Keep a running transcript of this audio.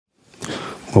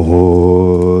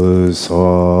오사시보기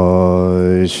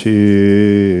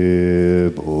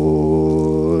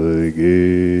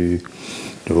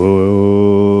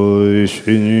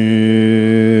도신임에도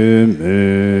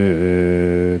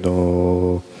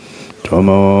저마마리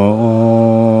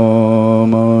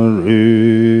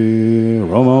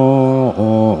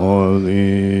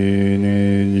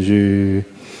라마올리닌지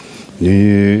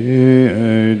니에데기니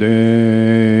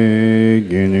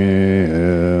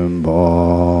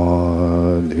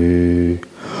바디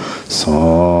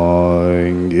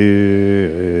상계신도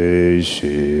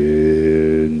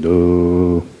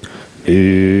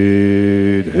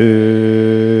이대오바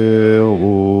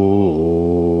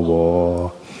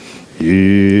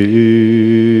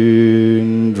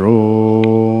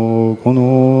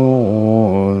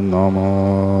인조고노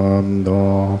남한다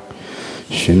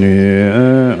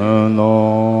신의나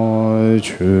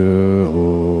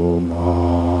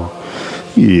주마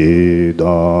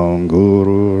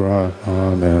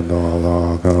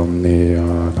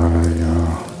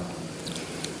이당구루라나메나라감니야나야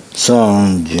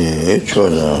상제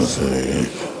초장수의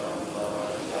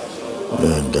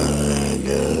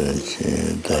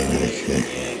다니게시 다니게시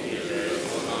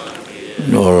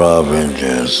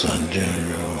노라벤제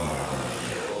산제로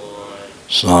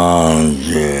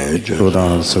상제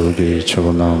초단수기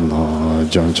초남나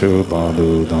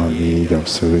장초바루다니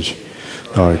약수지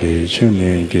나게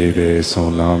주님께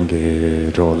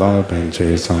소남게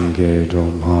로라벤제 상게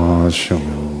좀하쇼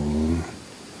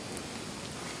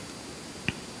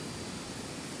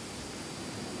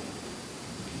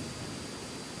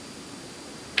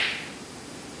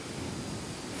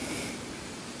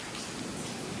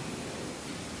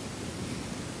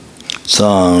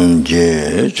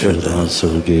상제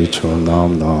초단수기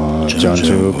초남나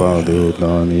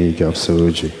장초바루다니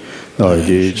약수지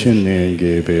나게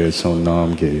주님께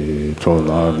소남게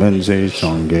로라벤제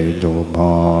상게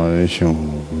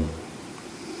좀하쇼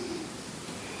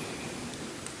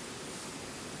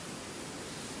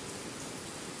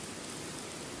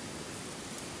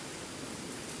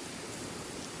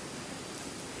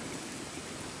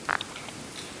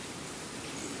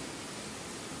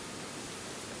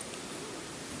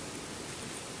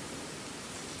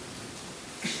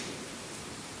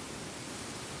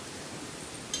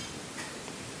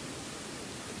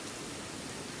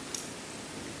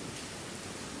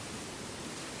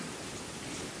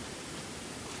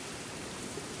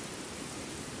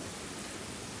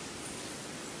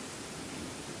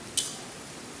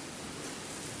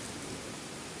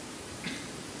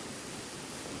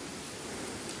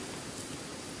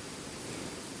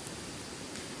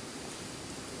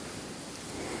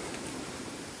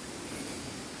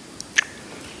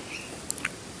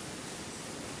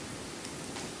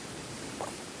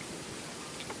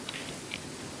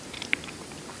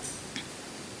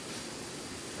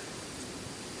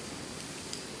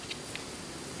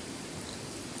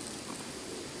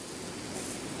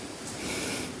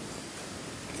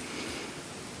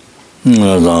I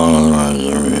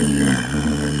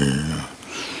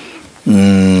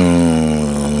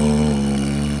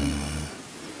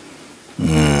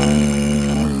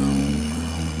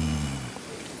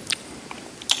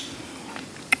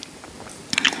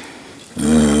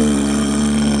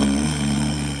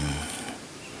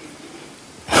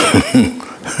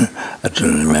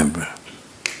don't remember.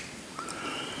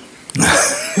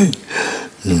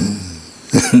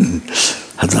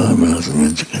 하다라면서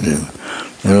맨처까지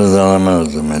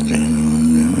이러다라면서 맨처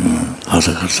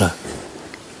하사카사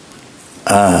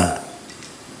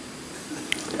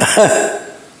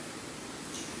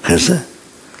그래서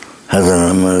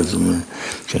하다라면서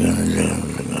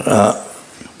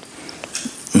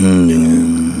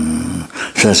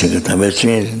사실 다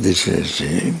배치해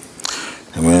드시지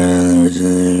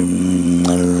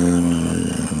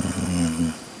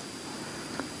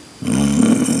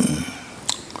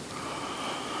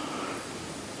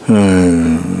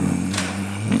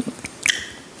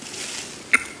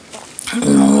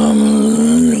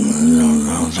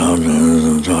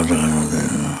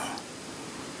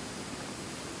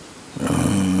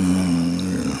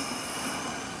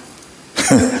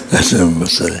That's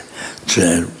almost I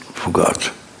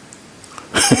forgot.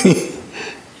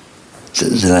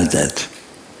 It's like that.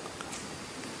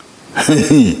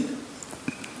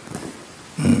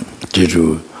 Due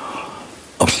to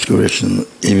obscuration,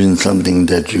 even something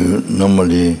that you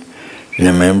normally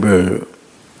remember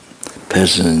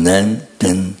person then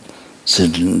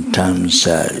certain times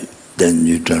then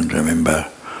you don't remember.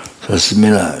 So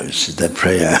similar is the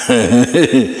prayer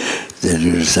that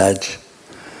you recite.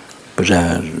 But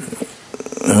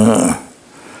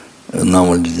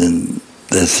normally then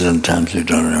there's certain times you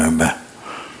don't remember.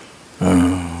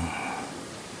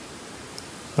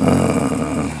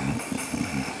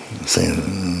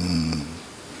 saying,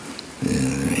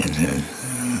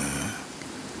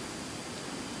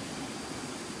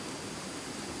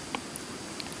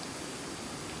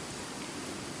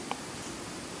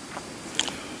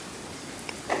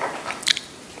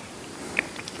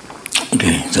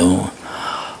 okay, so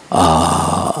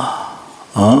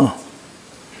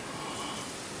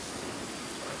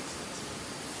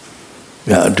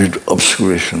yeah, due to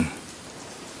obscuration.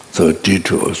 So due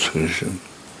to obscuration,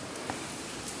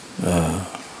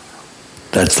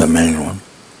 that's the main one.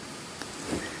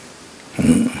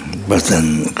 But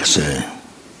then, say,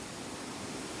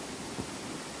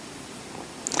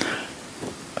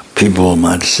 people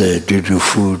might say due to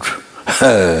food,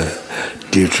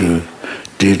 due to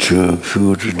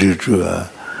food, due to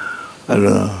I don't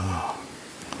know,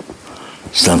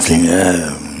 something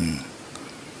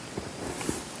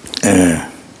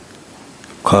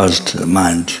caused the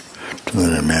mind to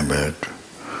remember it.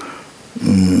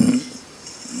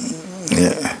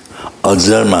 Yeah.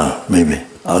 Alzheimer, maybe.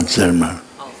 Alzheimer.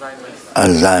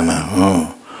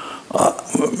 Oh.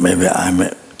 Maybe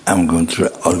I'm going through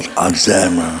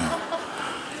Alzheimer.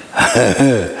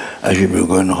 I should be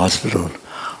going to hospital.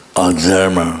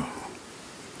 Alzheimer.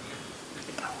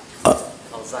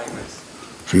 Alzheimer's.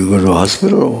 So you go to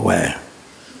hospital or where?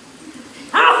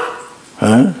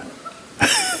 Huh?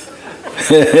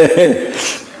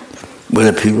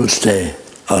 Where the people stay?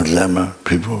 Alzheimer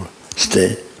people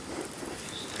stay?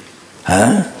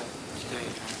 Huh?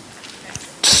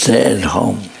 Stay at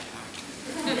home.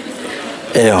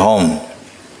 A home.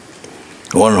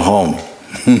 One home.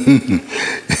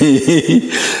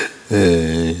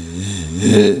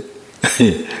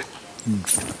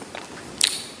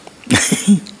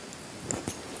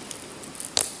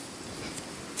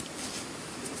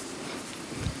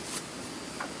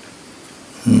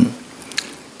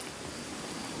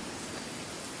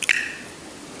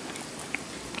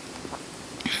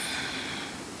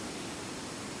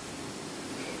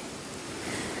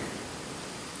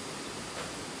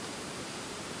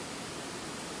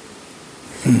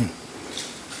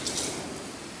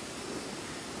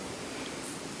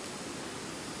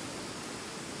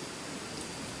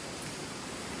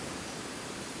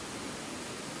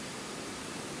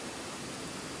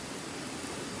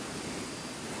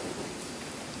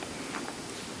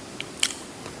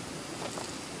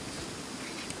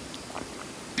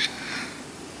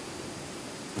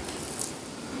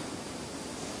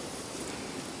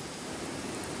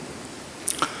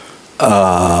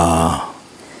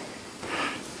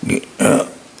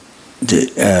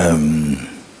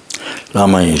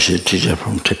 Lama is a teacher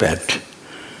from Tibet,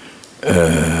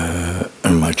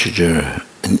 and my teacher,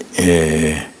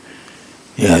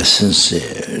 since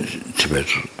Tibet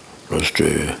was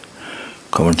to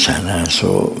common China,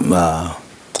 so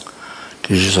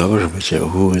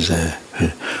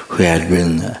who had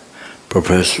been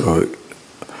professor.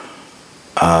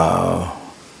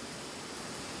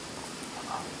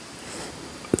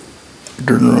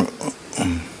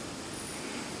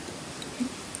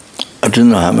 I don't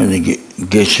know how many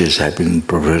geshes have been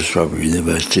professor of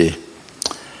university.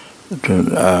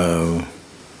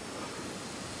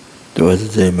 Whether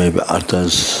they maybe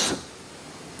others,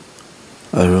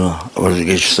 I don't know. Was a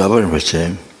geshe Sabar who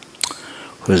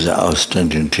was an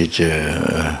outstanding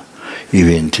teacher,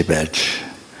 even in Tibet,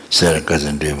 Sarah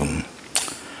Cousin Devon,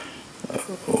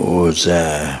 was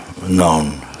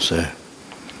known.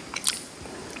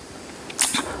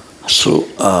 So,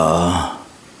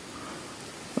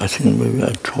 I think maybe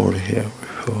I told here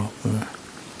before.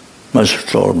 Must have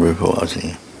told before, I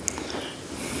think.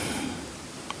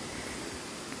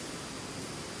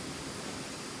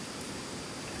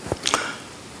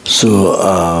 So,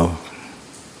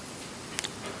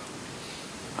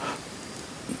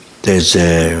 there's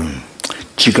a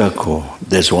Chicago,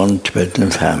 there's one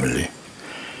Tibetan family.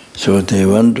 So they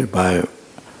went to buy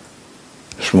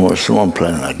small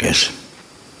plane, I guess.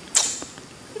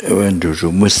 They went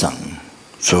to Musang.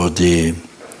 So the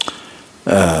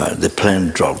plane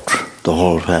dropped, the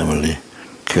whole family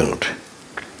killed.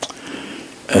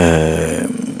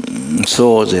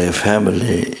 So the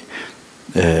family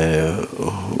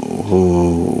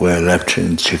who were left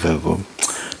in Chicago,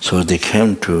 so they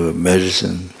came to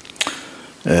Medicine,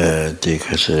 the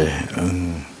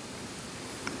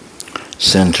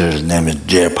center named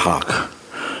Deer Park.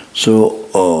 So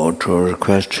to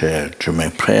request to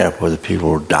make prayer for the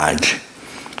people who died.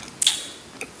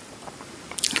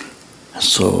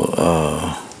 So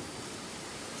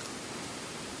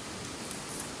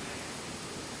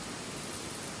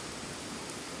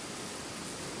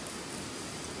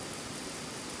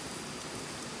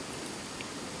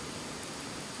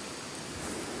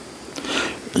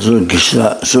So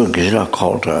Geshe-la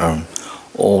called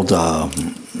all the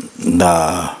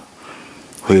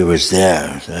who was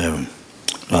there,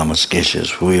 Lama's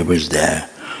Geshes, who was there.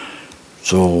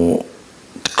 So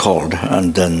called,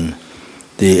 and then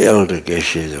the elder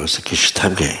Geshe, there was Geshe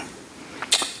Tabge,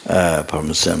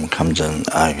 from Sam comes in,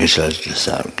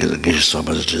 Geshe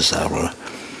Soba's disciple,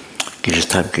 Geshe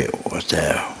Tabge was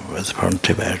there from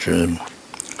Tibet.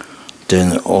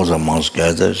 Then all the monks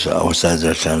gathered, outside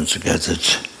their towns gathered.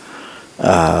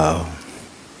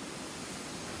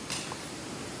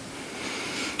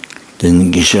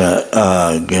 Then Geshe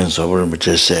Gensobar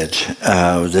just said,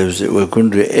 we're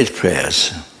going to do 8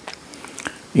 prayers.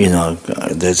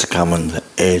 There's common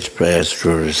 8 prayers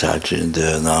to recite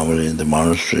normally in the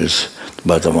monasteries,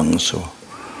 but among so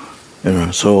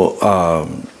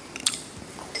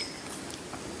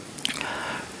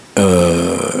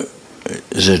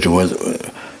that was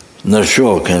not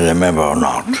sure can remember or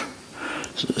not.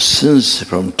 Since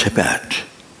from Tibet,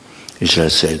 Geshe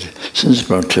said, since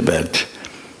from Tibet,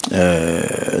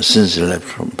 since he left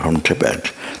from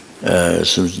Tibet,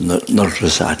 since not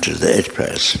recited the 8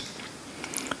 prayers.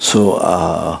 So,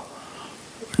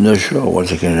 not sure what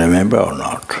he can remember or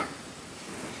not.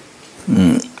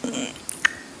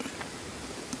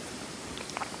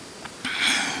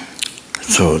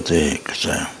 So then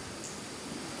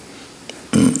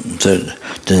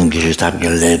Geshe Tabge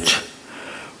led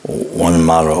one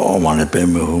Mara or one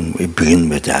Pema, whom we begin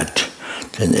with that,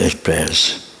 then 8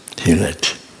 prayers he led.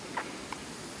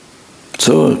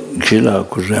 So Geshe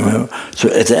could remember. So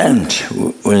at the end,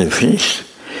 when he finished,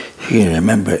 he can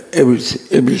remember everything.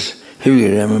 He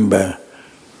can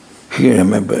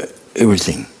remember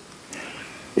everything,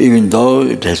 even though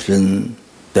it has been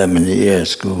that many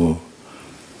years ago,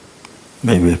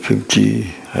 maybe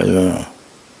 50, I don't know,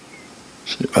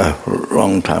 a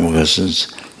long time ago since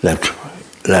left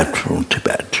from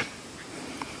Tibet.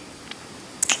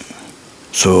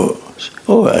 So,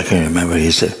 I can remember.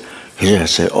 He said, I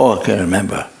said, I can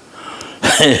remember.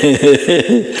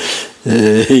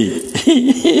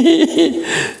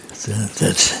 So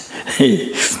that's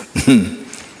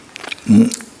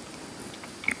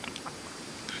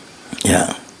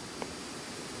yeah.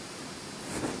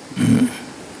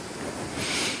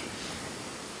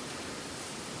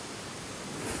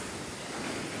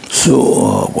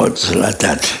 So what's like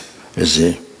that, you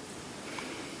see?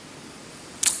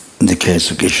 In the case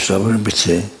of Geshe Soba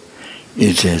Rinpoche,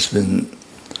 it has been,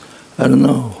 I don't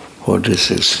know, 40,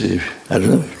 60, I don't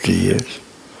know, 50 years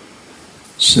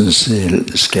since he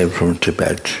escaped from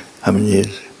Tibet. How many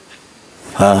years?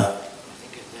 Huh?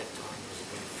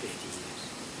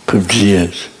 50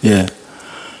 years, yeah.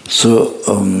 So,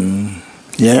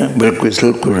 but we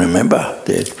still could remember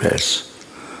the 8 prayers.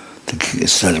 The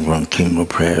starting from King of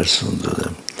Prayers, and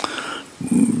the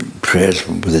prayers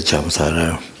from Buddha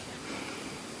Chavatara,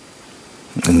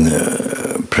 and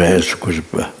the prayers could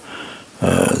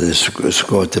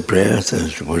scored the prayers,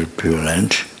 that was Pure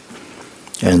Land,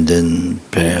 and then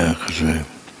prayer,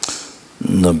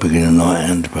 no beginning, no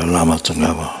end, by Lama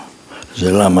Tsongkhapa.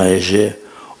 The Lama Yeshe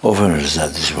often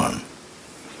recite this one.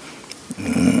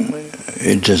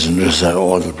 It doesn't recite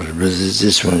all the prayers, but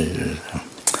this one.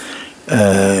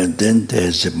 Then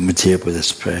there's the Mithya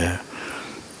Buddhist prayer,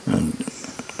 and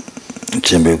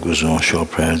Chenpe Guzon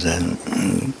short prayer. Then,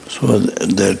 so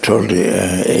they're totally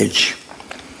age.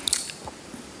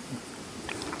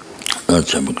 Not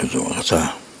Chenpe Guzon, that's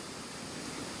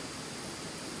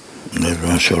there's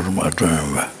one short one, I don't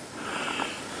remember.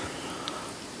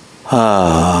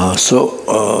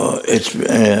 It's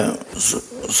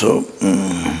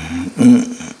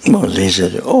well, he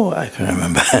said, I can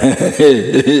remember.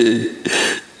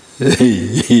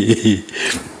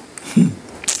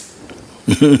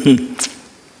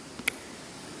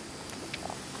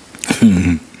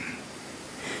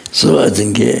 So I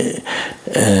think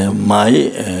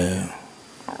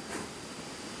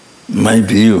my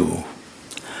view,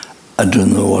 I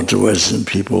don't know what the Western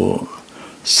people,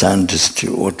 scientists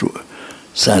or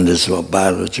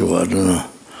biology, or I don't know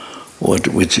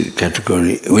which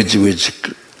category, which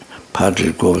part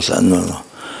it goes, I don't know.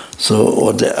 So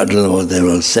I don't know what they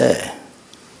will say.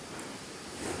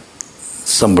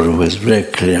 Somebody who has very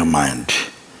clear mind,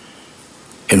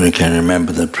 can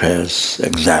remember the prayers,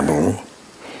 example,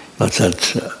 but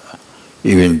that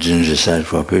even didn't recite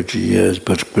for 50 years,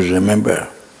 but could remember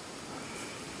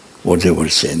what they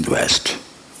would say in the West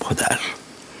for that,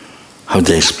 how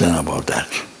they explain about that.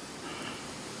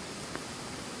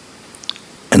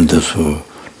 And those who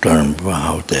don't remember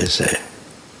how they say.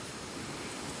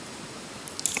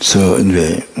 So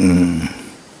anyway,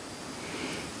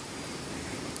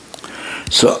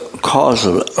 So, cause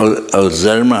of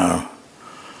Alzheimer,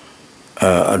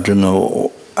 I don't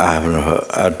know, I haven't heard,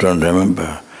 I don't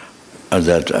remember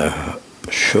that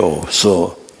show.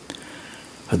 So,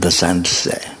 what the scientists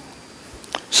say,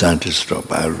 scientists or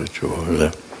biology,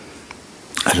 or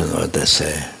I don't know what they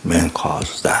say, main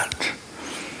cause that.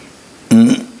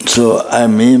 So, I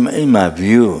mean, in my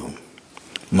view,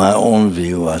 my own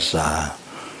view was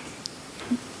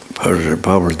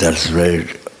probably that's very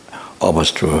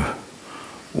opposite to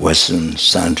Western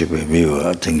scientific view,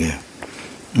 I think.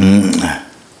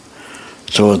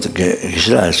 So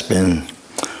Geshe-la has been,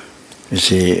 you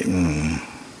see,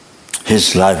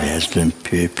 his life has been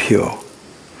pure.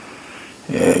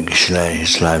 Geshe-la,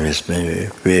 his life has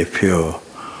been very pure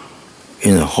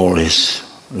in the whole his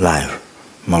life.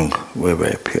 Monk,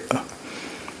 very pure.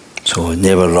 So he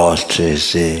never lost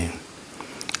his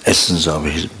essence of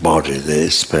his body, the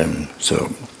sperm. So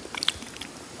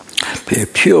very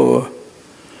pure.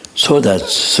 So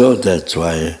that's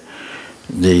why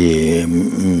the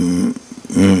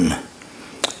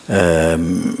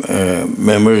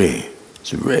memory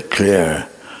is very clear.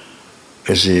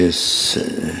 As is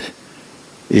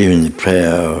even the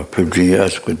prayer 50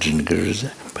 years ago,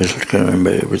 person can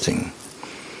remember everything.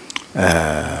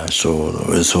 So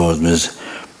it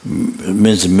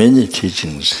means many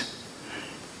teachings.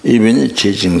 Even the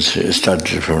teachings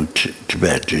started from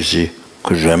Tibet, you see,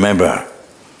 could remember,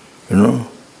 you know.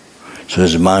 So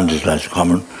his mind is like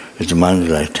common, his mind is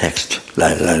like text,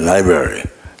 like library.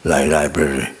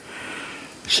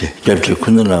 See,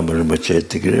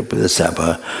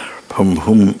 from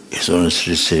whom is honest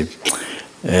received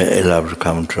elaborate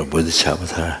commentary of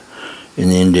Bodhisattva.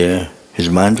 In India, his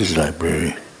mind is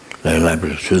library, like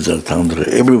library,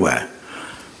 everywhere.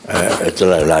 It's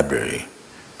like library,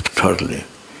 totally.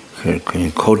 You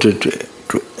can quote it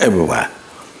to everywhere,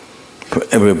 to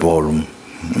every volume,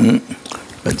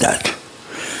 like that.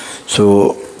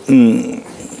 So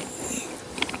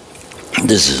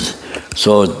this is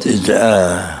so.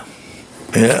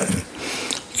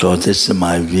 So this is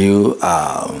my view.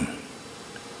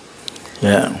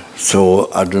 So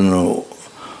I don't know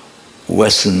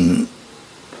Western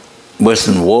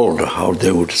world how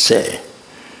they would say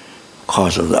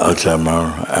cause of the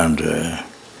Alzheimer and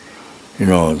you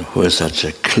know, who has such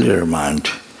a clear mind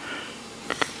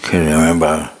can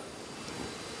remember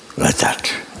like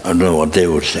that. I don't know what they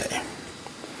would say.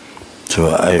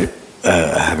 So I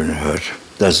haven't heard.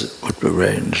 That would be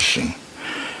very interesting.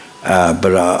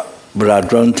 But I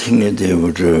don't think they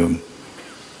would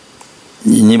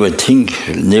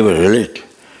never relate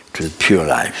to the pure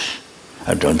life.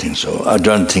 I don't think so. I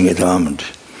don't think at the moment.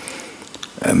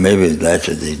 Maybe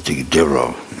later they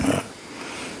develop.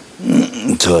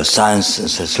 So science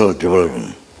is still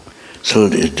developing.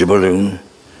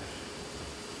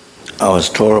 I was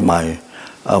told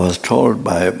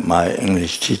by my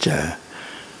English teacher.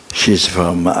 She's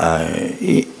from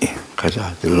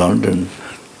London,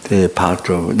 the part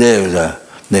of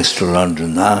next to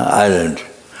London, Ireland.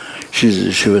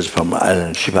 She was from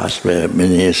Ireland. She passed away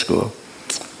many years ago.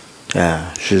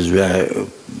 Yeah, she's very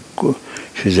good.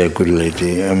 She's a good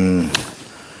lady.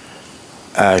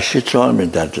 She told me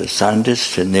that the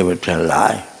scientists never tell a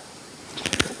lie.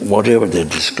 Whatever they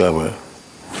discover,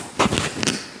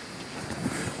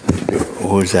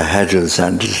 who is the head of the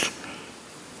scientist?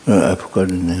 I forgot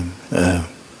the name.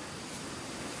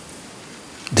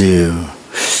 The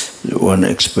one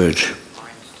expert,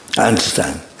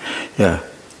 Einstein. Yeah.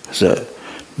 So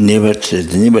never tell.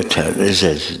 They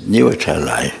says never tell a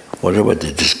lie. Whatever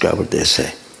they discover, they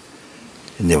say.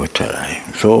 Never tell a lie.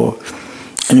 So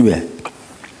anyway.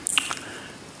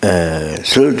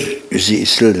 Still, you see,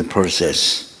 it's still the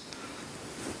process.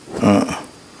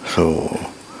 So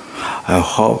I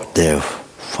hope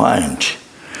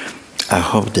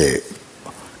they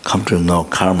come to know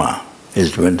karma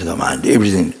is went to the mind.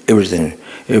 Everything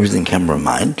came from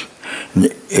mind,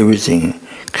 and everything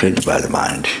created by the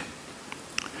mind.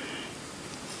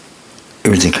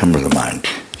 Everything comes from the mind.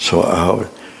 So I hope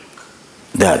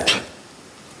that.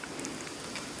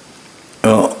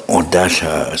 That's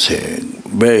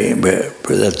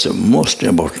the most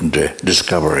important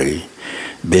discovery,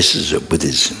 basis of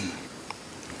Buddhism.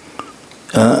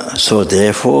 So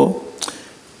therefore,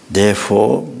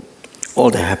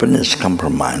 all the happiness comes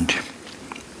from mind.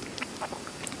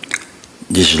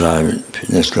 This life,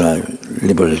 next life,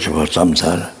 liberation for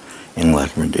samsara,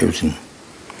 enlightenment, everything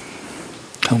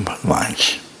comes from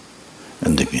mind.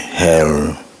 And the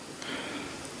hell,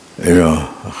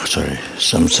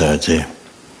 samsara,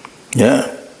 yeah,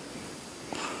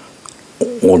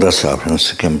 all the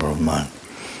sufferings came from mind.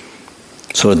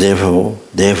 So therefore,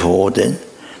 then,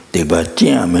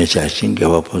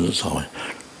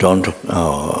 Don't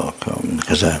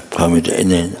commit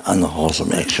any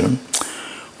unwholesome action.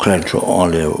 Correct to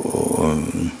only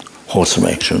wholesome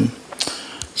action.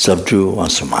 Subdue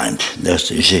one's mind. That's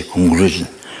the conclusion.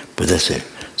 But that's it.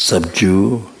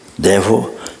 Subdue, therefore,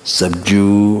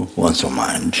 subdue one's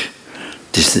mind.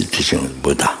 This is the teaching of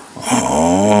Buddha.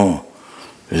 Oh,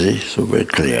 you see, so very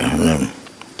clear.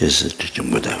 This is the teaching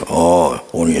of Buddha. Oh,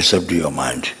 only subdue your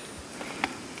mind.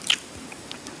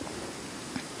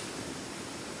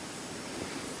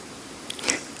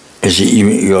 You see,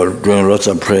 you're doing lots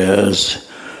of prayers,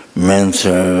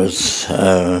 mantras,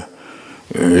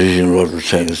 reading lots of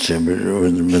texts,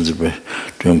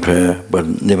 doing prayer, but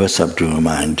never subdue your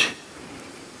mind.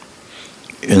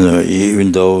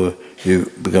 Even though you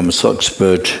become so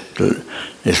expert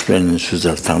explaining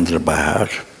Sutta Tantra by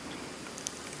heart,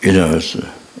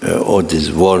 all these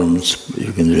volumes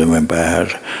you can remember by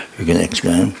heart, you can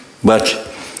explain, but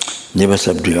never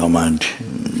subdue your mind,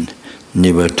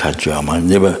 never touch your mind,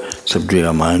 never subdue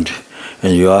your mind,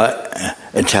 and your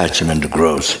attachment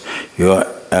grows, your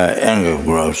anger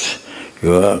grows,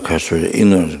 your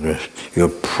ignorance grows, your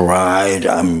pride,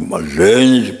 I'm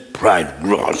learned, pride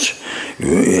grows,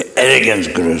 your arrogance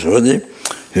grows,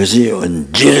 you see,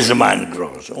 and jealous mind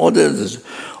grows. All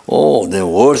the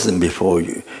worse than before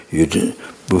you did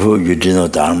know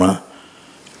Dharma,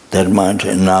 that mind,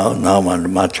 and now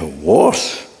much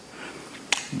worse,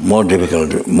 more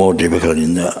difficult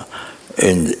in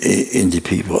the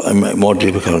people, more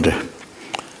difficult.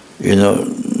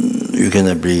 You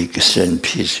cannot be in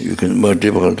peace. You can more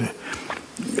difficult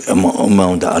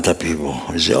among the other people.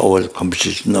 It's always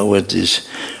competition, always this.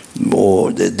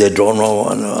 Oh, they don't know.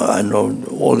 I know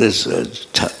all this.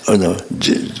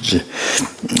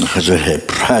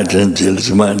 Pride and jealous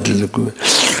mind.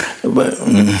 But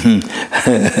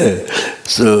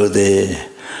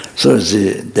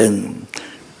then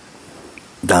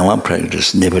Dharma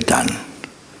practice never done.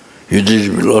 You did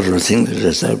a lot of things,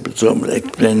 as I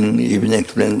explain,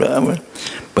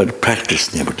 but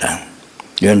practice never done.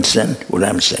 You understand what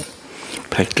I'm saying?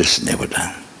 Practice never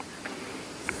done.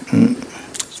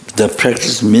 The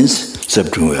practice means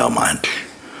subduing our mind.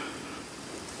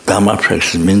 Dharma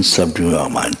practice means subduing our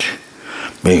mind,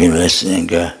 making less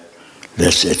anger,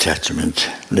 less attachment,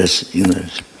 less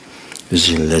ignorance,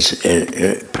 less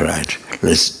pride,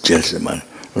 less jealousy,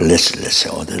 less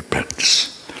all that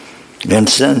practice. You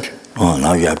understand? Oh,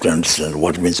 now you have to understand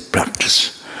what means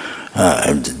practice.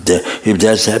 If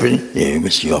that's happening, it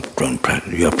means you're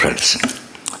practicing.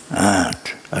 I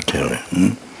tell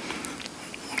you.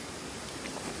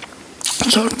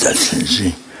 So that's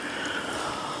easy.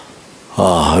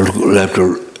 You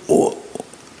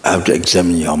have to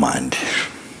examine your mind.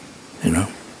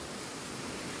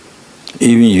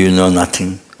 Even you know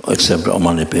nothing except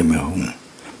Omani Padme Hum.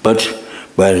 But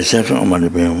by reciting Omani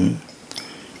Padme Hum,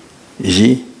 you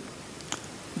see,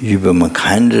 you become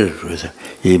kinder to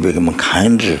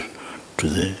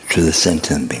the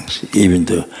sentient beings, even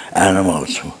the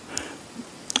animals,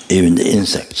 even the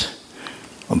insects,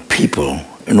 and people.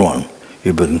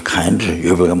 You become kinder,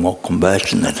 you become more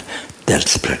compassionate.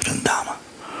 That's practicing Dharma.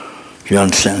 You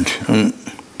understand?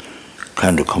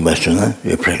 Kind of compassionate,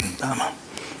 you're practicing Dharma.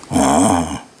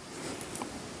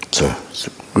 So it's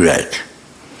great.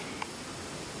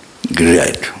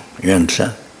 You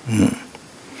understand?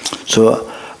 So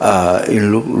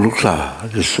in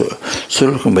Lukla, this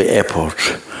Sulkhumba airport,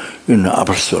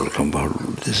 Upper Sulkhumba,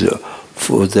 this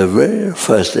for the very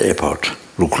first airport,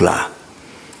 Lukla.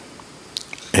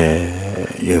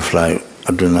 You fly,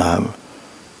 I don't know,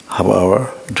 half hour,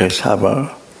 it takes half hour.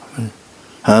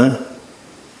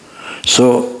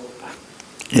 So,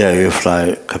 you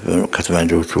fly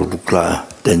Kathmandu to Lukla,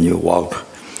 then you walk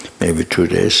maybe 2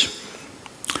 days.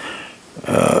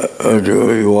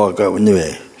 You walk up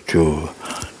anyway to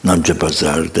Namche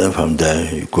Bazaar, then from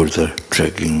there you go to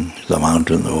trekking the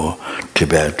mountain or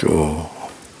Tibet or,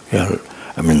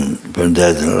 from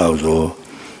there to Laos or,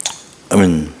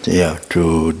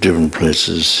 to different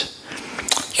places.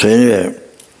 So anyway,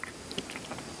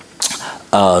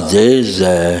 there's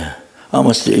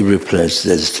almost every place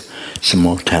there's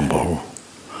small temple.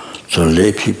 So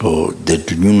lay people, they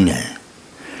do Nyungne.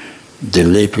 The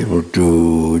lay people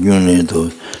do Nyungne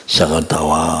to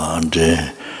Sagatawa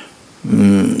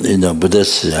and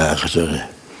Buddha's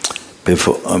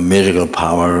before miracle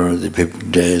power, the 50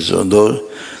 days, although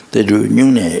they do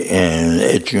Nyungne and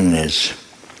 8 Nyungnes.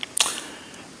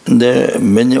 There are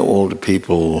many old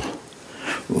people,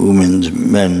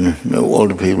 women, men,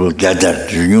 old people gathered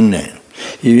to Nyungne,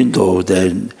 even though they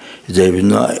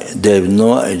have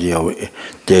no idea,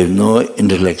 they have no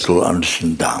intellectual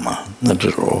understanding Dharma. not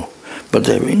at all. But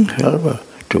they have incredible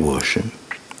devotion,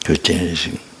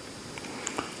 Christianity.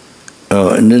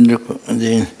 And then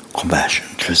the compassion,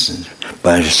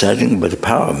 by reciting by the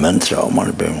power of mantra, Om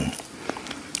Mani Padme Hum.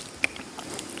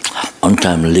 One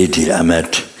time later, I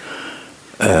met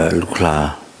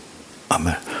Lukla,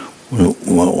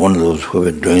 one of those who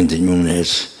were doing the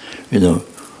newness,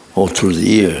 all through the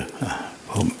year,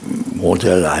 all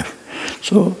their life.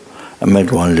 So I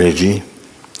met one lady,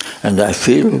 and I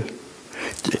feel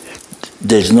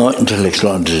there's no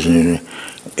intellectual understanding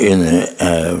in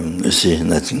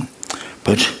nothing.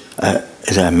 But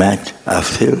as I met, I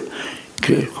feel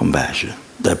great compassion.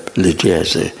 That lady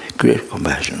has a great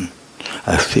compassion.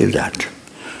 I feel that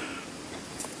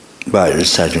by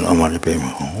reciting Om Mani Padme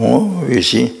Hum. Oh, you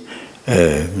see,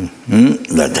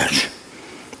 like that.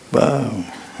 But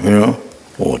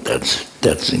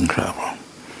that's incredible.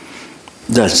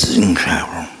 That's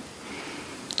incredible.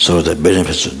 So the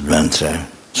benefits of the mantra.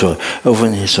 So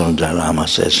often His Holiness Dalai Lama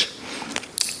says,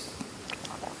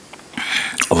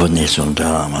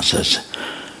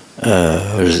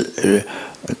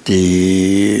 the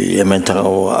Yamantaka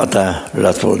Atta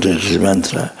Ratful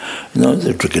mantra,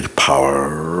 they get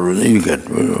power, you get,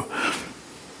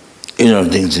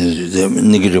 things, the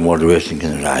negative motivation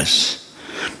can rise.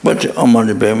 But Om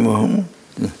Mani Padme Hum,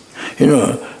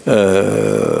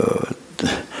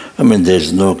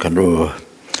 there's no kind of,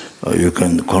 you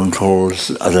can control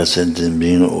other sentient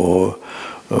being or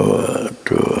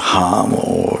to harm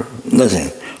or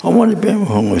nothing. Om Mani Padme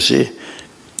Hum, you see,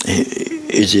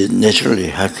 is naturally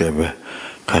have to have a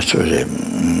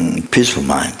peaceful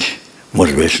mind.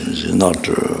 Motivation is not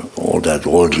all that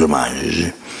older mind, you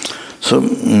see. So,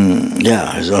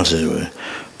 it's also,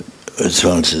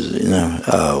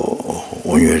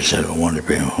 when you said Om Mani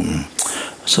Padme Hum.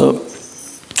 So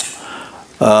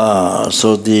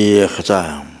the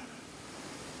Khatha,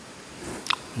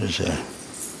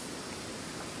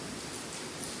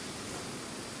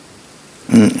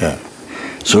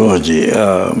 So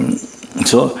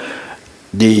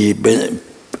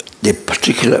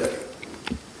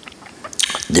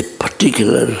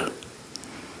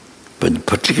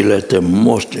the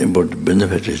most important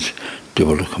benefit is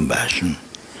develop compassion.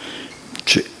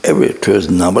 To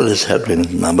numberless helpings,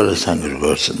 numberless hungry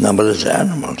ghosts, numberless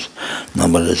animals,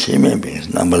 numberless human beings,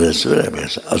 numberless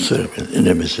beings, asura beings,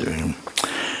 enemies,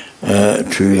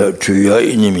 to your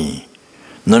enemy,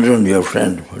 not only your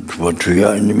friend, but to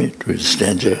your enemy, to a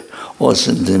stranger, or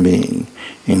sentient being,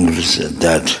 English said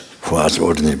that for us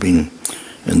ordinary being,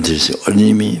 and this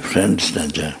enemy, friend,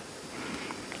 stranger.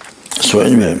 So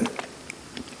anyway,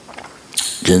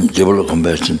 then develop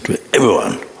compassion to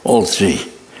everyone, all three,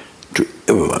 to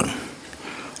everyone.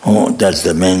 Oh, that's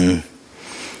the main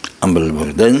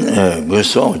unbelievable. Then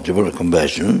goes on, develop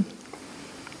compassion.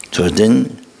 So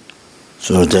then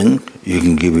you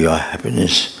can give your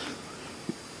happiness,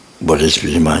 body,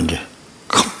 spirit, mind,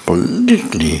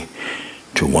 completely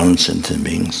to one sentient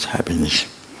being's happiness.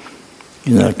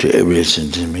 To every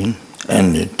sentient being,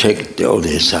 and you take all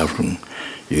their suffering,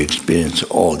 you experience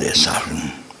all their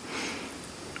suffering.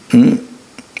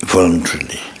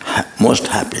 Voluntarily, most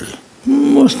happy, the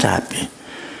most happy,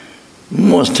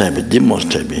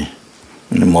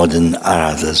 more than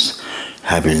others,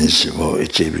 happiness for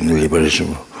achieving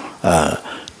liberation,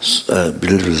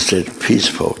 beautiful state, peace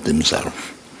for themselves,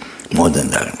 more than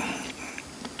that.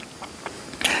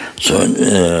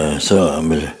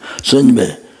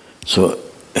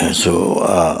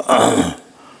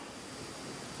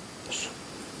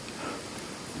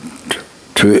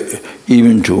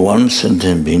 Even to one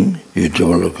sentient being, you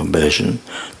develop compassion,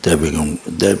 that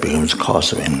becomes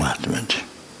cause of enlightenment.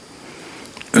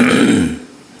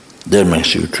 That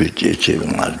makes you achieve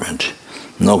enlightenment.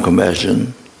 No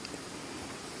compassion,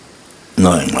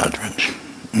 no enlightenment.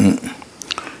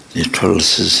 The total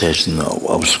cessation of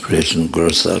obscuration,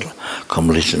 growth,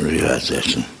 completion,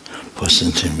 realization for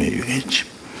sentient being each.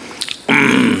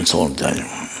 It's all done.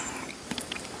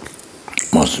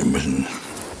 Most important.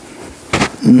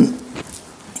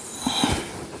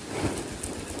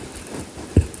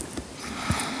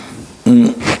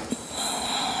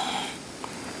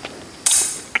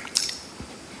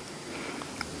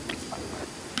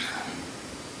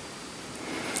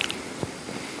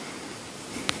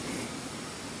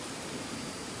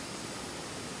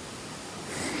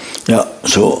 Yeah,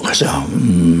 so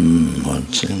one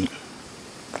thing.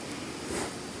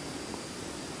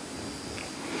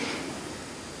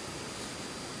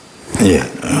 Yeah,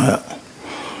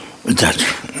 that.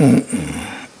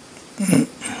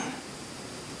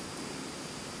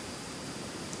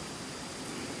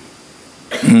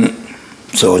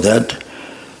 So that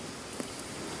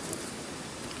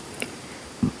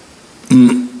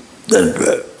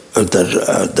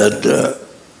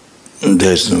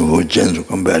there's no general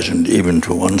compassion even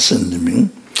to one sentient being,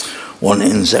 one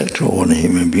insect or one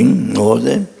human being, or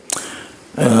then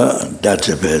that's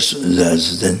a person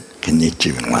that's then can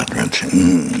achieve enlightenment.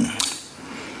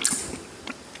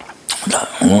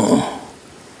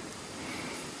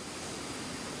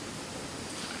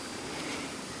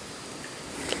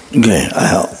 Okay,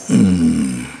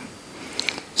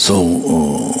 so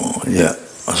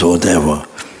therefore,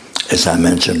 as I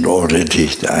mentioned already,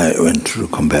 I went through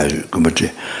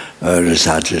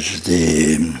researched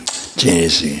the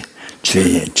Genesis,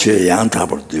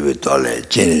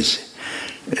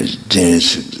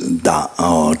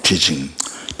 teaching,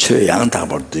 so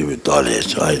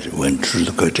I went through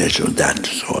the quotation of that,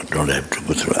 so I don't have to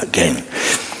go through again.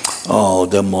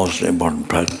 The most important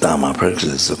Dharma practice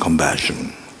is the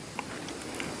compassion.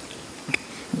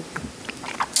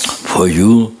 For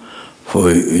your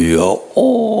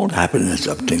own happiness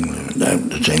of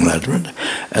enlightenment,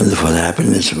 and for the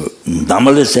happiness of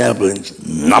numberless airplanes,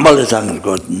 numberless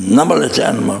God, numberless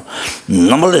animals,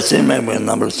 numberless human,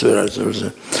 numberless spirits,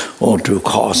 or to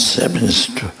cause happiness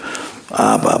to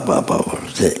up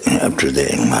to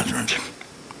the enlightenment.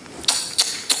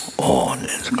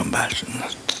 There's compassion.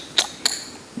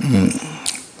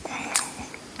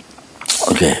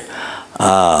 Okay.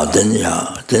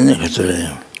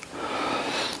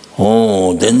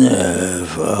 Then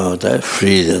that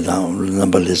free the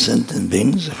numberless sentient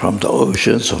beings from the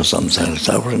oceans of samsara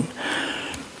suffering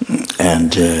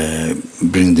and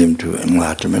bring them to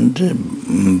enlightenment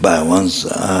by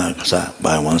oneself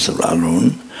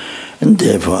alone, and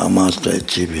therefore a master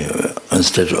achieve a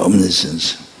state of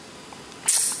omniscience.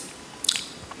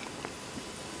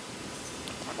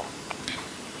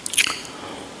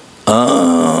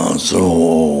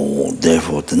 So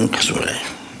therefore then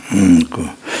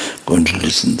going to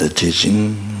listen to the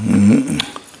teaching.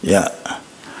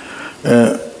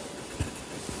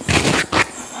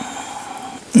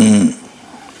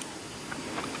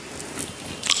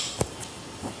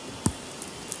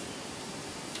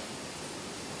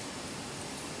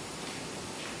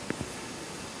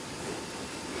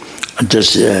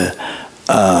 Just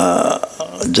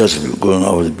going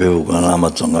over the Bhikkhu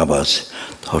Lama Tsongkhapa's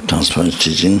transparent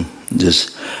teaching.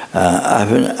 This I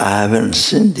haven't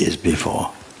seen this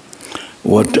before.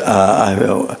 I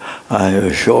have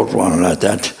a short one like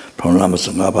that from Lama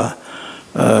Tsongkhapa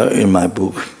in my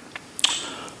book.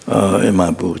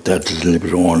 That is a little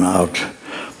bit worn out,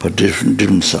 but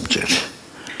different subject.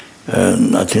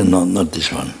 Nothing, not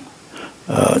this one.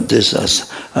 This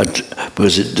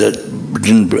because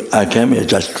I came here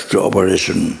just to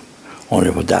operation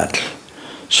only for that,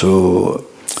 so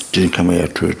didn't come here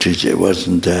to teach. It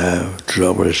wasn't to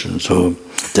operation. So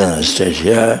then I stayed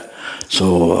here.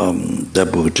 So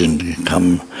that book didn't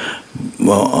come.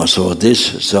 So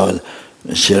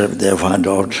Sheriff there found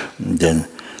out. Then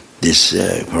this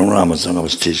from Lama Tsongkhapa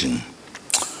was teaching.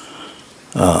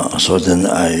 So then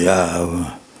I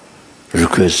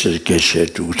requested Geshe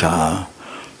Dukta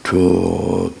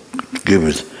to give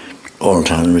it all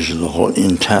transmission, the whole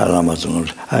entire Lama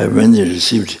Tsongkhapa. I already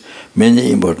received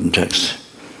many important texts,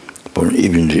 but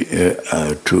even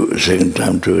second,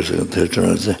 third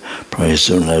time, from his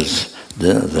son has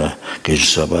then the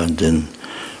Geshe Saba, and then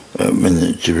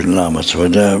many different lamas,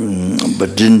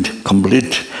 but didn't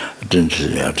complete, didn't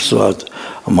yet. So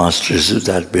I must receive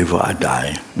that before I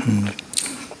die.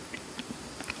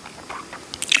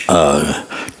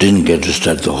 Didn't get to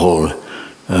start the whole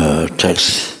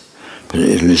text, but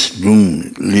at least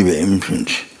leave an imprint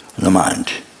in the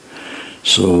mind.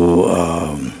 So,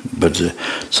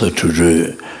 so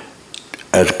to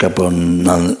add a couple of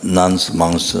nuns,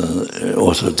 monks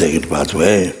also take it that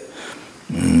way.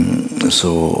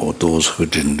 So those who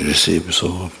didn't receive,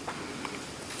 so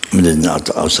then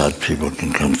outside people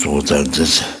can come towards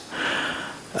this.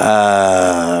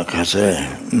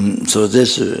 So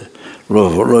this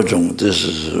Lojong, this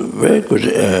is a very good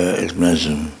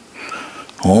explanation.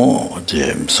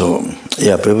 So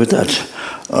but with that,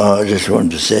 I just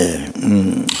want to say,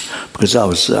 because I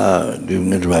was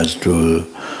giving advice to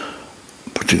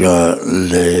particular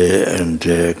lay and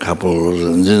couples,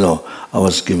 and I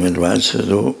was giving advice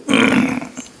to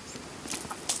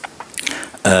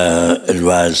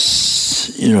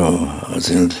advice, I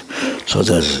think so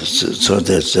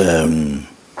that's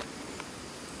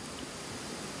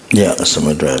some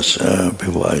advice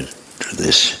before I do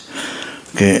this.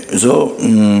 Okay, so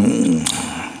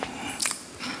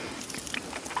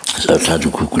I'll try to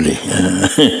quickly.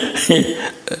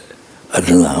 I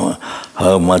don't know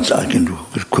how much I can do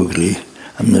quickly.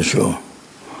 I'm not sure.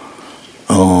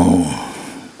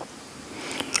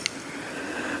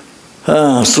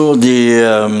 So the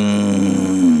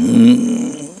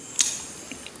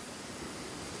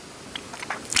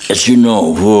as you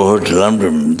know, who heard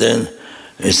Lambram, then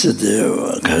I said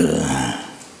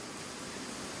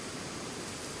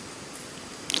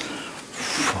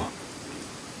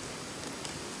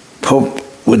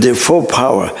with the full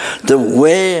power, the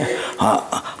way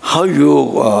how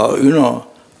you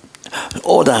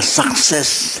all the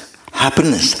success,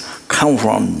 happiness come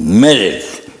from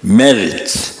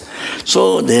merits.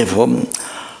 So therefore,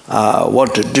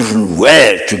 what a different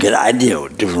way to get idea,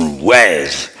 different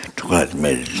ways to collect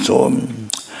merit. So,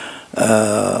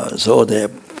 the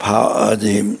power,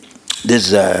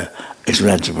 this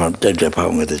explanation from Dr.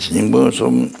 Pavangata Chiningbo,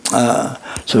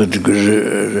 so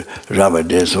the Rabbi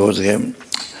De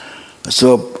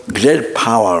so great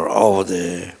power of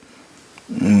the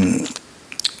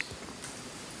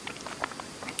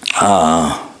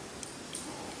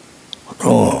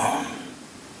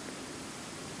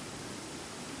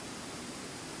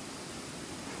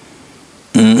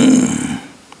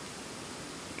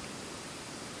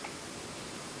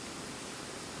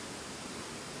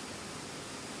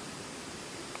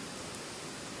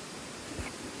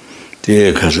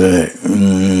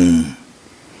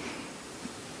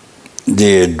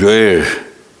the dwell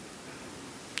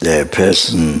the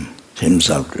person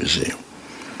himself to say.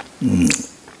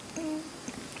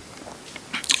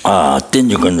 Then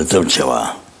you're going to tell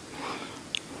Chewa.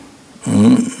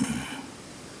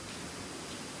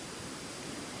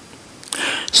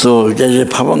 So there's a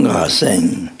Pavanga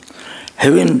saying,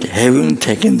 having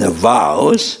taken the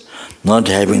vows, not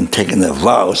having taken the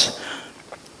vows,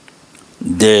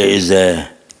 there is a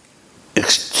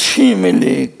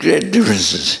extremely great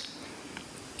differences.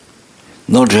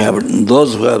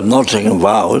 Those who have not taken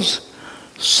vows,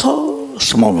 so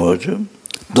small virtue.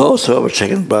 Those who have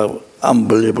taken vows,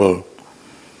 unbelievable,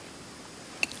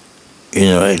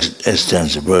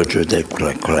 extensive virtue they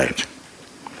collect.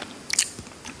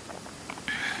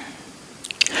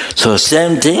 So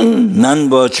same thing,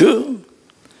 non-virtue,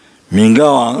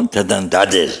 Mingawang Tatan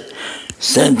Dades.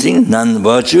 Same thing,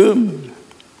 non-virtue,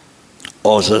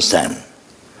 also same.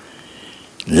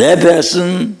 Lay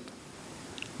person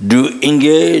do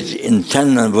engage in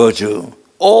 10 non-virtue,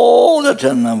 all the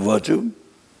 10 non-virtue.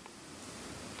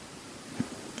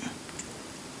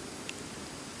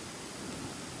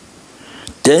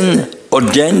 Then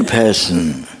ordained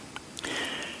person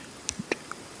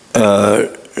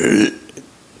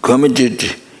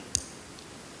committed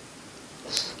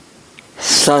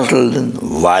subtle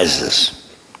vices.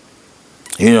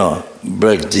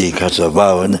 Break the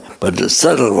kasava, but the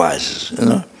subtle vices,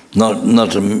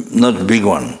 not big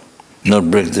one,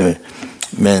 not break the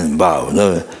main vow,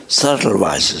 no, subtle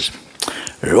vices.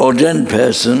 Ordained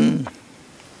person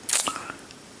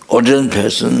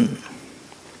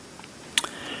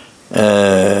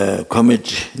commit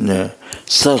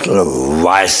subtle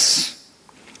vice.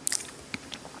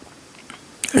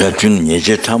 Ordained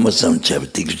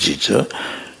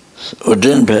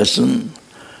person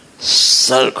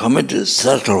committed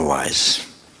subtle vice.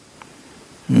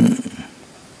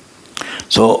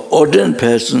 So ordained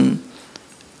person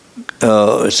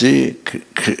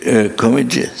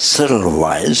committed subtle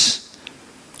vice,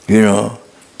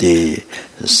 the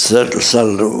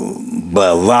subtle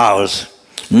vows,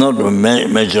 not a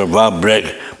major vow break,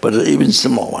 but even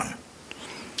small one.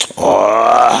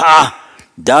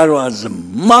 That was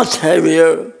much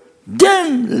heavier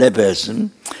than the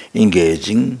person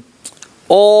engaging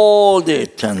all the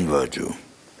 10 virtue.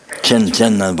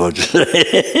 10 non-virtue.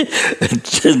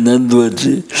 10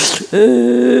 non-virtue.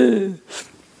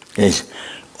 Yes.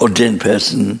 Ordained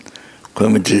person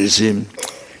committed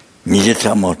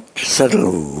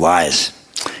subtle vice.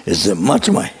 It's much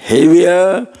more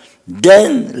heavier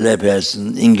than the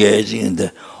person engaging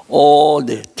in all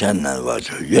the 10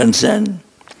 non-virtue. You understand?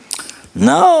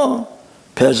 Now,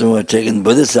 person who has taken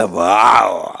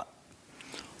Bodhisattva,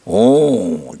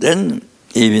 then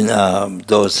even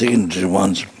those secondary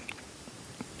ones,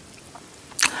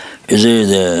 is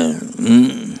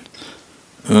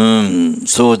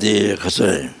so the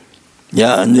kasare,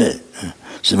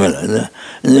 similar.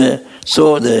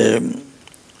 So the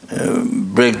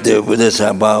break the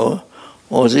Bodhisattva,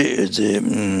 or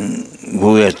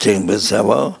who has taken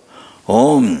Bodhisattva,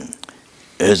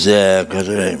 is a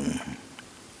kasare.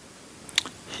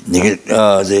 The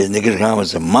Nikirkam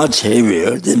was much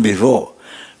heavier than before,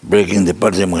 breaking the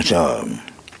Padmacha.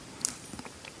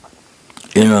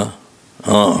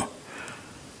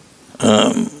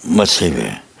 Much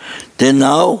heavier. Then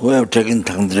now we have taken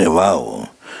Tangdre vow,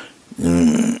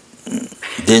 then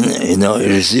it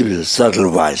receives a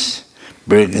subtle vice,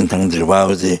 breaking Tangdra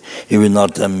vows, even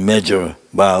not the major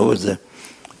vows,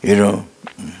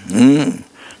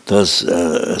 those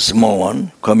small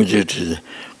one, committed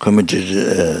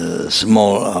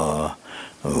small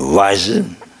vices,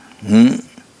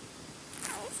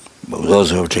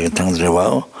 those who have taken Tangdra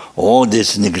vow, all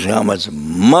this Nikrama is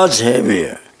much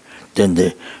heavier than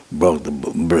they broke the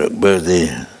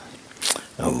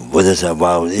Buddhist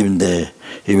vow, even the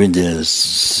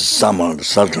some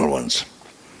subtle ones.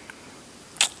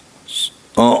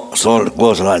 Oh, so it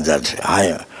goes like that,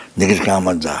 higher.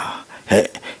 Nikrama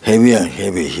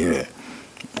heavier.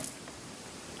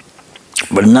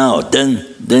 But now, then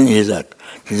he's like,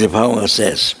 Kijapawa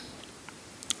says,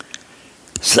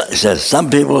 some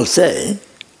people say,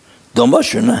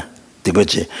 Domashuna,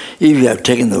 if you have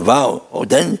taken the vow,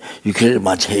 then you carry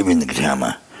much heavy in the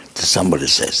Kriyama. Somebody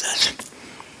says that.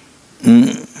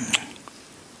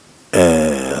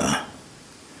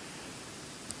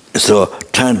 So,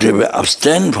 trying to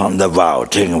abstain from the vow,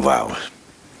 taking vows.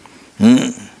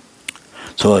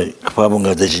 So,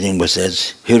 Pabangadaji Nyingpa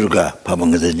says, Hiruka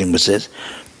Pabangadaji Nyingpa says,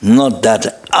 not that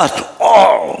at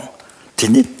all.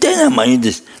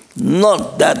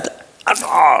 Not that at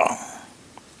all.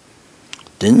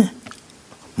 Then,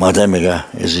 Madamiga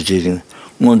is teaching,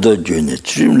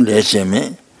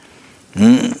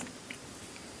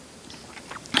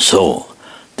 so,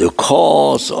 the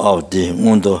cause of the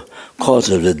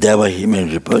Deva human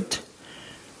report,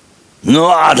 no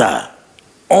other,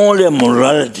 only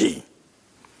morality.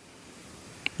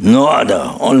 No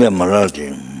other, only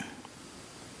morality.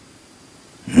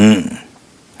 I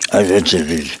read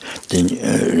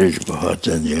Bharat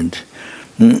at the end.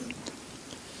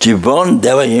 Jibon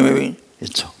Deva human being,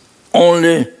 it's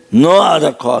only, no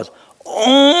other cause,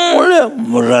 only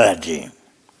morality.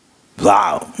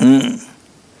 Wow.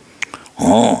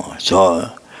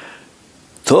 So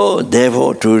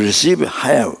therefore, to receive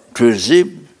higher,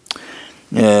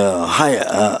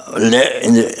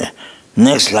 in the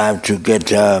next life to get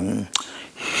human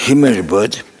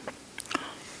rebirth,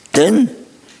 then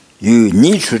you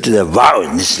need to do the vow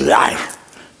in this life.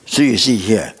 So you see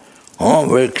here,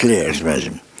 very clear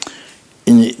expression.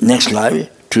 In the next life,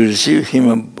 to receive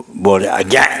human body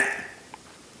again.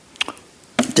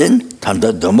 Then,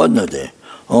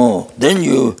 then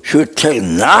you should take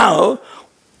now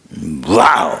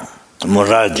vow,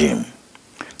 morality.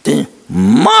 Then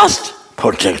must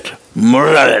protect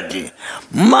morality.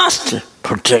 Must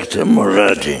protect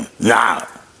morality now.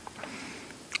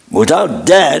 Without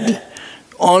that,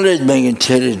 only making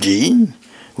charity,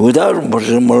 without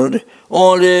protecting morality,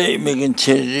 only making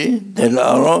charity that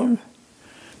alone,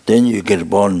 then you get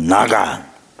born Naga.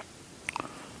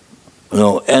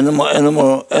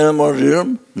 Animal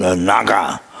realm, the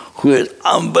Naga, who is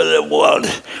unbelievable,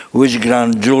 which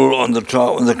grand jewel on the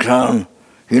top of the crown,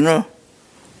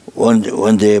 when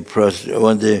they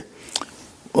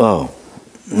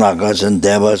Nagas and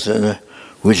Devas and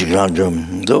which grand jewel,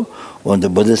 so when the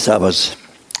Bodhisattvas,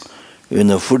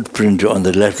 footprint on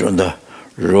the left on the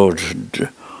road,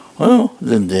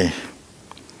 then they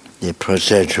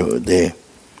proceed to the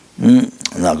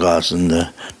Nagas and the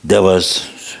Devas.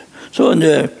 So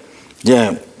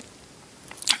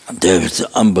there's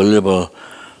unbelievable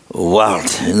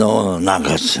wealth,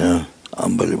 Nagas,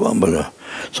 unbelievable.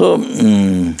 So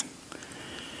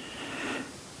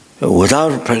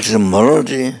without practicing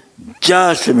morality,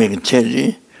 just to make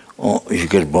charity, you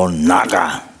get born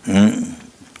Naga.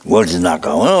 What is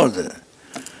Naga?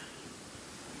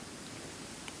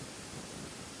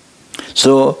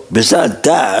 So besides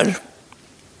that,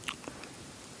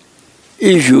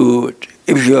 if you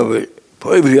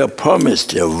have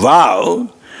promised a vow,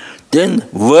 then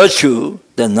virtue,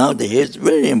 then now it's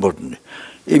very important.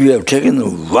 If you have taken a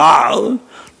vow,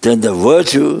 then the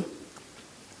virtue,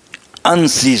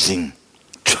 unceasing,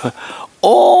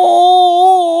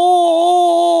 all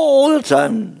the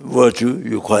time, virtue,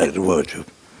 you collect virtue.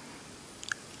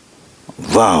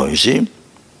 Vow, you see?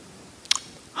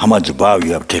 How much vow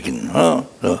you have taken?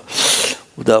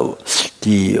 Without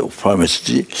the promise,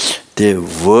 the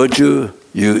virtue,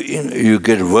 you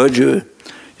get virtue,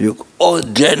 you all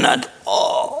day night,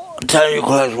 all the time you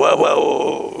collect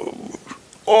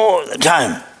all the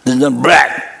time. There's no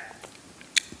break.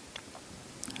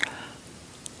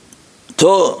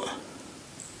 So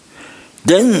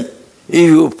then if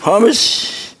you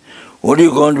promise, what are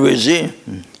you going to see?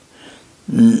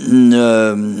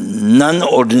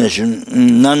 Non-ordination,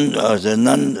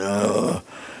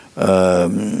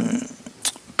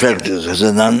 practice,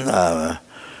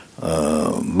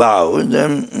 vow,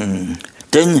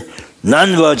 then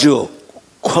non-virtue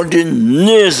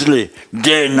continuously,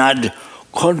 day and night,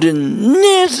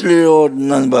 continuously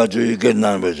you get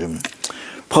non-virtue.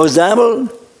 For example,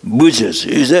 butchers.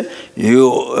 You say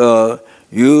you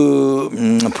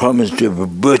promise to be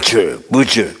butcher.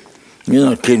 You're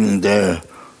not killing those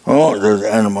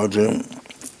animals.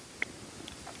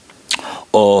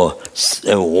 Or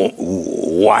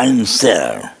wine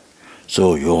cellar.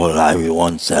 So your whole life you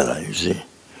want cellar, you see.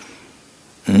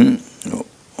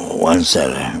 One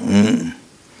cellar.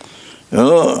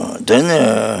 Then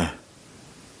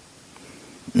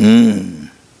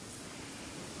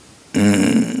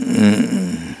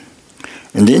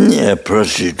and then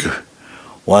prostitute.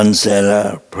 One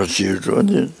cellar, prostitute,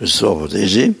 and so forth, you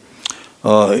see.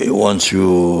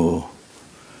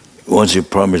 Once you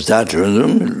promise that,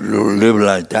 live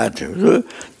like that,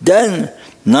 then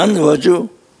non-virtue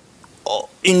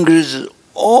increases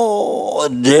all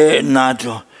day, night,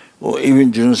 or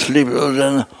even during sleep,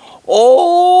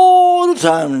 all the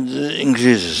time it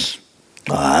increases.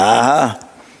 You have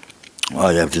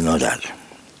to know that.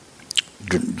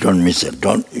 Don't miss it.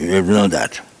 You have to know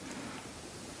that.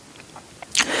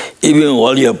 Even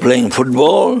while you're playing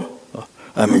football,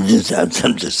 I'm just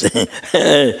saying,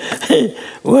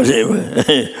 whatever.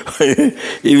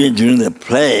 Even during the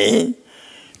play,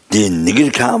 the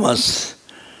negative karmas,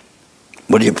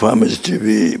 what you promise to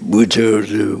be butcher,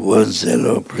 one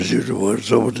seller, prostitute,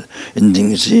 so forth, and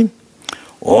things, see,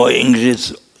 all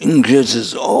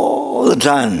increases all the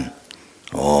time.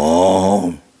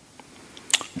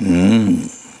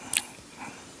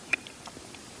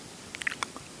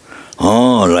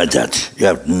 Like that. You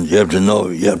have to know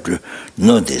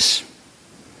this.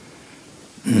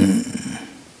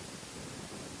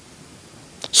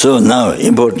 So now,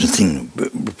 important thing.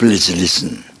 Please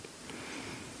listen.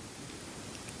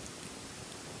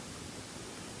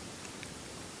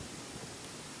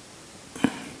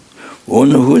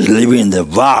 One who is living the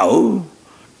vow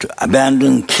to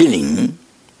abandon killing,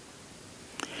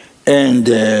 and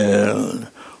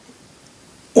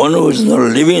one who is not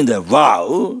living the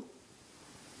vow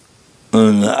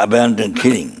and abandon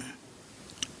killing,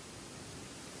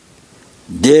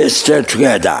 they stay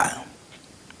together.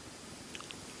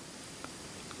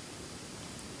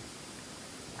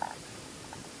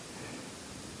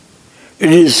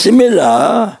 It is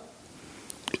similar,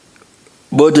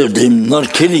 both of them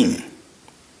not killing.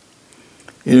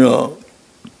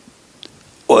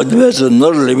 One person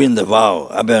not living the vow,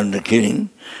 abandon killing,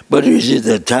 but you see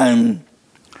the time,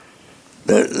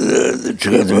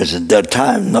 the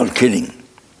time not killing.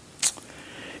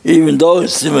 Even though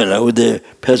it's similar with the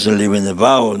person living the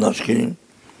vow, not killing,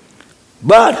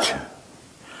 but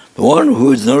the one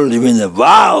who is not living the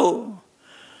vow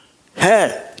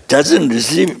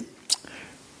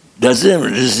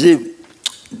doesn't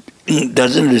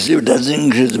increase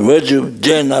virtue,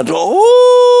 then not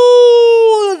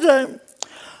all the time.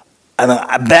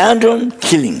 Abandon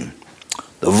killing,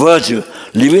 the virtue,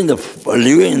 living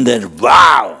that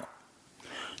vow.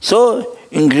 So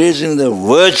increasing the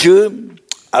virtue,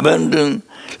 abandon,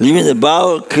 living the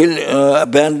vow,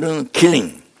 abandon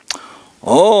killing.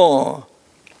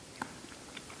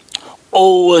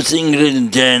 Always increasing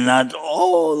day and night,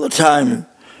 all the time,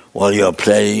 while you're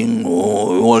playing,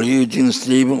 or while you're eating,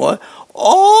 sleeping,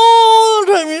 all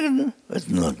the time. It's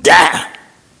not there.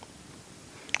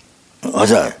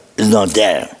 It's not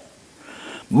there.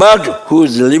 But who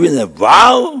is living the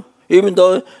vow, even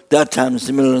though that time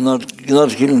similar, not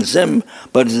killing the same,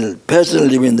 but the person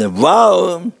living the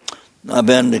vow,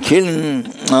 abandon killing,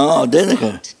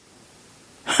 then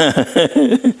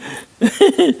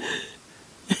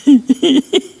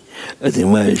I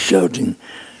think why he's shouting.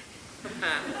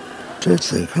 That's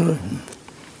the color.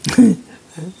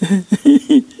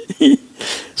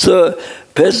 So,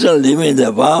 person living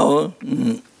the vow,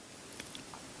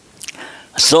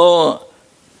 so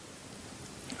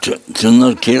to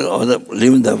not kill or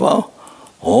living the vow,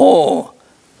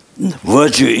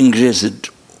 virtue increases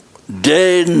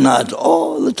day and night,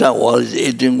 all the time, while he's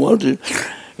eating, while going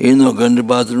to the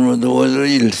bathroom, while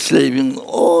he's sleeping,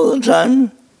 all the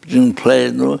time, doing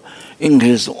play,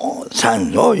 increase all the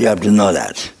time. You have to know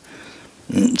that.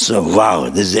 So, vow,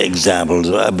 this is the example,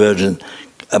 so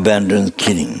abandon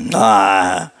killing.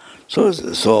 So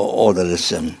all the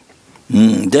lesson.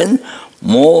 Then,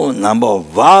 more number of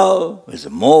vow, is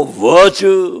more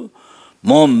virtue,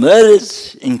 more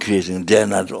merits increasing. They're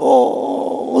not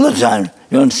all the time.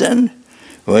 You understand?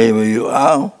 Wherever you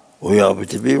are with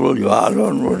the people, you are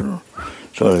alone.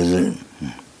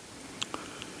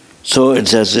 So it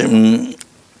says,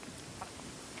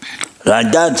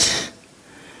 like that.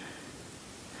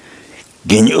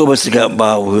 Gini upasika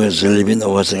vow, who is living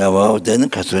upasika vow, then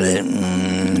kasure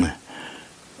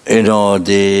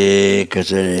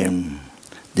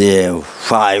the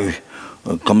 5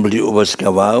 complete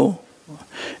Upasika vow,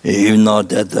 even not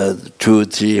that 2,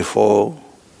 3, 4,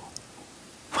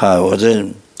 5,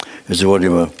 whatever, is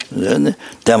whatever.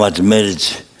 That much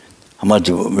merit, how much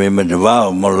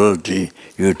vow, morality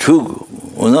you took,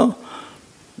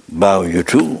 vow you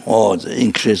took, or the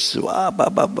increase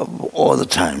all the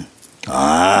time. You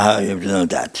have to know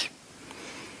that.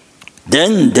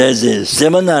 Then there's a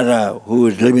seminar who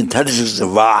is living 36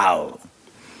 vow.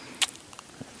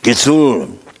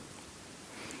 Getsul.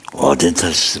 Then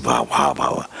 36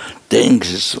 vow. Then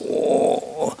increase,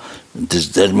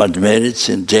 that much merits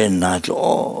and day and night,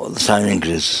 all the time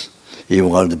increase.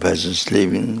 Even while the person is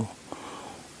sleeping,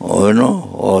 or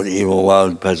even while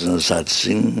the person starts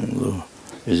singing,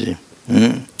 you see.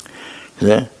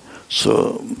 Yeah?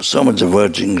 So much of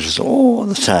words increase all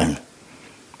the time.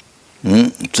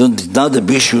 So now the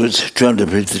bhikshu is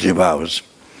 253 vows.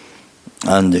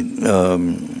 And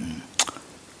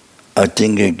I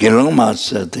think Gelong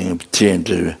Master,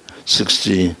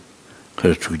 360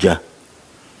 Kratuja.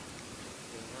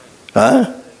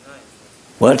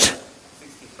 What?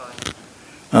 65.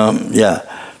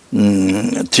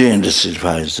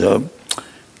 365. So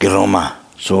Gelong Ma.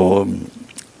 So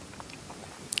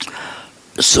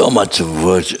much of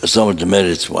words, so much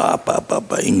merits,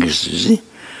 English, you see.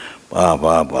 So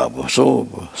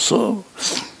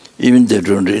even they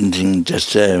don't do anything,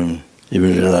 just even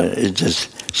it's just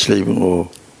sleeping or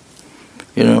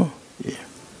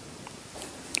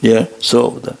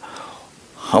so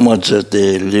how much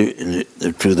they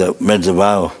live to the mental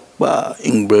vow,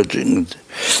 English,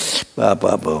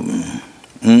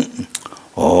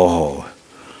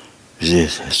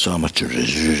 so much to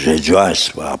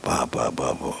rejoice,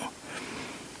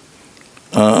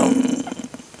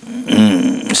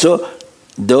 so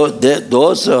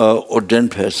those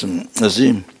ordained persons, you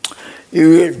see,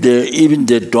 even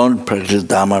they don't practice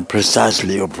Dharma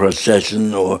precisely or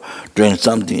procession or doing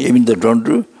something, even they don't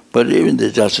do, but even they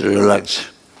just relax,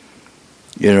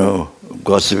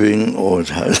 gossiping or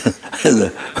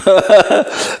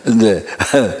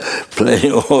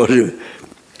playing or, you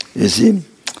see,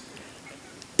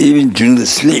 even during the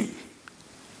sleep,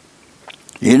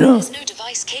 There's no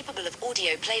device capable of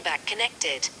audio playback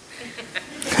connected.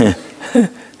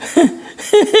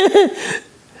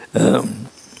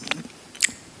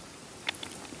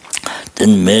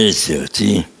 Then marriage,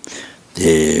 see,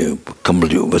 the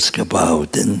complete Upasika vow,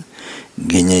 then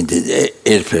getting the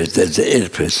air press, there's the air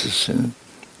presses,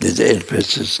 there's the air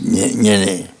presses,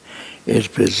 air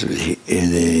presses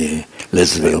in the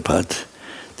less veil part,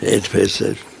 the air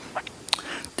presses.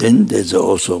 Then there's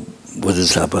also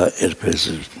Bodhisattva air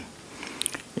presses,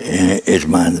 8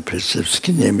 mind presses,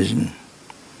 skin image,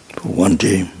 for one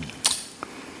day.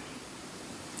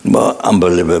 But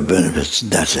unbelievable benefits,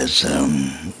 that is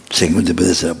taking the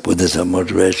Buddhist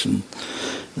motivation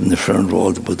in the front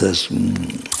row, the Buddhas,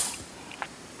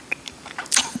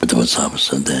 but what's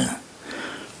happened there?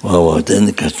 Then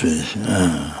the country,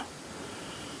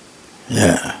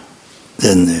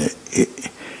 then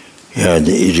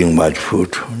the eating white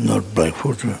food, not black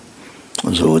food.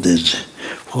 So this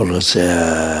follows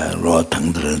raw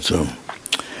tongue, so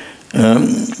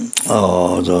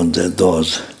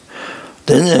those.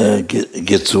 Then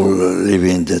gets all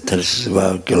living the 36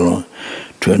 vow,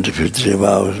 253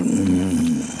 vows.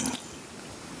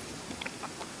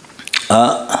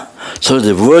 So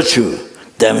the virtue,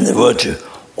 damn the virtue,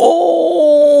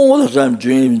 all the time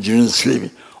during the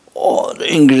sleep, all the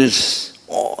English,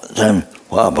 all the time,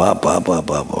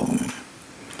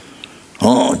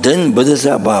 then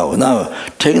Bodhisattva vow. Now,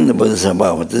 taking the Bodhisattva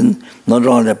vow, then not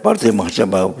only Parthi Mahacha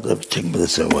vow, but taking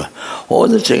Bodhisattva vow. All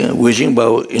the taking wishing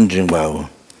vow, entering vow.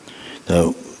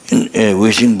 So,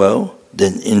 wishing vow,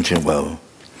 then entering vow.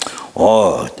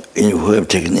 Or who have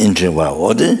taken entering vow,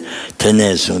 or then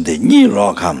Tenesung, the Ni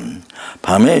Rokam,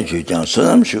 Pame Jujang,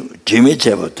 Sonamshu, Jimmy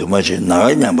Cheva, too much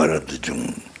Naganyamara to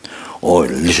Jung. Or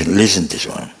listen to this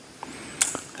one.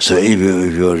 So if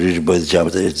you read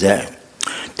Bodhisattva, it's there.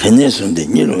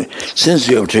 Since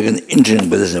you have taken entering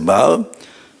Bodhisattva vow,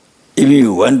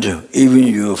 even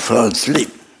you fall asleep,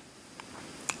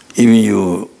 even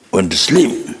you want to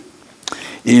sleep,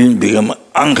 even become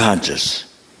unconscious.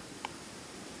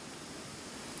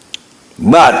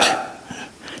 But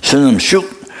Sunam Shuk,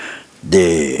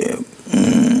 the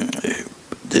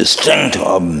strength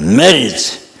of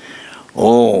merits,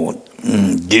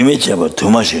 Dimichaba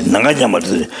Tumashi, Nagajama,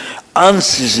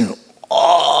 unceasing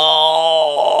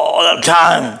all the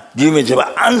time,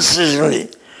 Dimichaba, unceasingly,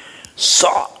 so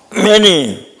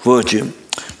many virtues,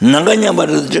 Nagajama,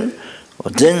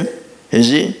 then, you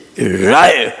see,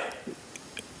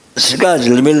 sky is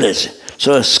limitless.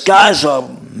 So skies of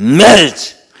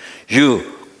merit, you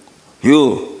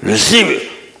receive it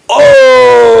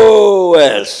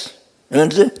always.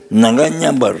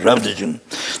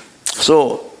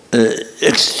 So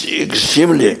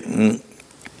extremely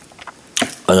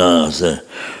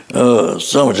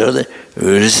so much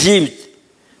received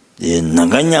the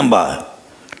Naganyamba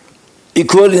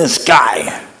equal in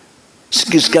sky.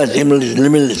 Sky is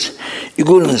limitless.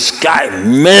 Equal in sky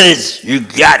merits you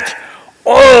get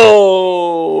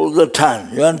all the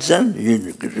time. You understand?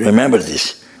 You remember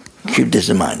this. Keep this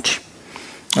in mind.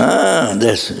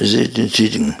 This is it in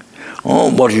teaching.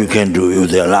 What you can do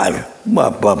with their life.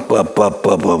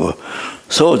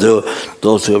 So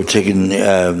those who have taken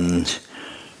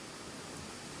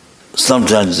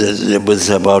sometimes the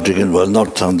Bodhisattva taken, well,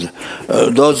 not tongue.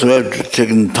 Those who have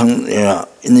taken tongue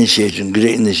initiation,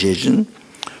 great initiation,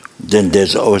 then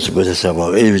there's always a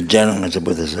Bodhisattva. Even Janam has a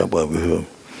Bodhisattva before.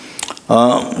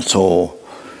 So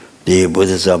the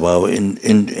Bodhisattva in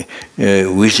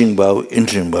wishing Bhava,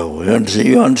 entering Bhava.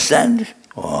 You understand?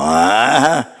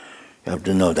 You have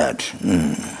to know that.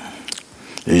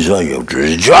 This is why you have to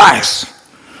rejoice.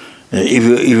 If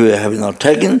you have not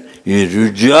taken, you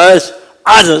rejoice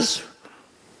others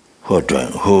who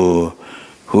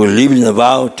live in the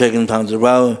vow, taking Tantra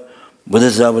vow,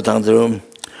 Bodhisattva Tantra,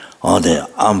 the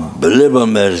unbelievable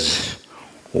merits.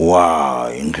 Wow,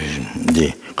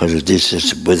 because this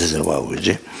is Bodhisattva vow.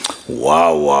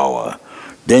 Wow.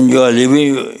 Then you are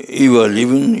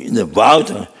living in the vow,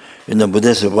 in the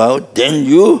Bodhisattva vow, then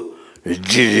you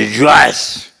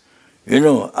rejoice.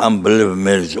 Unbelievable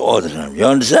merits all the time. You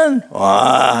understand?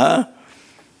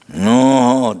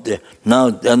 No.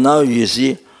 Now you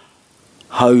see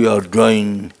how you are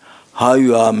drawing, how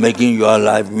you are making your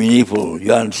life meaningful.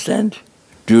 You understand?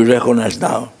 Do you recognize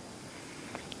now?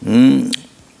 The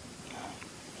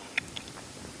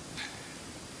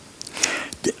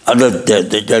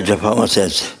Japama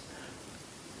says,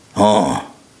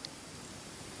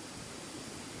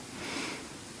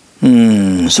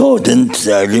 so then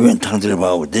living Tantra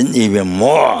Bhava, then even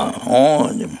more,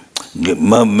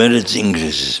 merits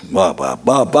increases.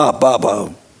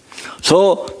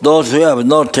 So those who have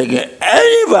not taken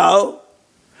any vow,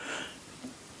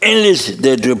 unless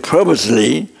they do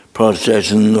purposely,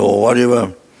 prostration or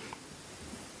whatever,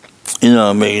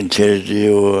 making charity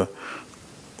or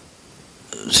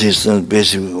system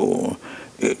basic,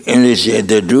 unless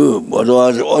they do,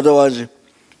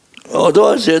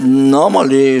 otherwise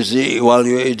normally you see, while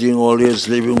you're eating or you're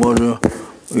sleeping,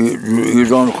 you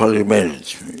don't call it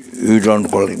marriage. You don't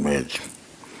call it marriage.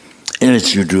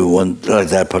 Unless you do one like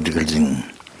that particular thing.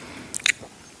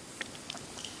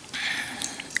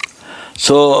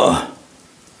 So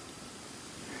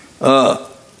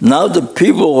now the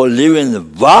people who live in the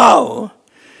vow,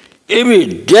 every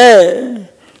day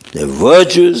the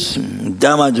virtues,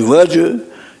 Dhamma's virtue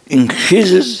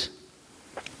increases.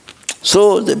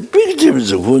 So the big difference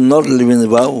who not live in the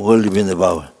vow, who live in the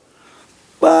vow.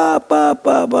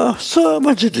 So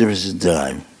much difference in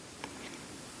time.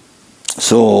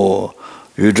 So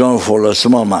you don't follow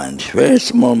small mind, very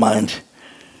small mind.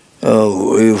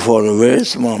 You follow very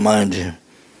small mind.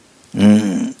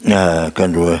 I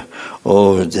can do it.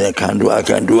 I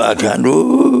can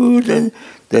do.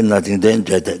 Then nothing. Then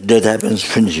that happens.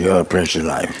 Finish your precious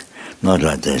life. Not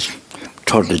like this.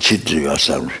 Totally cheat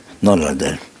yourself. Not like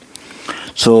that.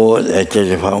 So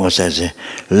the Farmer says,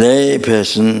 lay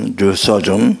person do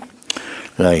sojung,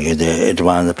 like the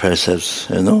advanced precepts,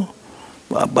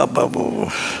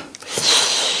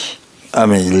 I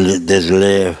mean, there's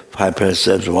lay 5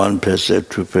 precepts, 1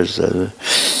 precept, 2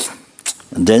 precepts.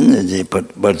 Then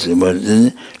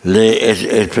then lay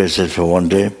 8 precepts for 1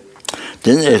 day.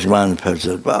 Then advanced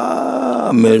precepts,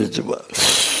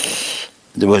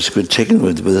 the was good taken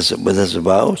with us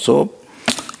vow, so.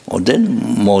 Or then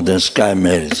more than sky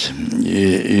marriage.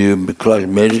 You collect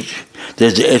marriage,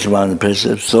 there's the 8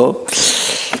 precepts. So,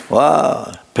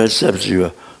 precepts,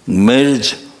 your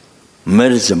marriage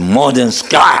more than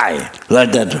sky,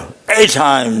 like that, 8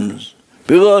 times.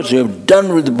 Because you've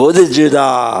done with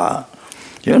bodhicitta.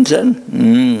 You understand?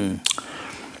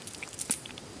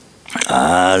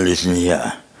 Listen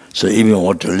here. So even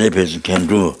what the lay person can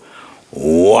do,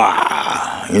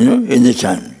 any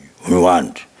time we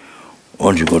want.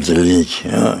 Once you go to the lineage,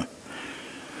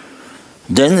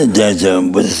 Then there's a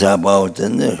Bodhisattva,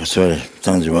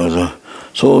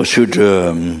 so should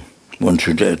one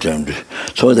should attempt.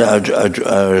 So that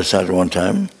I recite one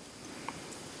time.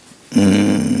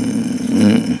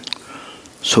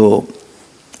 So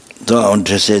I want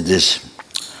to say this.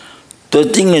 The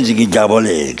thing is,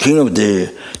 king of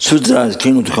the sutras,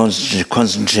 king of the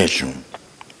concentration.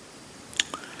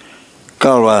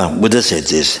 Karwa Buddha said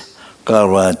this.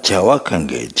 Karwa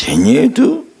Chawakange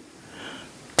Chenyetu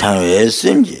Tang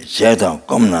Yesimji Setan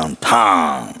Komnam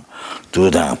Tang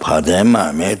Dudang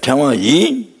Padema Me Tama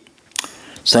Yi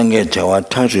Sange Chawa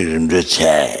Tachirim de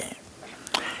Che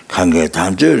Kange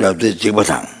Tanju Rabde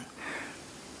Jibatang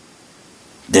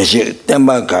Deshi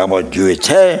Temba Gaba Jue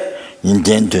Che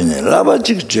Intentune Laba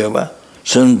Jikjaba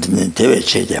Sundin Teve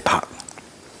Che de Pak.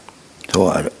 So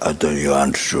I thought you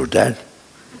understood that.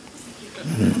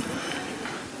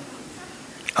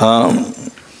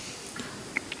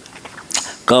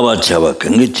 Kaba Chaba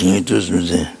Kange Chingi to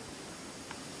Smith.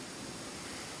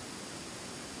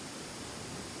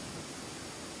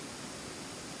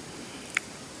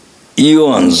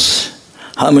 Eons.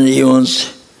 How many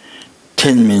eons?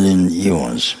 10 million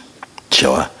eons.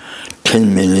 Chava.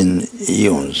 10 million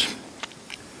eons.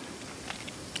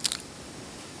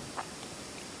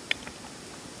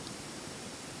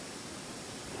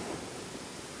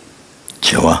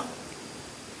 Chava.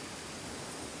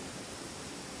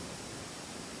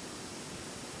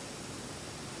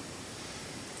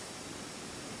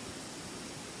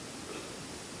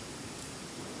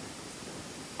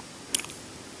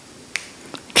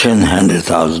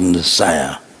 $100,000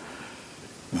 saya.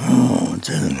 Oh,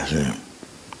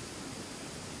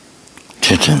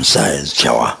 Chechen saya is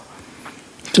Chawa.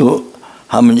 So,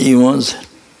 how many eons?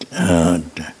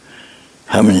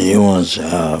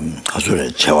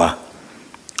 Chawa?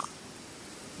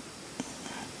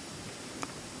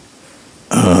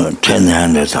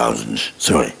 100,000.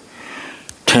 Sorry,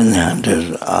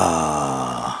 100,000.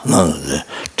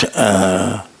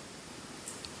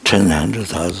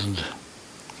 100,000.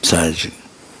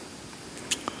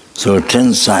 So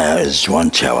 10 saya is 1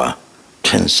 chawa.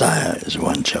 10 saya is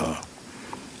 1 chawa.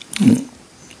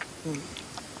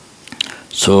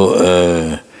 So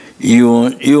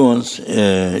eons,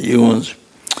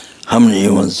 how many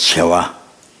eons chawa?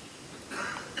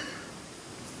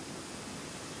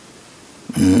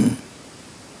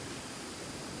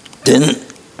 Then,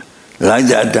 like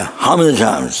that, how many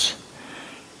times?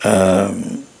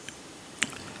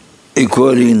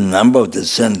 Equally number of the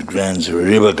scent glands of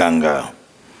river Ganga.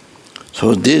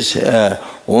 So this,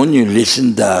 when you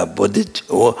listen to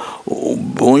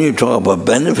when you talk about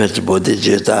benefits of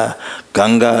Bodhicitta,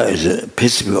 Ganga is a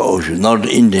Pacific Ocean, not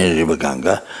Indian river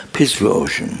Ganga, Pacific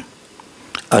Ocean.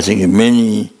 I think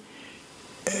many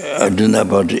didn't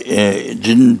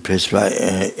specify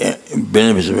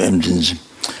benefits of emptiness,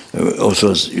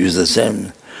 also use the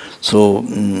same. So,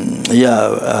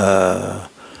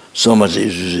 so much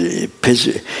is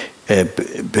Pacific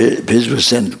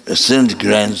scent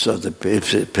glands of the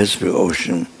Pacific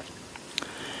Ocean.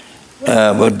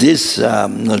 But this,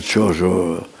 I'm not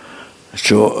sure,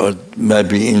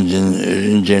 maybe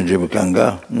Indian river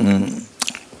Ganga.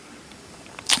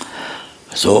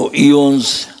 So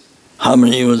eons, how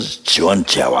many eons? Chiwan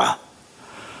Chawa.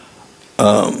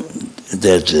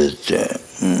 That's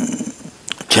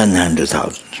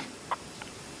 100,000.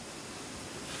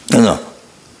 No.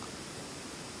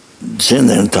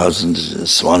 10,000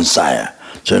 is 1 saya.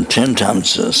 So 10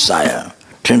 times saya.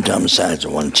 10 times saya is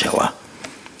 1 chawa.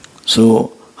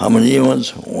 So how many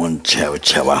eons? 1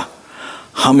 chawa.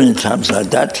 How many times like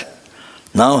that?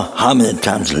 Now how many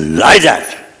times like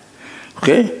that?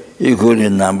 Okay? Equal the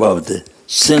number of the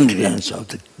scent glands of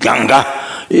the Ganga.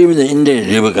 Even the Indian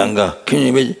river Ganga. Can you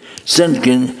imagine? Scent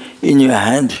gland in your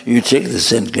hand, you take the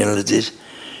scent gland like this,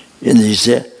 and you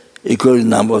say, equal the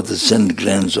number of the scent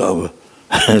glands of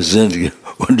scent gland.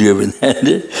 What do you have in hand?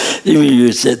 Even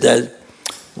you said that,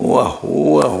 wow.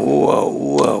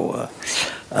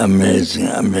 Amazing.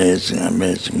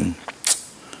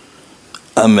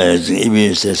 Even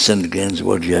you say scent glands,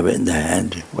 what do you have in the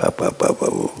hand?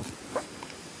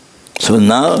 So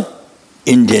now,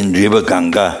 Indian river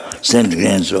Ganga, scent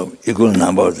glands of equal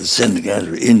number of the scent glands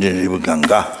of Indian river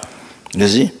Ganga. You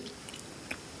see?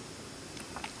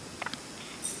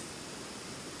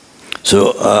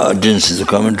 So I didn't see the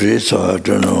commentary, so I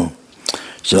don't know.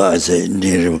 So I say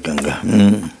Indian river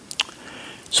Ganga.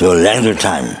 So length of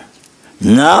time.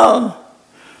 Now,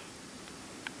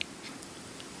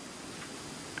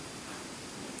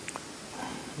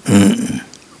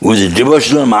 with a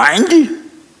devotional mind,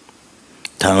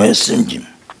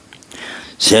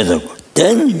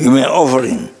 then you may offer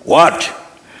him what?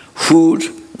 Food,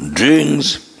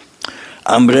 drinks,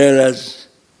 umbrellas,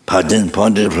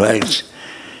 pointed flags,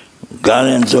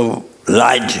 garlands of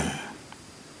light.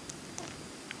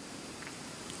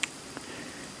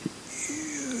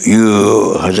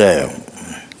 You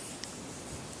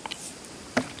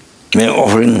may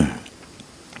offering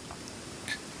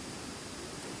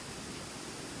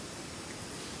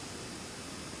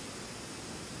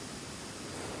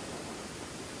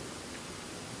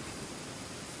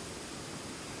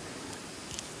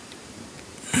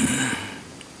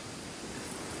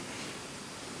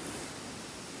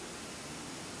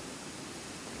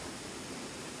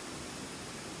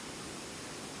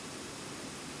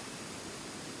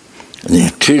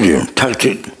trillion,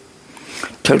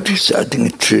 tactics, I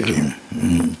think, trillion.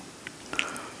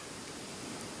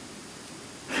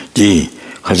 The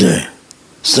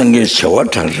Sangye Chawa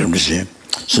tactics.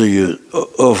 So you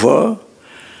offer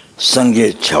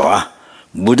Sangye Chawa,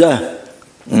 Buddha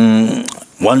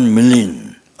 1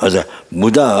 million. As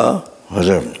Buddha,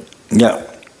 yeah.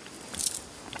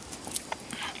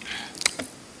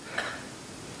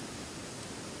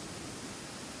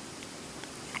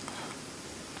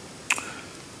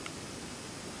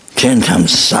 Ten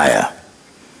times Saya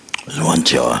is 1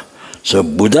 Chawa. So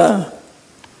Buddha,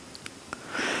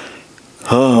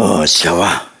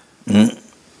 Chawa,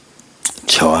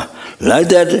 Chawa. Like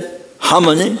that, how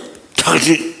many?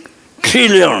 30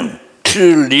 trillion.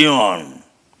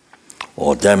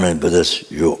 Oh, that many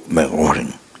Buddhas you make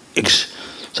offering,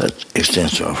 such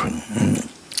extensive offering.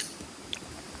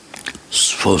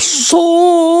 For so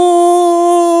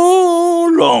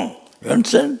long, you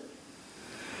understand?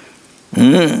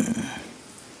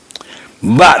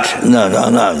 But,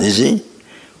 no, you see,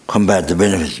 compared to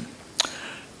benefits.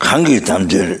 Kangi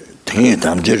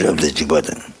tamjir of the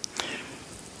Jigwatan.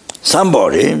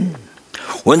 Somebody,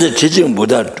 when the teaching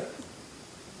Buddha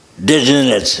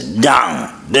degenerates down,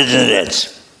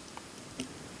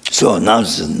 so now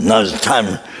it's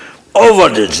time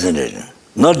over-degenerating.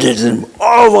 Not degenerating,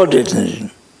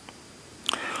 over-degenerating.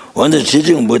 When the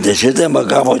teaching Buddha,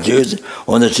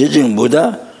 when the teaching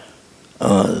Buddha,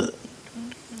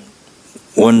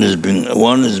 one is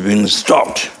being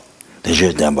stopped.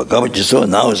 So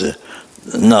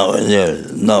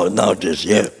nowadays,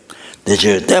 yeah.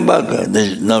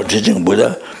 Now teaching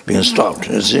Buddha being stopped,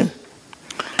 you see.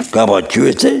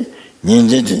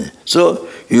 So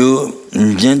you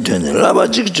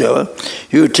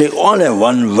take only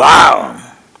one vow.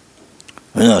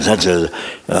 You know, such as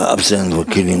abstinence for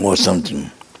killing or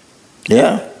something.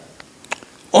 Yeah?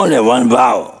 Only one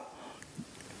vow.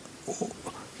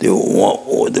 The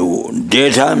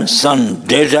daytime, sun,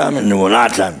 daytime, and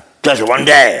night time. Just one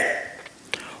day.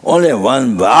 Only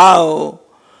one vow.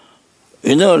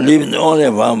 You know, living only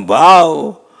one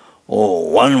vow,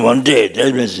 or one day.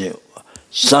 That means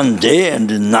Sunday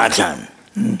and night time.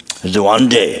 It's 1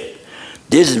 day.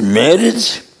 This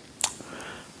marriage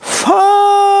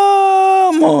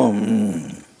far more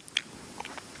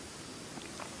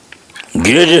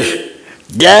greater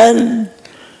than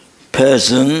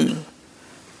person.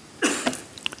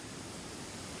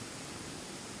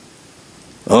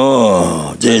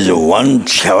 Oh, there is 1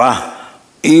 Chawa.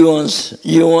 Eons,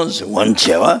 1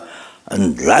 Chawa,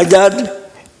 and like that,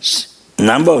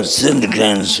 number of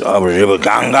centigrams of River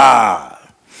Ganga,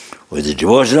 with the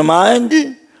devotional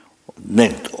mind,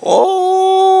 make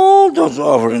all those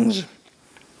offerings.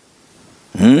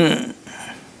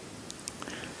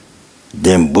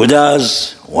 Then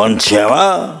Buddha's 1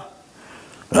 Chawa,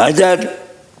 like that,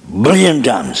 billion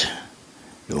times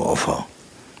you offer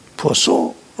for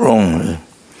so long.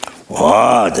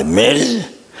 Wow, the marriage.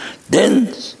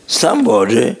 Then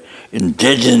somebody in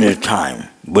degenerate time,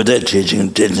 Buddha teaching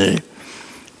getting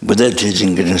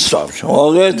stopped.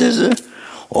 Okay, this is,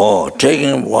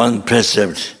 taking one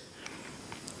precept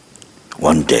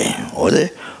 1 day. Or the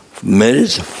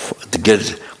merits to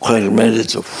get correct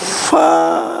merits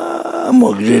far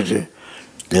more greater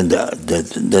than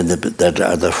that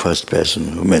other first person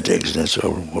who made excellence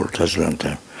over such a long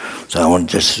time. So I want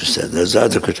just to say there's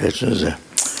other quotations there.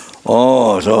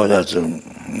 Oh, so that's all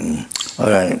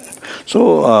right.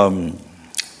 So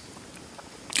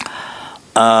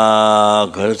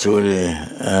그렇죠 우리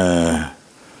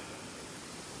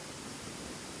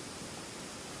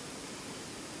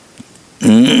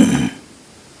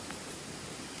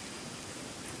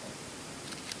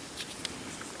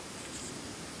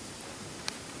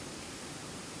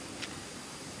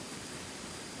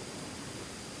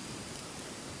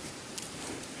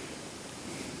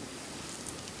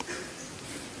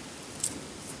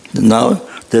Now,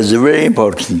 there's a very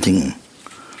important thing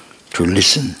to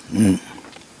listen.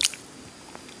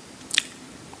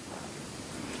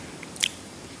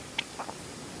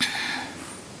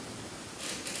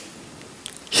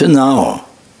 So now,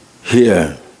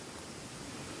 here,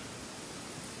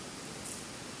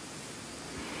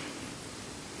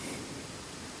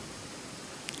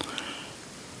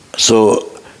 so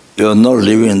you're not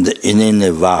living in any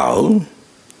vow,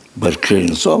 but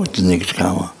creating so much negative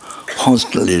karma.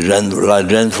 Constantly like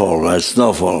rainfall, like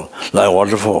snowfall, like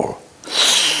waterfall,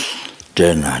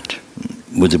 day and night,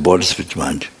 with the body, spirit,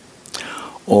 mind.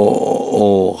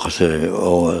 Or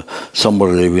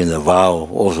somebody living in a vow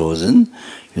also,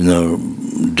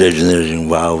 degenerating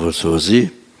vow also,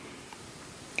 see?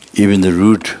 Even the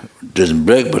root doesn't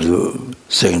break, but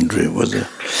secondary was a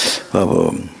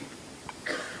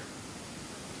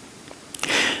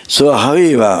so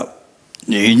however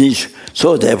you need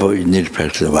therefore you need to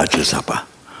practice Vajrasattva.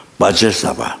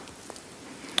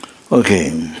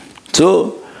 Okay,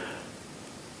 so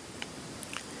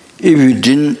if you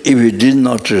did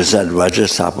not recite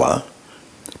Vajrasattva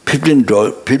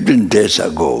 15 days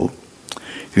ago,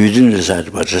 you didn't recite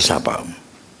Vajrasattva.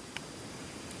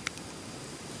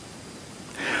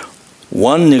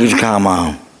 One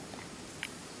Nigritama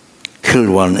killed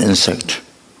one insect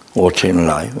or chain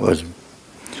life was,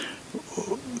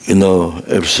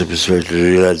 spiritual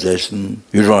realization.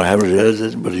 You don't have a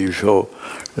realization, but you show.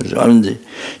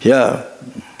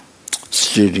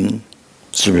 Stealing,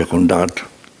 civil conduct.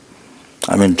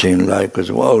 Chain life because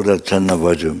that's Channa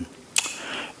Vajra.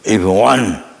 If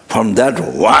one, from that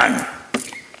one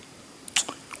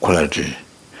quality,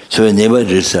 so we never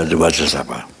recited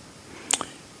Vajrasattva.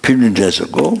 15 days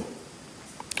ago,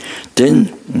 then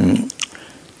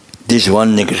this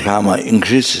one Nigritama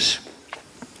increases.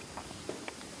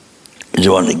 It's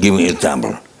one giving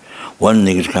example. One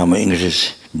Nigritama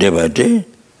increases day by day.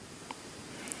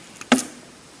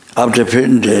 After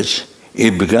 15 days,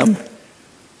 it becomes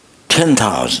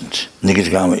 10,000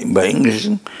 Nigritama by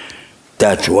increasing.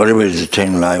 That whatever is the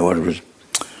 10 life, whatever is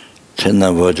 10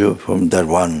 virtue from that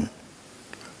one.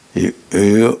 You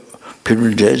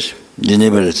 15 days, you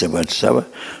never receive Vajrasattva.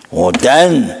 Or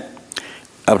then,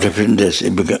 after 15 days,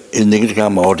 it becomes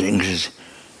Nigritama ought to increase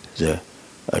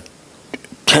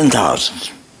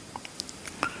 10,000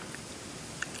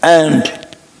 and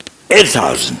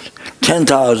 8,000,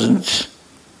 10,000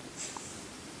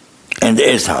 and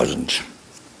 8,000.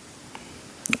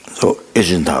 So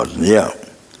 18,000, yeah.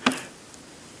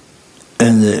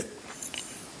 And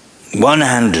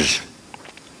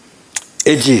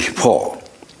 184,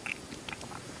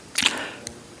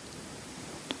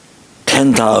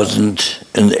 10,000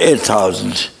 and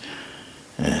 8,000,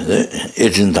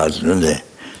 18,000, and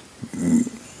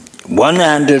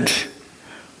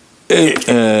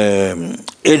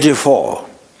 184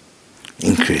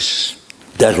 increase.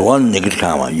 That one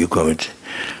Nigritama you commit.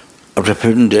 After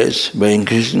 15 days, by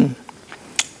increasing,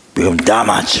 become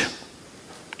Dhammas.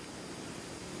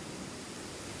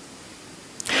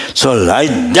 So like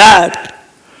that,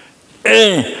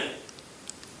 any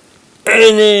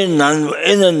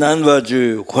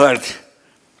non-virtue quality,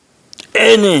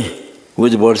 any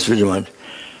with the body spirit mind,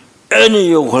 any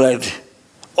you quality,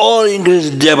 all increase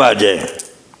day by day.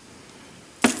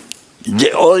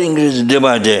 All increase day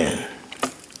by day.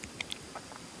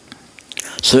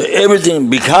 So everything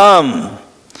become,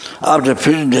 after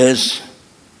 15 days,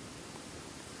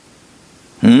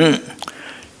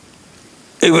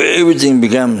 everything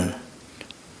become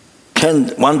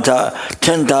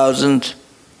 10,000,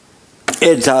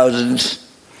 8,000,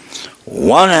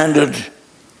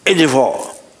 184.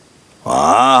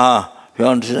 You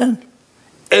understand?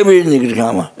 Every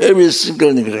Nigritama, every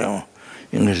single Nigritama,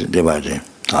 increase day by day.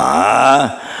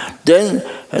 Then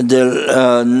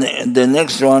the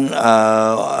next one,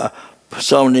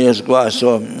 so many years ago, I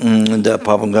saw the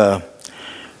Papanga.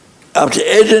 After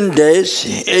 18 days,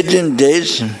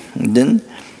 then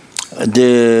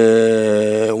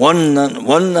the one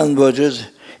non-virtues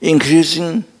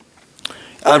increasing.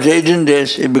 After 18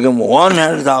 days, it became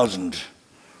 100,000.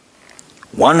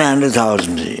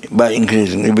 100,000 by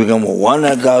increasing, it became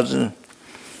 100,000.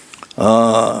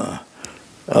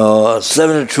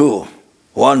 72,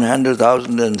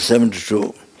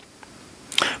 100,072.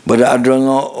 But I don't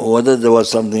know whether there was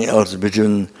something else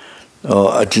between.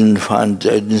 I didn't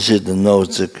see the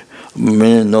notes.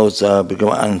 Many notes are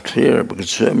become unclear because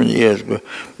so many years ago,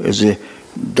 is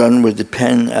done with the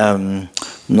pen,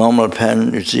 normal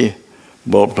pen. You see,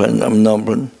 ball pen,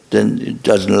 normal pen. Then it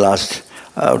doesn't last.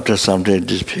 After something it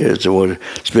disappears. Or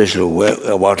special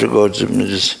water goes.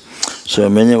 So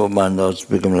many of my notes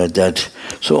become like that.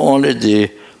 So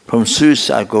only from Swiss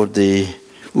I got the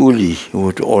Uli,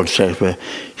 with old Shakespeare.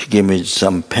 He gave me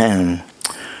some pen,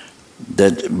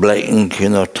 that black ink,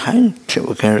 tiny.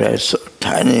 We can write so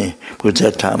tiny. Because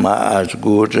that time I was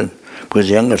good, and was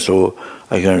younger, so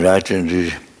I can write and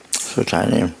read so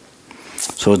tiny.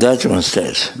 So that one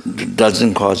stays. It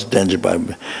doesn't cause danger by.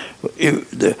 If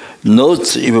the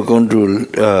notes, if you're going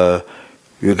to.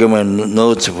 You give me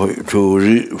notes to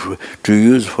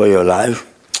use for your life,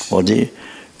 or you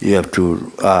have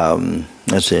to,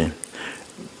 let's say,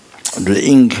 the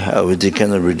ink which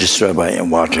cannot be destroyed by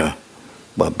water,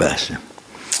 but best.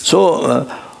 So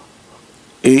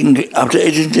after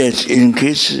 18 days,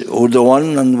 increase with the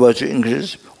one non-virtue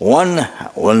increase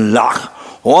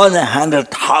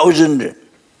 100,000,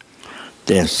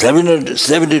 then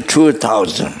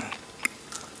 72,000.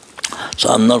 So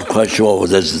I'm not quite sure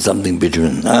whether there's something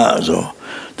between. So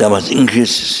there must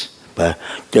increase by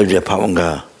Delja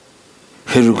Pavanga,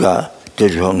 Hiruga,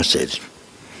 Delja said.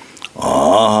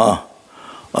 All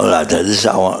right, this is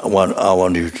what I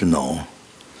want you to know.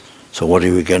 So what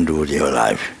we can do with your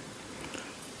life?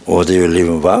 Whether you live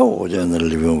in vow or you're not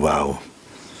living vow.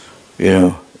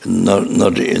 Not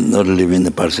living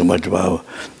the Parsimach vow,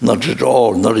 not at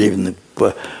all, not even the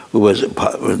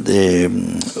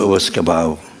Uvaska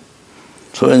vow.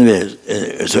 So anyway,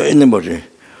 so anybody,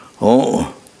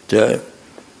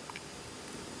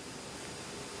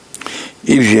 if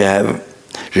you have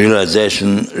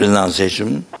realization,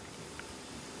 renunciation,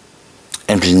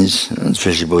 emptiness,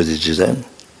 especially bodhicitta,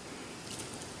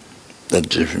 that's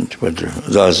different. But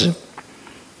thus,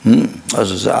 I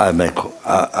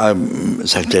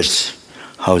suggest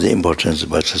how the importance of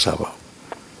Vajrasattva.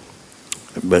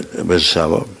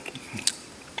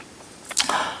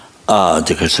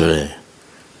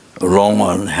 The wrong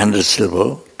one, 100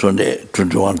 syllable,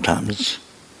 21 times.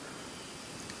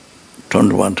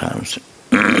 21 times.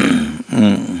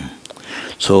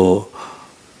 So,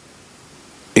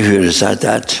 if you recite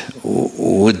that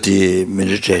with the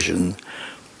meditation,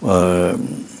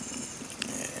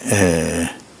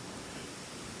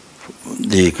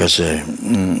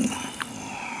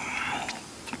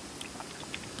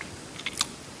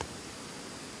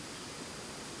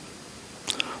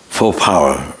 four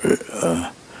power,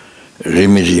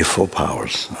 remedy four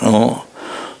powers.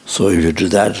 So if you do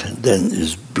that, then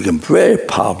it's become very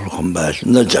powerful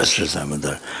compassion, not just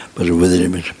Rasamada, but with the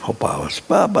remedy four powers.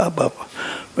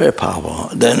 Very powerful.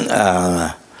 Then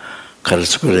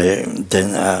Karaskure,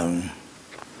 then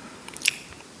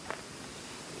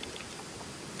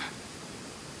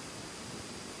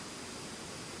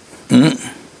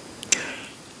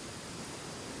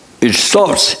it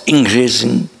stops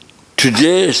increasing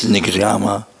today's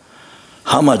Nikriyama,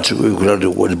 how much we could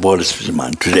do with the body spirit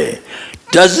mind today,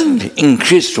 doesn't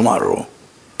increase tomorrow.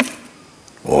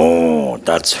 Oh,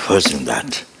 that's first thing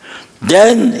that.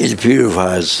 Then it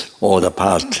purifies all the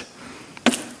past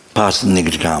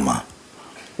Nikriyama.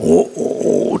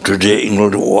 Today,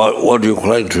 including what you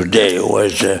collect today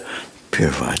was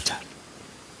purified.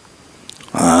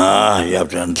 You have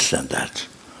to understand that.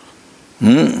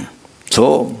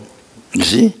 So, you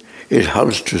see, it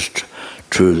helps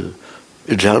to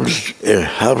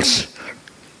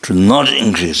not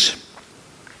increase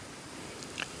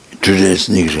today's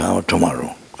Nikriyama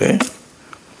tomorrow. Okay?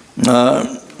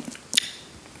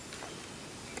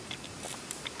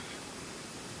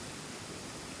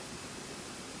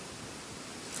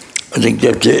 I think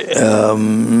that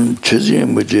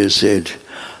Chizim, which you said,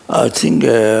 I think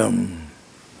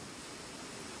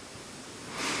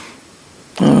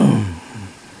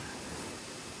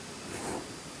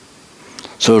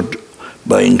so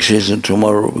by increasing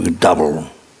tomorrow, we can double.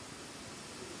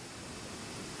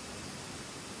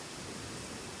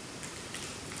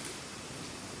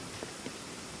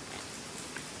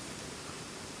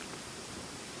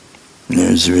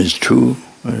 It means two.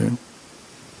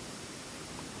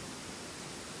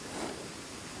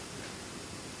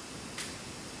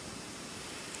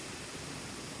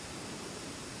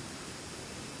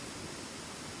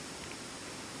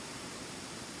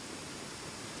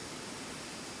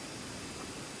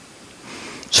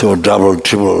 So double,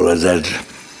 triple like that,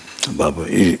 Baba,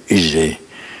 easily,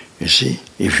 you see,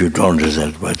 if you don't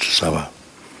recite Vajrasattva.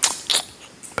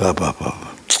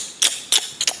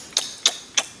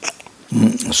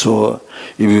 So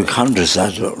if you can't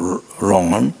recite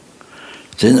wrong one,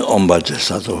 then Om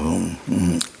Vajrasattva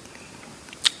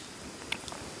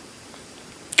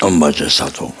Om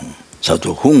Vajrasattva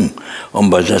Om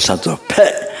Vajrasattva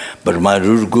Pe. But my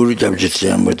Guru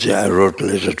Japjityan, which I wrote a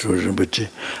letter to Rinpoche,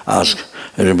 asked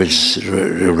Rinpoche to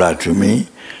reply to me,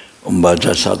 Om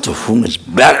Vajrasattva Hum is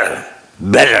better.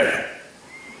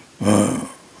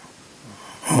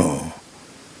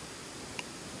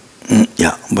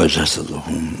 Yeah, Vajrasattva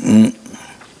Hum.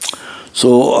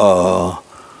 So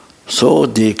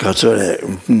the Katsure,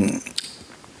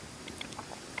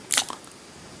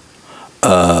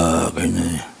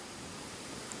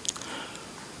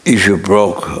 if you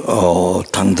broke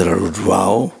Tantra root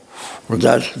vow,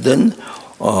 then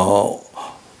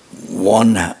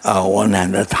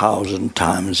 100,000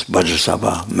 times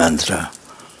Vajrasattva mantra.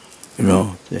 If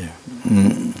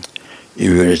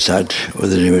you recite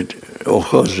with the limit, of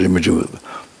course, limited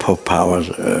for powers,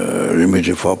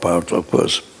 limited for powers, of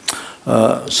course.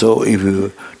 So if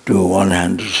you do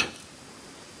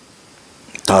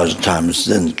 100,000 times,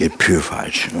 then get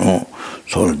purified.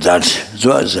 So that's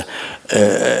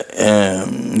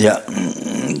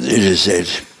it is said.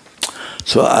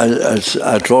 So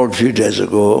I told a few days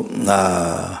ago,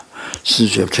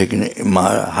 since you have taken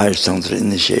my highest tantra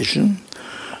initiation,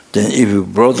 then if you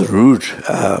brought the root,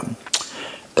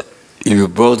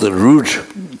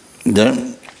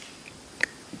 then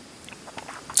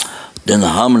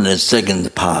harmless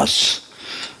second pass,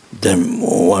 then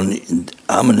one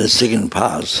harmless second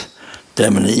pass,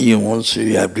 then even once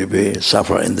you have to be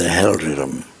suffer in the hell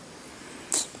rhythm.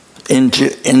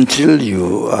 Until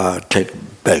you take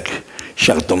back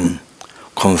Shaktam,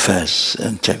 confess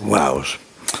and take vows.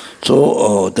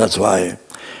 So that's why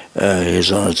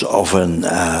His Honour often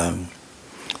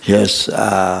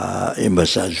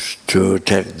emphasized to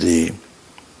take the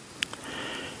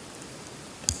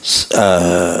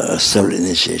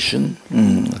self-initiation.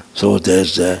 So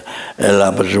there's the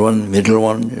elaborate one, middle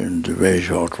one, and the very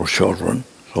short one.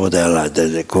 So they're like that,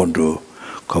 they go to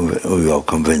your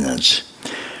convenience.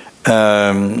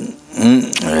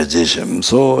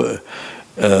 So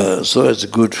it's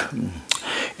good.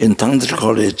 In Tantra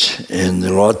College, in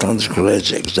the Lord Tantra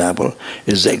College example,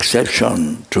 is the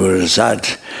exception to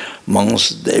recite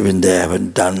monks, even they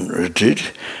haven't done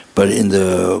retreat, but in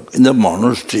the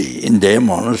monastery, in their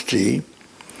monastery,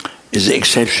 is the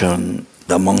exception.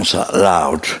 The monks are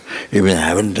allowed, even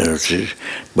haven't done retreat,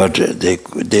 but they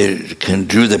can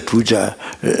do the puja,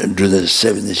 do the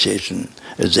self-initiation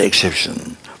as the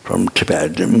exception from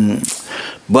Tibet.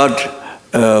 But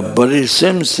it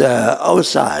seems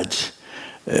outside.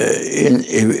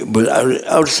 But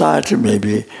outside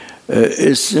maybe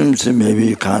it seems maybe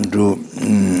you can't do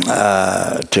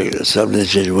take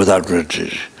self-initiation without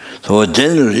retreat. So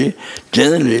generally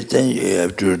then you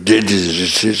have to do this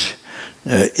retreat,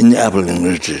 enabling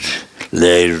retreat,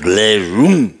 lay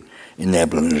room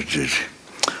enabling retreat.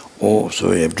 Oh,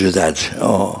 so you have to do that.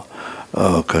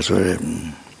 Because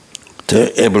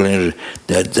enabling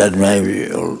that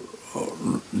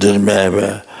may have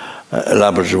a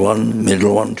elaborate one,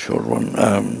 middle one, short one.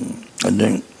 And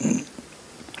then,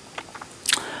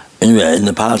 anyway, in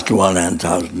the past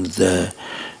 1,000,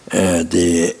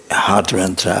 the heart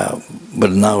went out,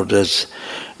 but now there's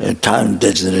time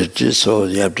designated, so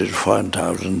you have to do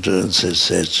 4,000.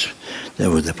 Says there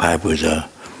was the pipe with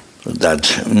that.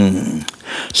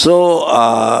 So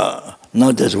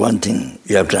now there's one thing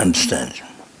you have to understand.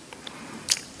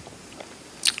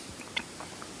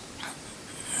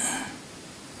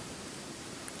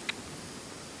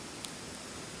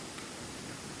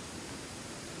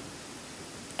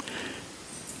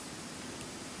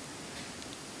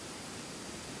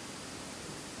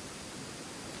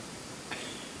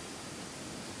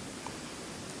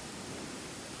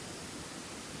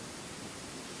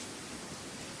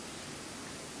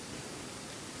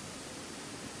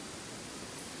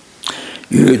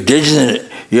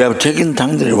 You have taken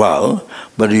Tantra vow,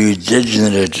 but you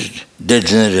degenerate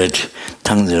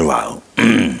Tantra vow.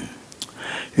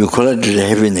 You collected a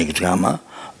heavy negative karma.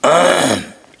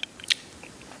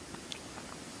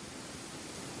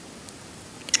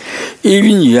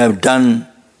 Even you have done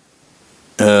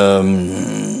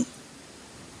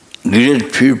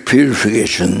great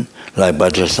purification, like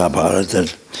Vajrasattva,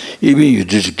 that even you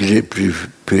did great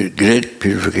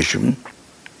purification.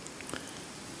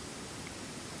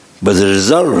 But the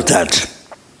result of that,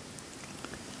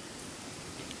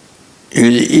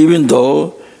 even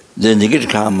though the negative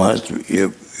karma,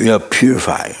 you are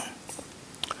purified.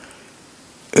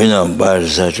 By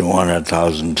reciting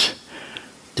 100,000,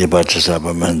 the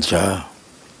Vajrasattva mantra,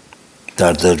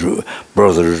 that the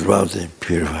brother is about to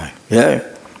purify. Yeah?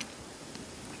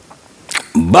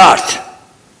 But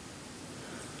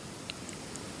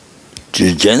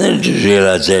to generate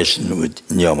realization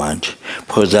in your mind.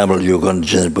 For example, you're going to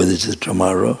generate Buddhism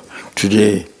tomorrow.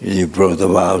 Today, you broke the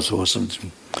vows or something.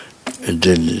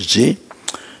 See?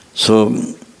 So,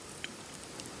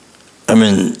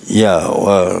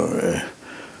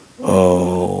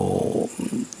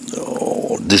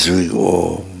 this week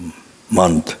or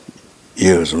month,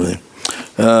 year or something,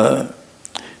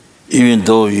 even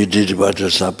though you did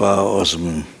Vajrasattva or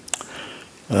some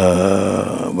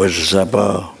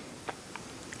Vajrasattva,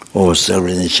 or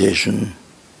self-initiation,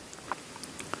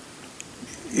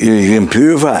 you can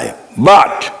purify.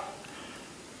 But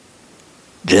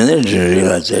generating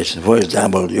realization, for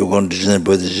example, you're going to generate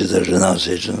Bodhisattva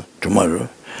renunciation tomorrow,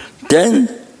 then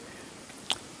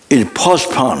it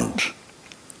postponed.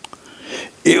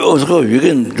 Also, you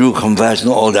can do compassion,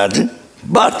 all that,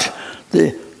 but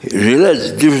the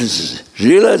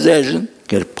realization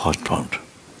gets postponed.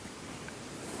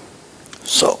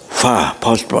 So far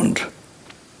postponed.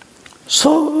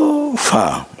 So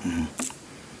far.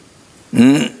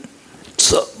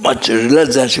 So much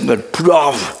realization got put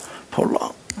off for a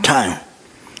long time.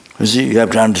 You see, you have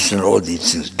to understand all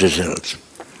these things, details.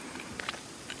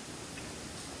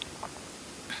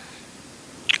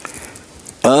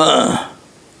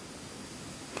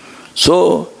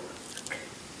 So,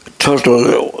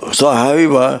 total, so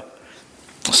however,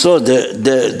 so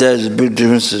there's big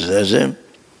differences, as in,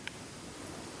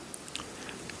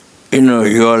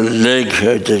 your leg,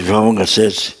 the Prabhupada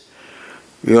says,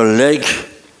 your leg,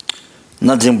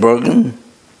 nothing broken,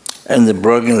 and the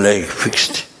broken leg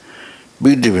fixed.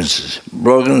 Big differences.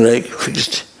 Broken leg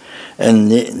fixed, and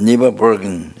never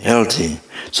broken, healthy.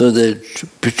 So the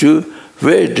two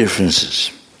very differences.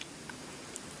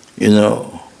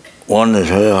 One is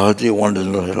healthy, one is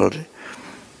not healthy.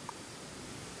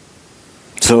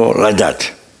 So like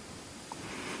that.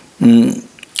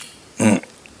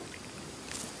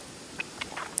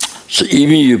 So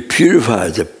even you purify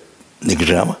the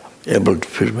Nigrama, able to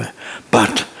purify,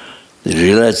 but the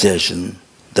realization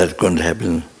that's going to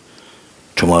happen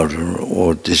tomorrow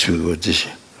or this week or this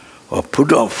year, or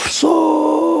put off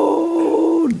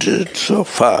so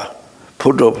far,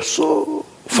 put off so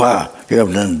far. You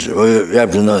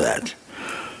have to know that.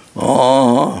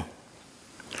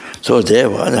 So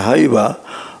therefore, however,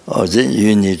 then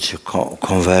you need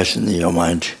confession in your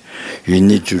mind. You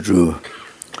need to do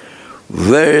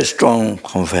very strong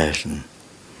confession.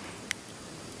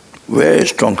 Very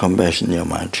strong compassion in your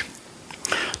mind.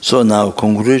 So now,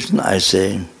 conclusion, I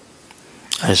say,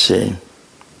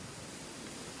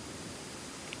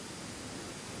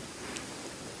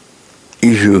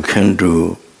 if you can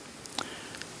to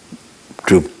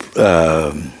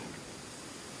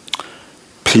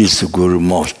please the Guru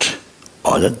most,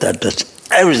 or that's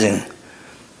everything,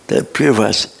 that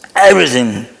purifies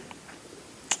everything.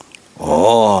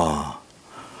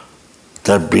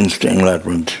 That brings to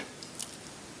enlightenment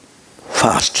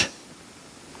fast.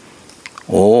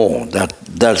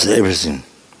 That's everything.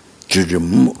 To the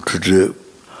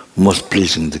most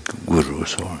pleasing the Guru.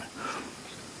 So.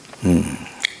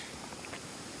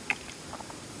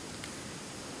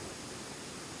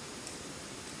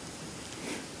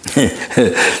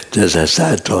 Just a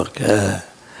side talk.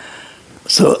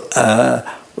 So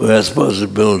we are supposed to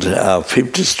build our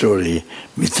 50th story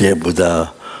Mithya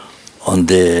Buddha on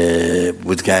the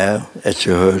Bodh Gaya, as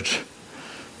you heard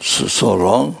so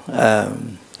long.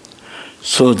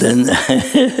 So then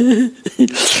I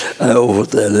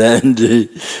offered the land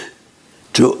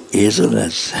to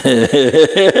Hazelnuts.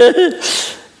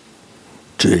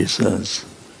 To Hazelnuts.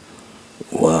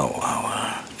 Wow.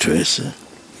 To Hazelnuts.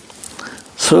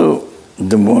 So in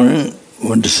the morning,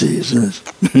 went to see Hazelnuts.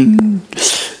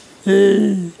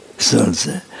 So I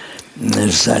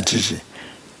started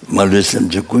Malvisam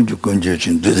Kunju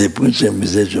Chin, do the Puncha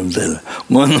Mizajum Zella.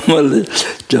 One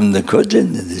Jam the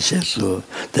Kojan, so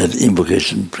that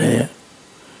invocation prayer,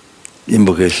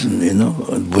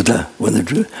 Buddha, when they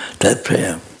do that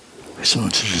prayer, we so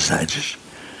much recited.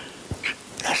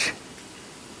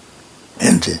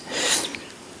 And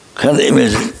can't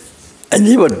imagine, I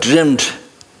never dreamt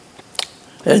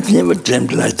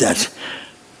like that,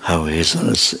 how His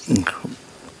Honor's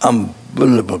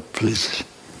unbelievable places.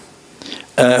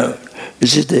 You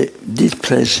see, this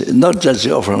place, not just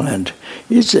the offering land,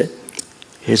 His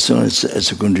Honor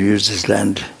is going to use this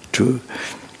land to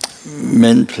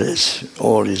many places,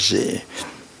 all his,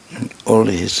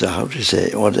 how to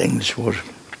say, what the English word.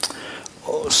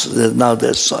 So now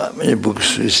there's so many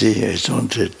books you see here, His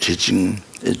Honor teaching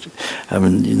it,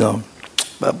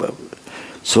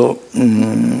 so,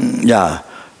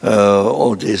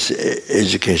 all this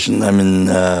education, how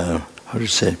to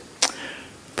say,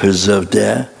 preserved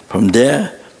there, from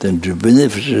there, then to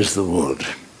benefit the rest of the world.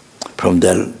 From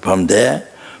there,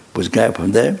 Bodh Gaya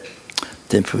from there,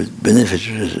 then to benefit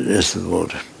the rest of the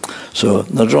world. So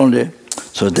not only,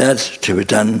 so that to be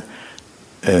done,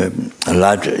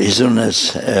 life to His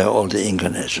all the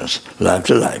incarnations, life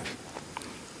to life.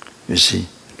 You see,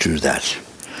 do that.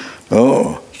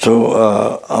 So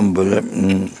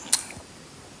unbelievable.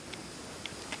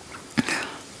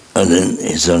 And then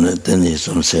His Honor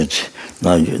said,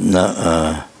 now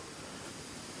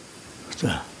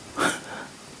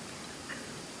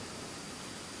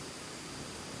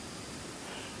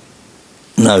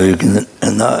you can,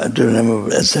 and now I don't remember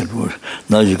the exact word,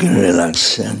 now you can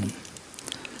relax. And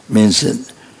means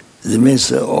it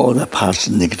means all the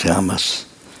past nigdamas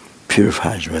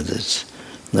purified, whether it's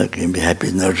not going to be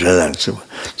happy, not relaxed,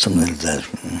 something like that.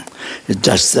 It's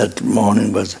just that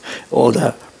morning, but all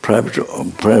the private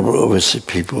overseas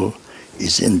people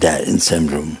is in the same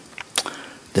room.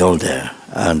 They're all there.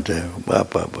 And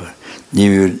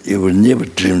you would never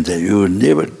dream that. You would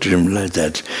never dream like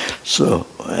that. So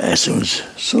as soon as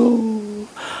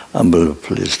unbelievably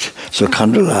pleased. So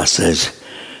Khandala says,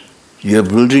 you're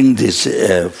building this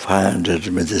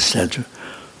 500-meter statue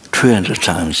 200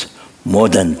 times more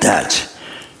than that.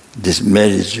 This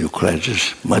marriage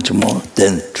requires much more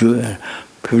than 50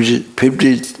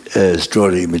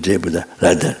 story Buddha,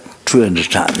 rather 200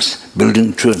 times,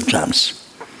 building 200 times.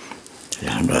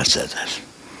 Khandala said that.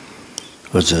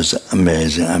 Which is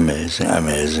amazing, amazing,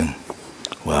 amazing.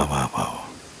 Wow, wow, wow.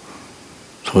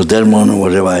 So that morning,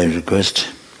 whatever I request,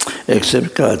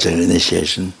 except culture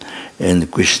initiation and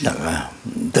Krishna,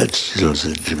 that's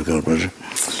also difficult,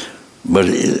 but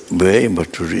very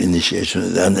important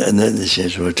initiation and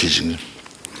initiation for teaching.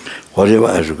 Whatever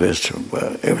I request,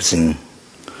 everything.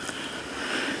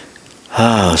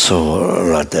 So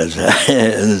like that,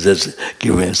 and just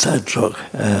give me a side talk.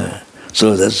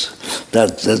 So that's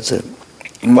it.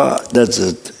 That's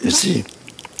it. You see,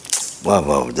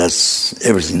 wow, that's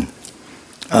everything.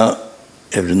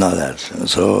 Every know that.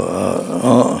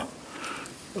 So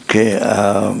okay,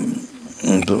 I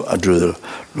do the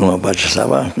Luma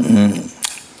Bhattacharya.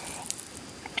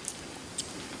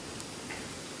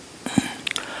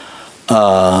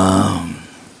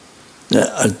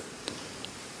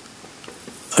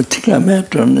 I think I may have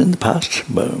done in the past,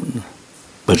 but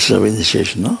Bhattacharya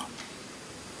initiation, no?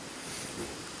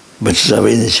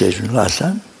 Bhattacharya initiation last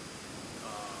time.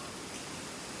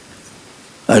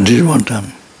 I did it one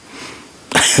time.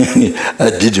 I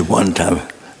did it one time.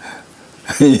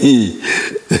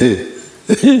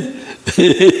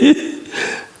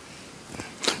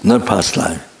 Not past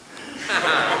life.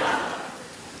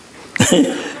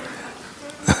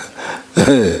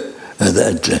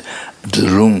 That the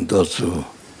room, those who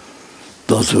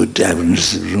have in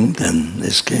this room, then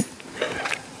escape.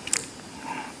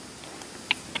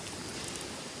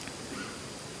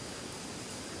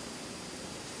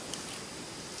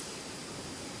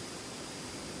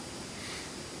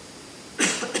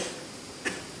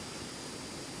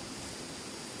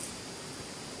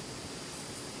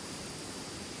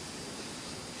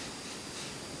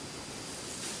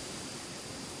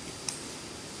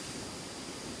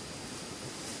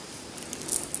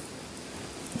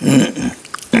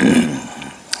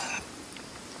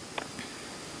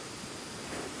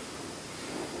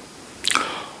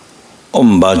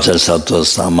 Om Bhattacharya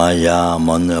Samaya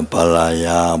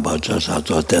Manapalaya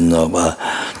Bhattacharya Tenova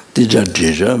Tija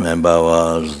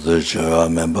Membawa Sudhishya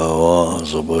Membawa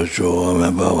Subhashya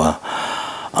Membawa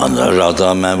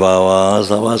Anurata Membawa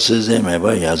Savasize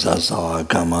Memba Yasa Sawa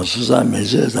Kama Susa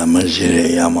Mise Samashire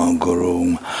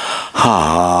Yamanguru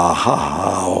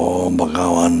Ha Om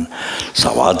Bhagavan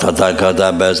Savata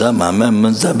Kata Besa Mame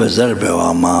Munza Besar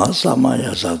Bewama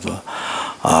Samaya Satva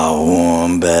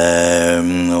Om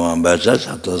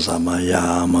Bhattacharya Samaya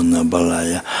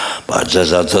Manapalaya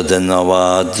Bhattacharya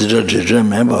Tenova Tija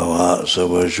Membawa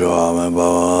Subhashya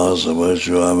Membawa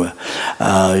Subhashya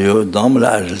you normally I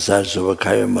recite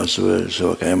Subhakayama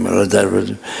Subhakayama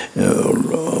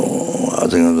I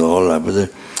think the whole but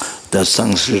the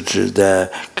Sanskrit the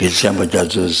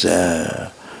Kishamajatu's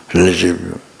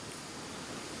relative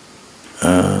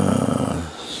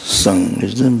sung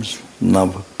his name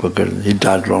he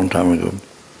died a long time ago.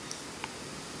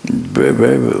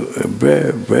 Very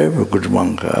good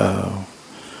monk.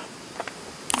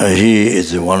 He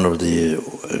is one of the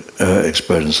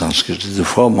experts in Sanskrit. The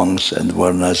 4 monks and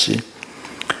Varanasi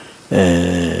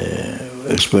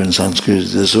expert in Sanskrit.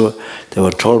 So they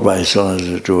were told by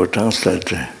someone to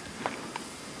translate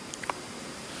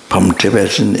from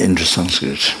Tibetan into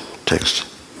Sanskrit text.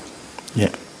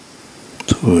 Yeah.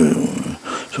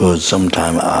 So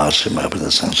sometime I asked him about the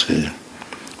Sanskrit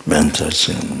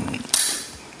meditation.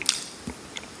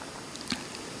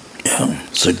 Yeah,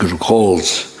 so good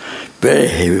colds, very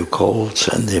heavy colds,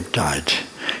 and he died.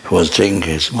 He was taking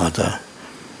his mother.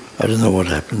 I don't know what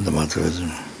happened to the mother with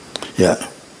him. Yeah.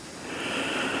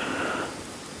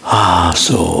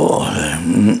 So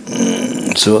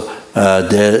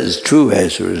there is 2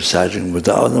 ways of reciting, but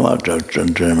the other one I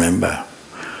don't remember.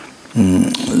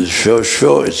 Sure,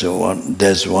 it's one.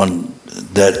 There's one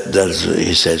that's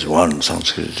he says one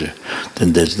Sanskrit.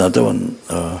 Then there's another one,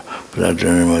 but I don't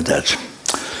remember that.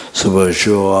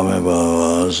 Subhashya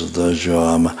Mebhava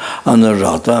Sudhashya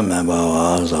Anurata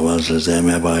Mebhava Savasase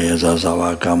Mebhava Yasa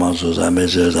Sava Kama Susa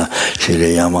Mesesa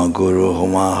Shri Yama Guru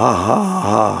Huma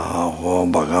Ha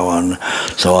Om Bhagavan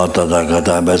Savata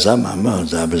Kata Besa Mama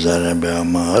Zabisare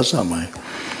Bema Samai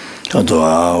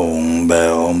Om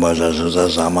Bhattacharya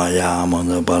Samaya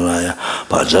Manapalaya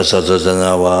Bhattacharya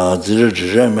Tenova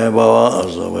Tija Membawa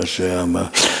Subhashya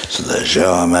Sudhashya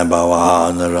Membawa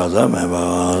Anurata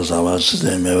Membawa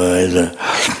Savasase Mebhava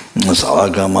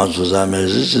Savagama Susame,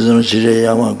 Shire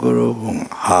Yamakuru,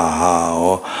 ha,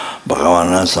 or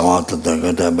Bhagavana Samata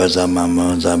Takata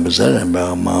Besamama Zabisar and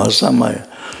Bahama Samaya,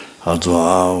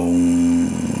 Hatua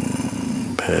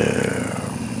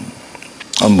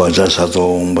Umbachasato.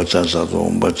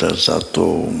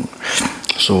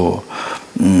 So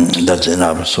that's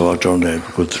enough. So I don't have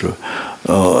to go through.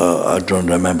 I don't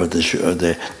remember there's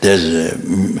a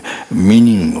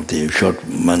meaning of the short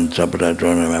mantra, but I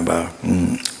don't remember.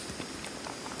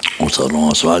 So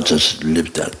long, so I just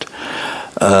leave that.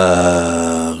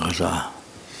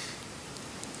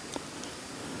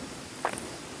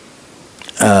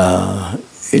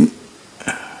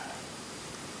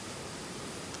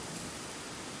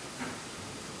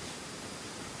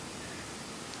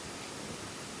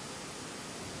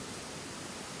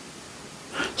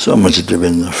 So much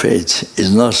depends on faith. It's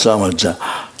not so much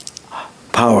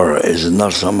power. It's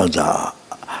not so much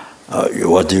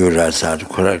what you recite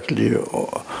correctly,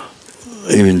 or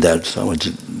even that so much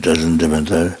doesn't depend.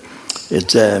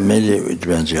 It's mainly it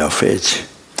depends on your faith,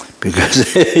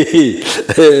 because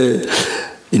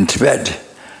in Tibet,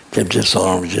 Chapter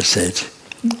Solomon just said,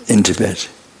 in Tibet,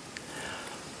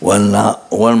 one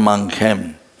monk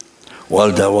came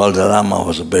while the Lama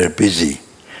was very busy,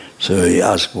 so he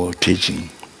asked for teaching.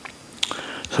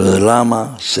 So the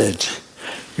Lama said,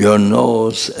 your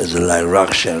nose is like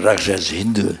Raksha. Raksha is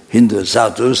Hindu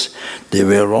sadhus. They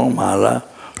wear long mala,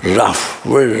 rough,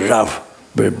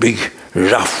 very big,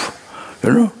 rough,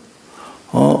 you know.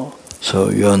 Oh, so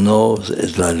your nose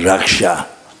is like Raksha,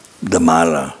 the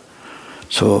mala.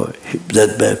 So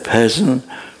that person,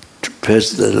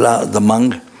 the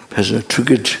monk person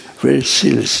took it very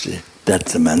seriously.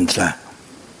 That's the mantra.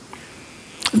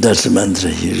 That's the mantra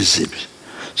he received.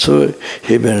 So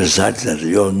he been recited that,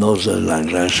 your nose is like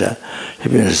Raksha. He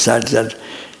been recited that,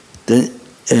 then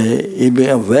he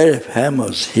became a very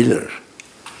famous healer.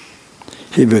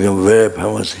 He became a very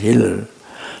famous healer.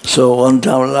 So one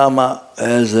time Lama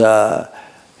has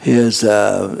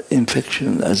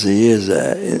infection, as he has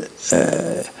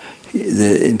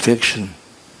the infection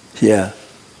here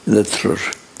in the throat.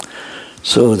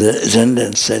 So the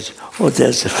attendant said, oh,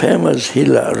 there's a famous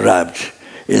healer arrived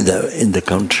in the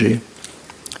country.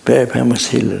 Very famous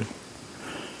healer.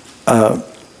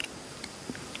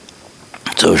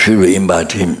 So should we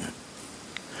invite him?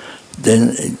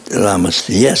 Then Lama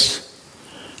said, yes.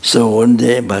 So one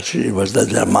day, but it was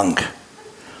that monk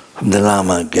whom the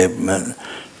Lama gave,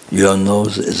 your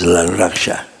nose is like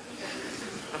Raksha.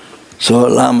 So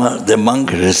Lama, the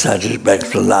monk recited back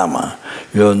to Lama,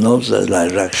 your nose is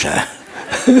like Raksha.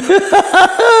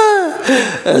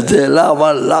 The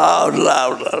Lama loud.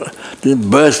 Then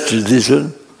burst this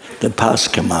one. The pus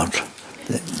came out,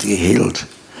 they healed.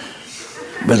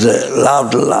 But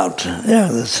loud, yeah,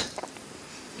 that's,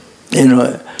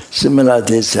 similar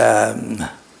this, the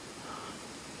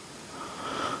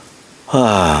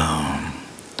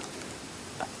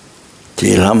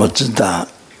Lama Tsinta,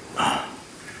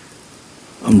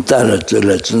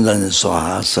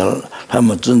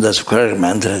 Lama Tsinta's correct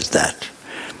mantra is that.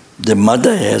 The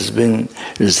mother has been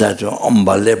reciting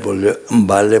Mbale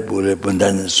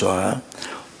Bundani Soha,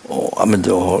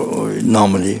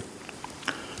 normally.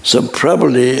 So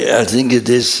probably, I think it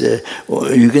is,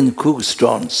 you can cook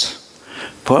stones.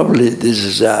 Probably this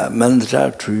is a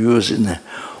mantra to use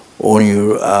when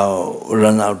you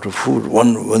run out of food,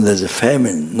 when there's a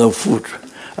famine, no food.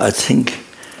 I think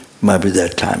might be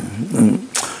that time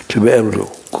to be able to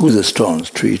cook the stones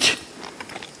to eat.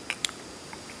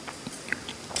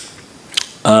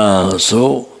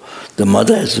 So the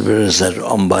mother has been said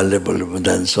unbelievable.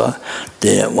 Then so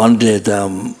one day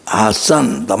her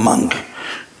son, the monk,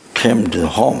 came to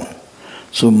home.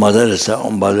 So mother said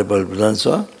unbelievable.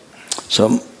 So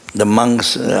the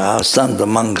monk's her son, the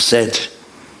monk said,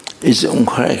 "It's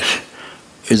incorrect.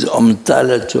 It's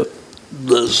to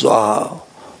the swaha."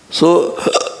 So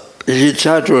he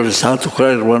tried to recite the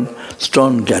correct one.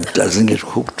 Stone doesn't get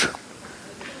cooked.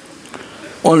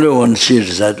 Only one she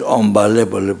said then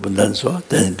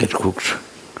get cooked.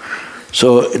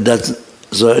 So it's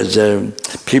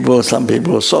some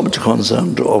people are so much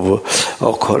concerned over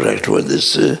how correct with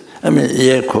this.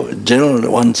 Generally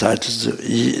one side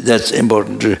that's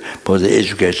important for the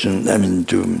education.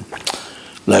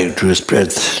 To spread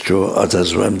to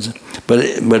others. But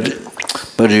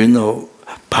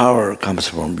power comes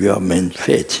from your main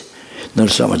faith,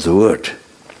 not so much the word.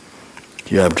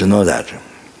 You have to know that.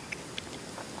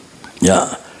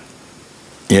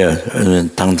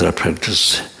 Tantra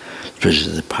practice,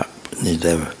 especially the need to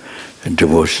have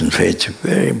devotion, faith,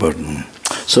 very important.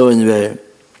 So anyway,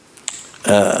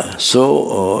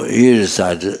 So he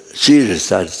recited, she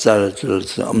recited,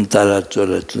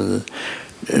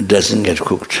 doesn't get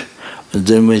cooked. And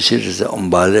then when she recited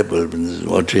unbelievable,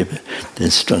 then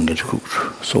she don't get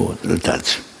cooked. So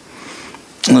that's.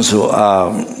 And so,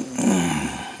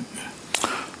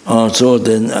 so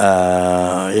then,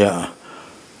 yeah.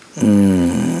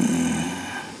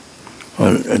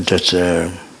 Well, that's, yeah,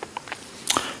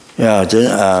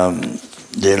 then,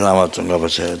 the Lama Tsongkhapa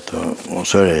said, oh,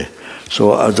 sorry.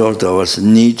 So I thought there was a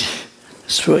need.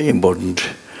 It's very important.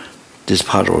 This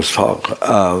part was talk.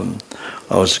 I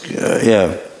was,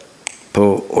 yeah,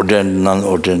 for ordained,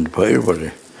 non-ordained, for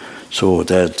everybody. So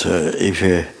that if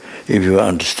you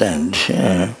understand,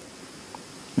 yeah.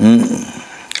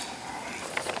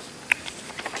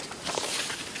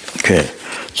 Okay.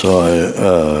 So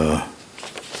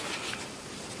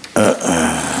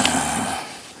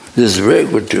this is very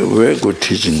good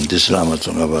teaching. This Lama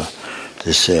Tsongkhapa.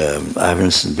 This I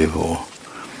haven't seen before.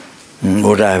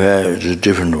 What I've had is a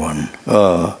different one.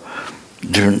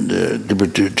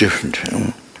 Different.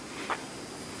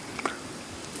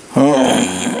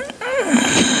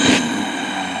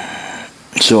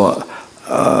 So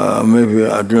maybe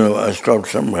I don't know. I stopped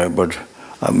somewhere, but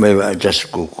maybe I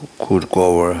just could go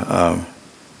over.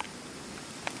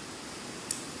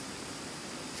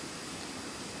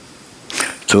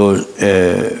 So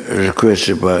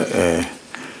requested by.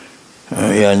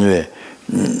 Anyway,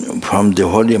 from the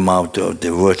holy mouth of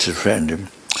the virtual friend,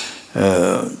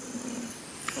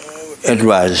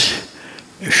 advice,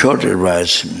 short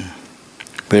advice,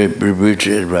 very brief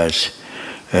advice,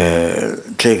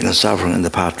 taking suffering in the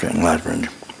path to enlightenment.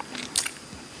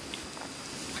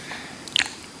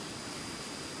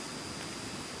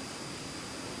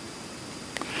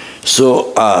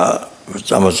 So,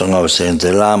 Tsongkhapa was saying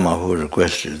the Lama who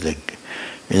requested,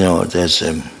 there's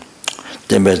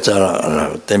Tembe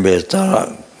Tara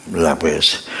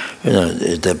Lapes.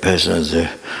 The person is the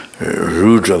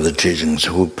root of the teachings,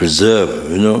 who preserve,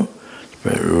 the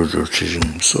root of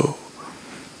teaching. So,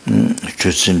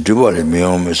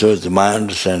 so it's my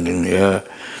understanding here.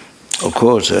 Of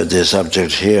course, the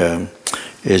subject here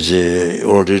is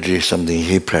already something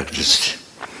he practiced,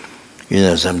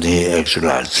 something he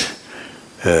actualized.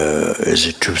 Is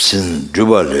it Tupsin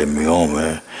Jubale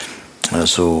Myome?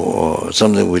 So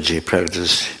something which he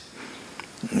practiced,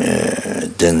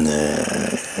 then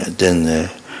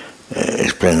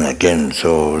explain again.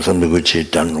 So something which he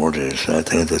done already. So I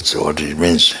think that's what it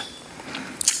means.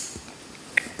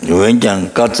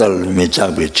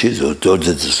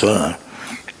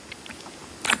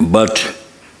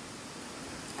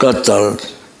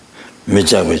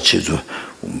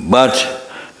 But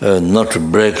not to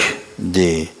break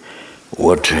the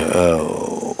what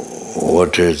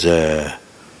is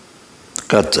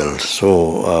Katal.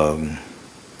 So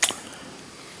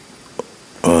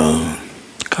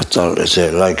Katal is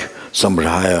like somebody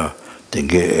higher, they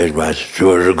give advice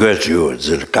to regret you, it's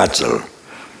a Katal.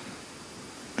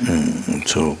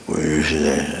 So you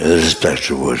should respect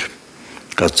the word.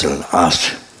 Katal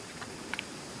asked.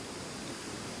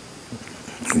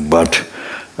 But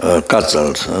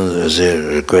Katal, they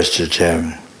requested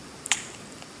him.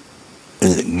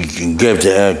 Gave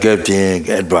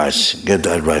the advice. Granted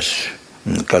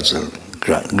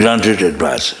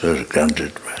advice.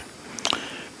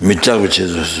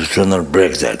 Mitagvichis should not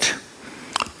break that.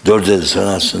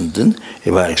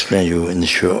 If I explain you in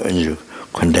the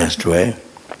condensed way,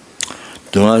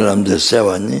 Dungalam the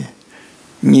Sevani,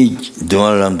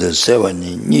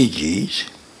 Nijis,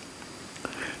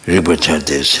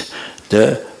 Ribochatis,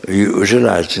 the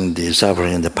utilizing the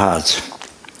suffering in the past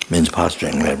means past to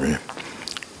enlightenment.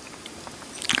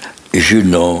 You should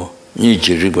know, you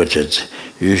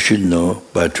should know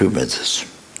by two methods.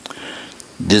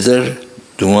 Thither,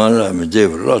 so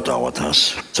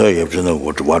you have to know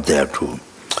what they are to.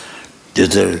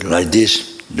 Thither, like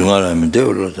this,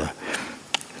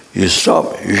 you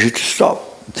stop, you should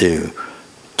stop the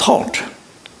thought.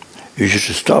 You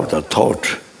should stop the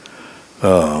thought.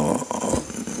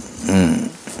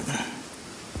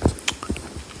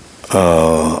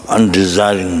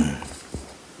 Undesiring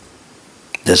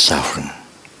the suffering.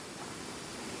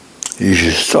 You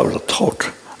should stop the thought,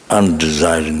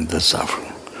 undesiring the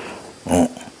suffering.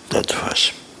 That's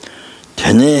first.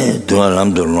 Then,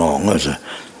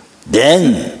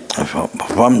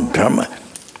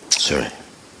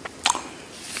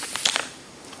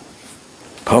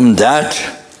 from that,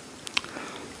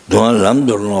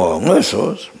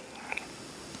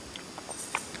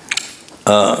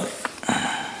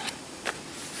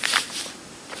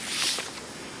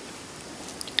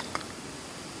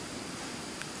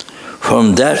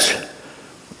 from that,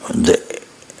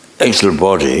 actual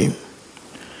body,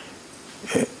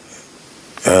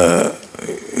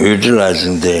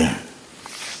 utilizing the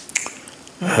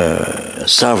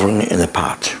suffering in the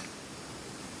part.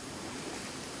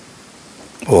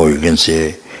 Or you can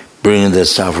say, bringing the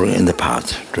suffering in the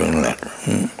path, doing that.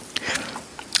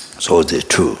 So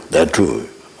there are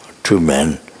two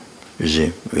men, you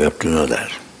see, we have to know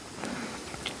that.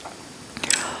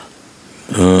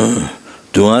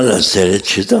 Dungala sere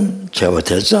chitam,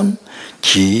 chavatesam,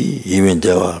 chi, even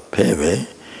dewa pewe,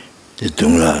 the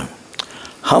dungla.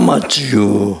 How much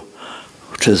you,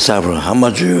 to the suffering, how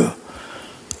much you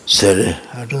sere,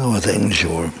 I don't know what the English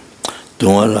word,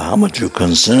 dungala, how much you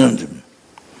concerned.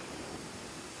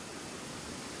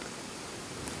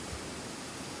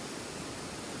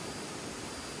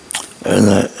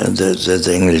 And that's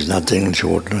the English, not the English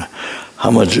word. How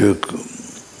much you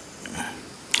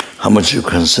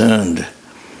concerned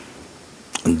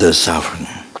the suffering?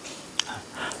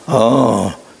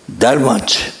 Oh, that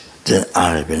much. Then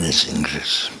Arabian is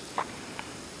English.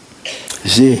 You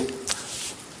see,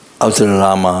 after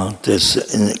Rama, there's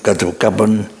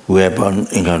Katakapan, Weapon,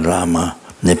 Incan Rama,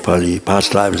 Nepali,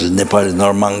 past lives is Nepali,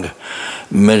 Normang,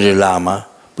 Mary Lama.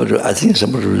 But I think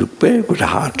somebody with a very good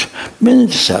heart, many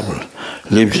disciples,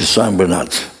 lived in Swami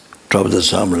Bernard, top of the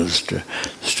Swami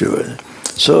steward.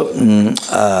 So in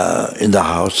the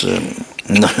house,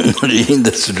 not in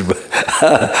the steward,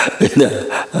 in the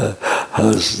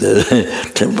house, the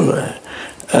temple.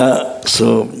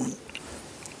 So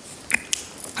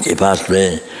he passed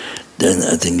away. Then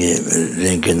I think he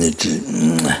reincarnated.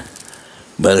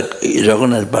 But he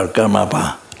recognized by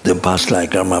Karmapa, the past life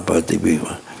Karmapa, the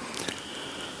people.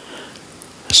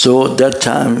 So that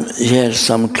time he had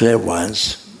some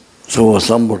clairvoyance. So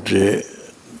somebody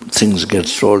things get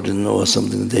stolen or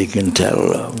something they can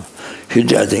tell. He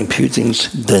did, I think, few things.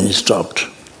 Then he stopped.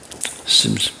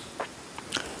 Seems.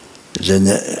 Then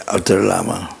after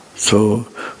Lama. So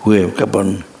we have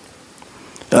Kapan.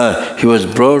 He was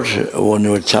brought when he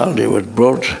was a child. He was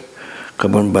brought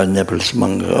Kapan by Nepalese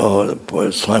monk or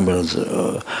Swami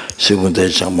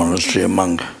Sigundesha monastery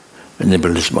monk. A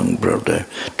Nepalese monk brought there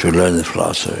to learn the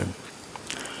philosophy.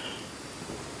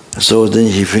 So then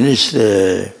he finished,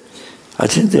 I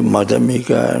think the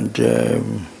Madhyamika and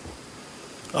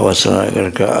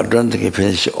Avasana. I don't think he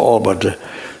finished all, but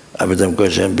Abhidhamma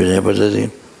Kosha and Vinaya, but I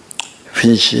think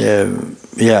finished,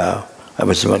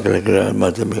 Avasana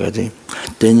Madhyamika, I think.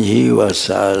 Then he was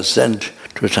sent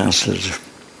to translate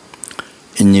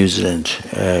in New Zealand,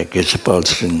 Gesapal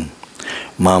Singh.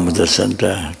 Mahamudra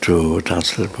Center to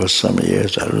translate for some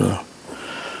years, I don't know.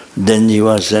 Then he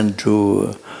was sent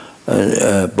to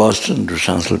Boston to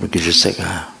translate for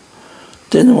Kishiseka.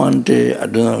 Then one day, I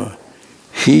don't know,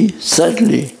 he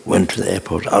suddenly went to the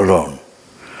airport alone.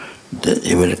 Then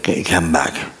he came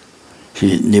back.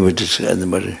 He never discussed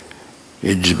anybody.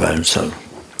 He did by himself.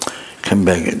 Came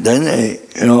back. Then,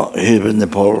 he was in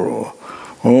Nepal.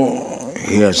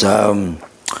 He has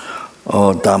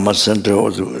Dharma Center,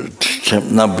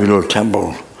 not below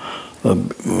temple, but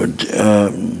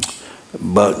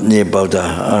near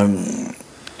Buddha.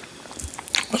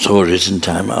 So recent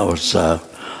time I was long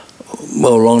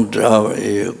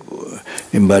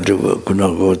in Badu, could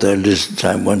not go there. This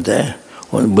time went there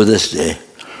on Buddhist day.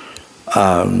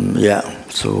 There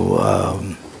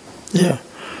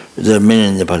are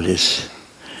many Nepalese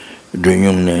doing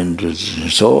Yungne.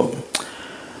 So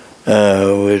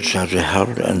we try to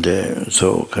help, and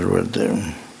so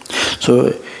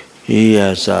he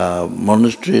has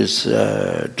monasteries,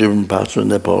 different parts of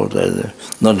Nepal,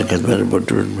 not in Kathmandu, but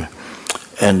different.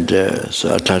 And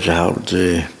so I try to help.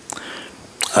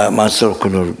 Myself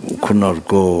could not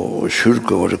go, should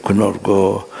go, but could not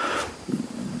go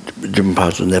different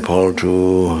parts of Nepal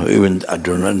to, even I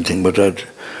don't know anything, but I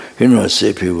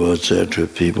say few words to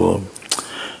people.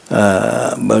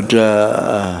 But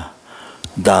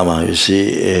Dharma, you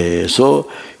see,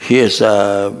 so he has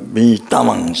many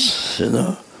tamangs,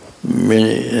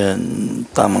 many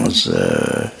tamangs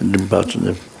in different parts of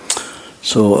Nepal.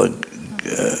 So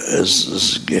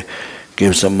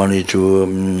give some money to,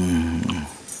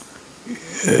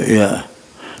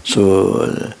 so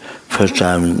first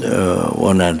time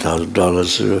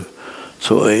 $100,000.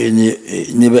 So he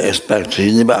never expected,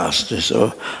 he never asked.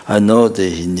 So I know that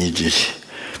he needs it.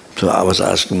 So I was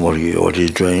asking what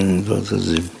he's doing.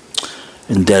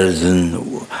 And there is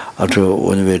after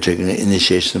when we were taking the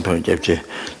initiation project,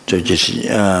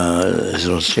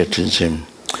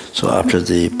 so after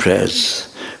the prayers,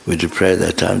 we did prayer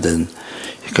that time, then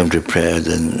he come to prayer,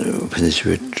 then finish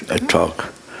with a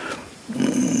talk.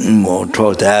 More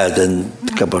talk there, then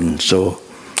come on. So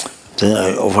then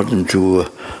I offered him to,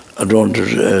 I don't want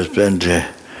to spend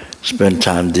spend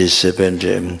time. They spend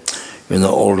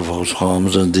old folks'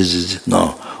 homes, and this is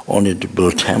only to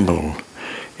build temple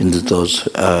into those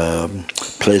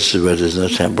places where there's no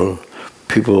temple.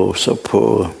 People so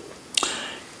poor,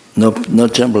 no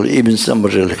temple. Even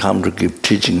somebody will come to give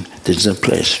teaching. There's no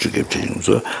place to give teaching.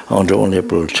 So I want to only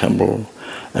build temple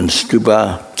and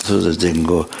stupa, so that they can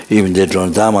go. Even they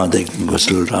don't dharma, they can go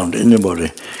still around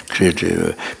anybody, create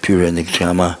a pure and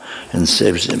karma, and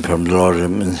save them from the Lord,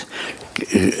 and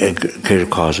create a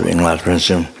cause of enlightenment.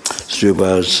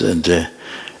 Stupas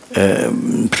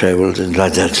and travels and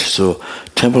like that. So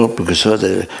temple, because that's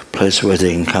the place where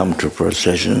they can come to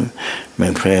procession,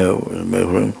 make prayer,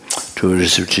 to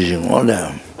receive teaching, all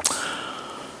that.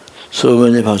 So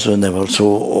when they pass on Nepal,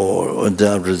 so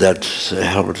after that,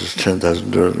 help us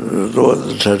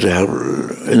 $10,000. Try to help,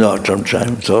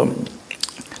 sometimes. So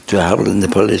to help the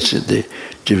Nepalese, the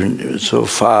different so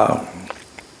far.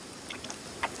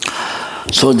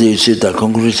 So they see the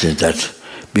conclusion that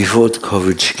before the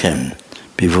COVID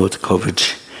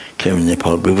came in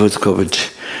Nepal, because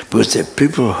the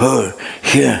people heard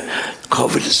here,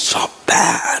 COVID is so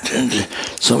bad and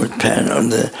so much pain,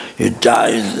 and you die,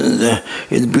 and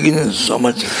in the beginning so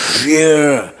much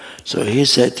fear. So he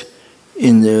said,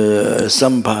 in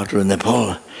some part of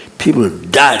Nepal, people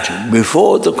died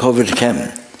before the COVID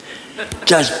came,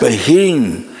 just by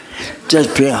hearing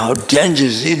how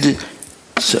dangerous it is.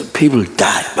 So people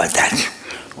died by that.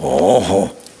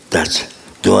 Oh, that's.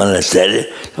 Do you understand it?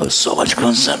 There was so much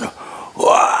concern.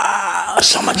 Wow,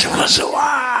 so much concern.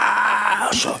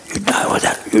 Wow. So you die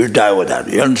with that.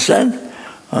 You understand?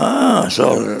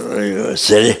 So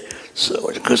steady. So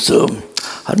much concern.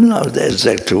 I don't know the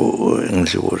exact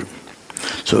English word.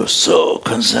 So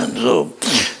concerned. So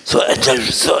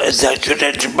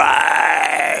exaggerated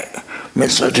by.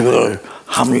 Makes so difficult.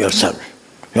 Harm yourself.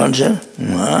 You understand?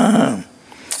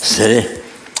 Steady.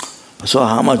 So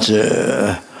how much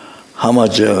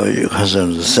you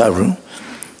concern the suffering,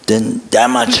 then that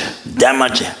much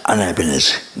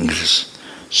unhappiness increases.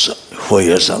 So for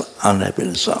yourself,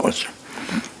 unhappiness so much.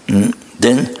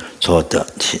 Then so then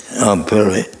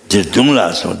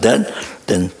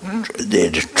they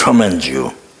torment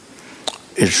you.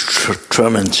 It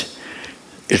torments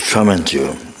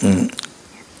you.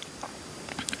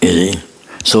 You see?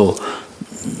 So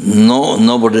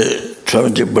nobody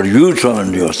torment you, but you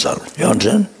torment yourself. You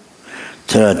understand?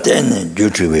 Then due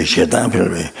to Shaitan,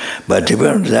 but depending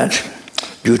on that,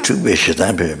 due to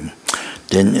Shaitan,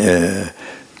 then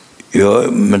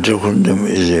your mental condition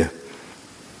is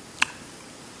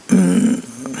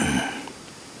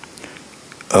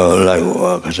like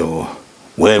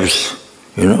waves,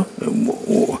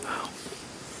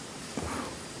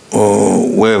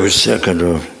 waves kind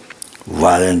of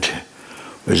violent,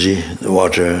 you see, the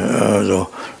water,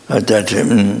 like that,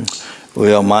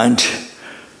 your mind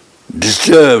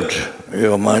disturbed,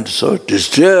 your mind so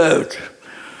disturbed,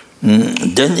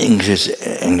 then increases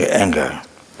anger.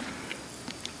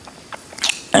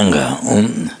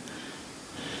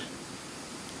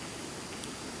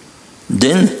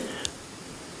 Then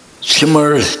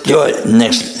similar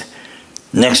next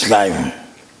life.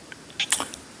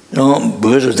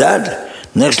 Because of that,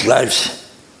 next life,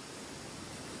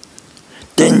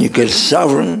 then you get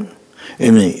suffering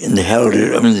in the hell,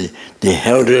 the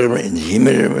hell realm, in the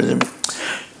human realm,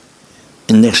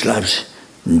 in next lives,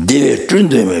 they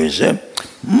will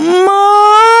much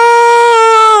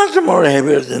more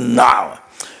heavier than now.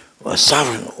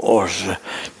 Suffering or so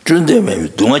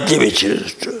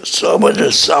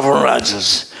much suffering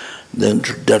rises, then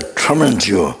that torment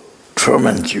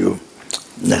you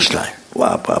next life.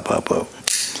 All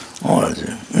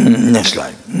next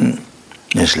life.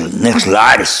 Next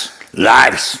lives.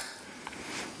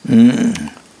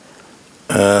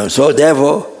 So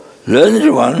therefore,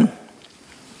 learned one,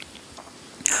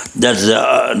 that's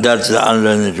the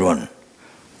unlearned one,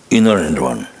 ignorant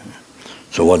one.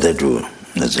 So what they do,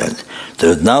 that's that.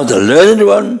 So now the learned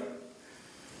one,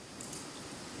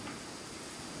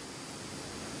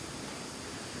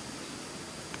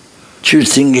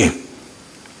 she's thinking,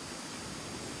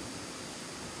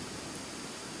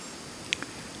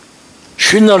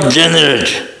 should not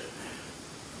generate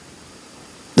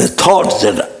the thoughts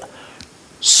that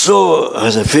so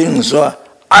has a feeling so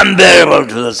unbearable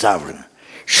to the suffering.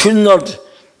 Should not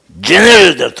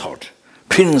generate the thought,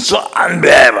 feeling so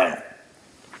unbearable.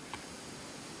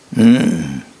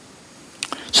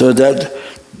 So that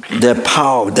the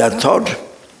power of that thought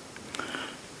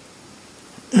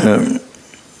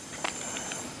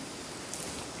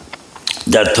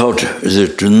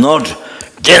is to not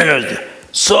generate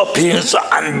so feeling so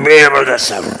unbearable the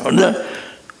suffering.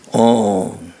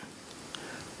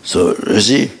 So you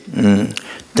see,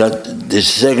 that the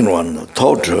second one,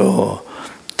 thought,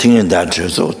 thinking that,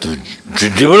 so to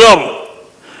develop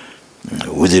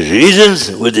with the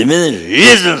reasons, with the many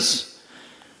reasons,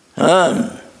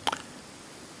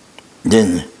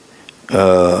 then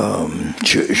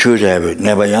should have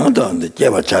never young done the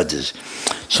Java charges.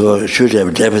 So should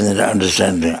have definite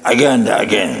understanding again and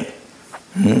again.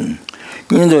 You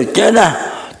know, Jana,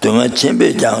 Dunga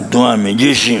Chembe Jang, Dunga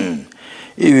Magician,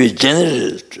 if we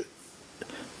generate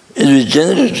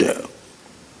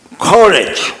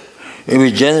courage,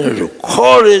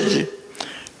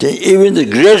 then even the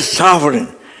great suffering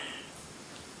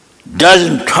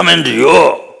doesn't torment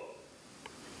you.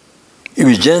 If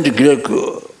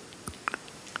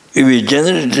we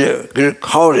generate great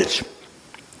courage,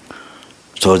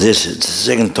 so this is the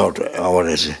second thought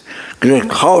ours, great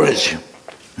courage.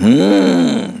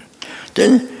 Then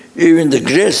even the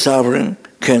great suffering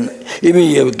even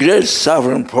you have a great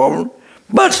suffering problem,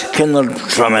 but cannot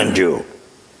torment you.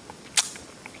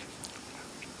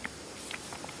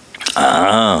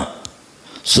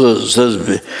 So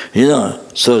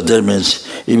that means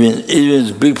even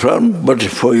it's a big problem, but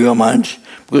for your mind,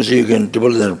 because you can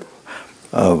develop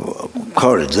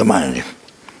courage, the mind.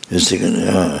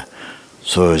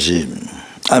 So it's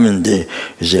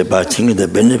about thinking the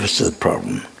benefits of the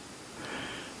problem.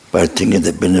 By thinking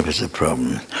the benefits of the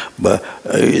problem, but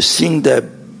seeing the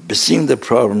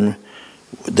problem,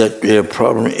 that your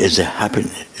problem is a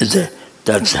happiness,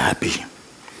 that's happy.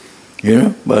 You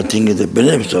know, by thinking the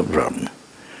benefits of the problem.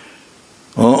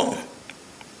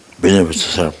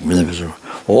 Benefits of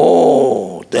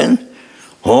then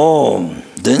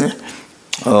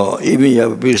even you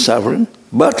have a big suffering,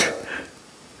 but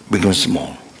becomes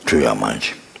small to your mind.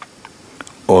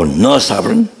 Or no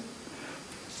suffering.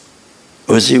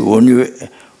 You see, when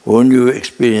you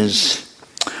experience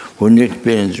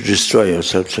destroy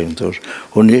yourself,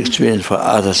 when you experience for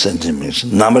other sentiments,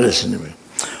 numberless sentiments,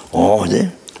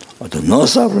 then no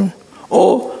suffering,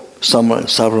 or some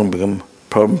suffering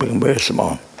problem become very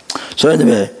small. So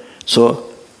anyway,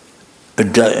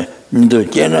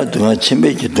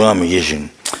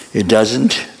 it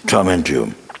doesn't torment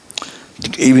you.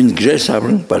 Even great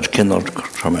suffering, but cannot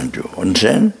torment you.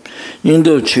 Understand?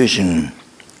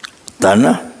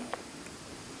 Dana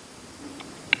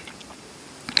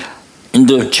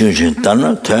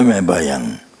Tame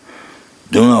Bayang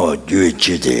Dunga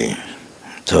Juichide.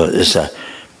 So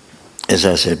as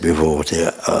I said before,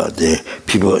 the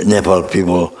people, Nepal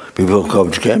people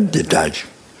come to camp, they died.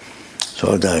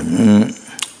 So that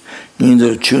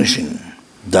Indo Chushin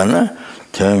Dana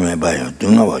Tame Bayang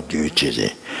Dunga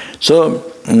Juichide. So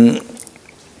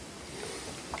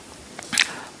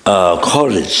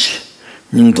college.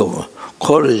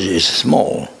 College is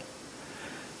small.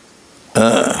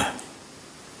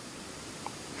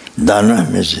 Dana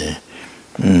means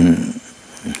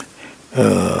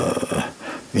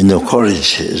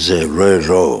college is very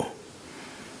low.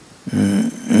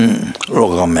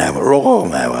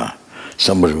 Rogamava.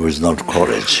 Somebody who is not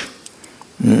college.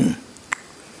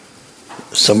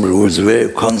 Somebody who is very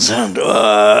concerned.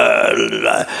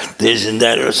 This and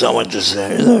that, or someone to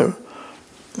say,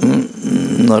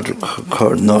 not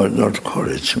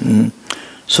courage.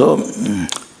 So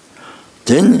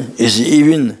then it's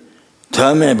even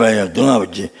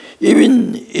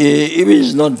even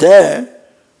it's not there.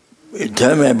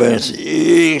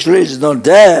 Actually it's not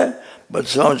there, but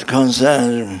so much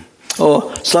concern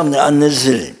or something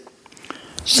unnecessary.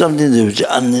 Something which is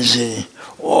unnecessary.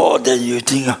 Then you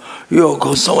think you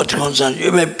got so much concern,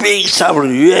 you make big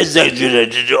suffering, you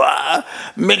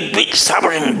make big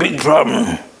suffering, big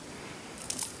problem.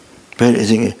 But I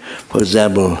think, for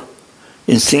example,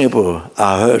 in Singapore,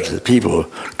 I heard that people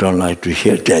don't like to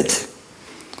hear death.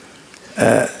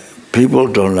 People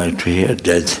don't like to hear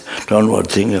death, don't want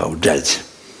to think of death.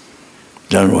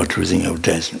 Don't want to think of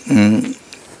death.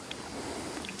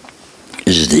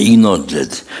 It's the ignorant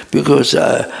death. Because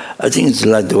I think it's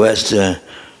like the West,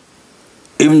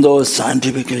 even though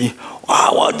scientifically,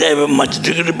 they have much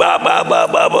degree,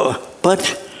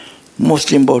 but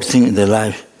most important thing in their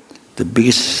life, the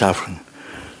biggest suffering,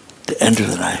 the end of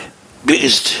the life,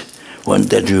 biggest one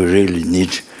that you really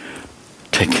need to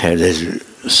take care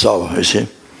of, solve, you see,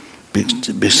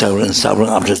 big suffering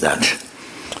after that.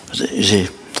 You see,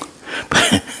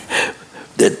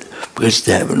 that because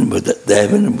they haven't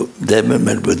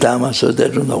met Buddha, so they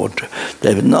don't know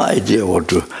they have no idea how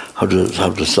to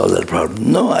solve that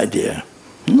problem. No idea.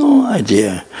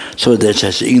 So they're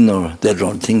just ignorant. They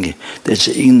don't think. They're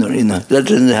just ignorant. That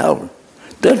doesn't help.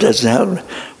 That doesn't help.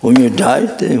 When you die,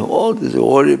 then all this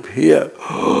worry here.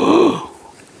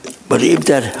 But if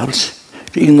that helps,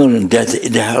 ignorant death,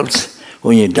 it helps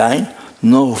when you die,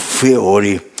 no fear,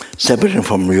 worry, separating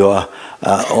from your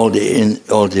all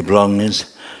the belongings,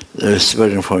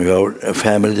 separating from your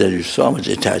family that you're so much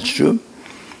attached to,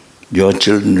 your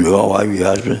children, your wife, your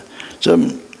husband. So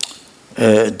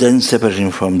then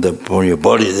separating from your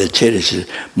body, the cherish is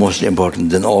most important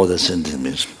than all the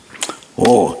sentiments.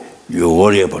 Oh, you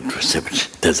worry about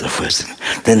separation. That's the first thing.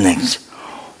 Then next,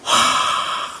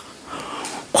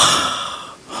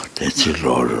 that's your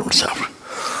Lord Himself.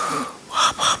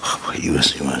 You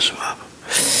must.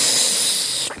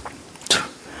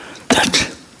 That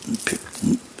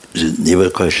never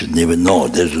question, never know.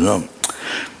 There's no.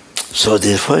 So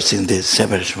the first thing, the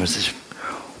separation was this.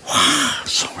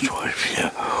 So much worry,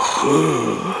 fear.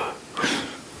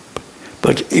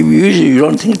 But if you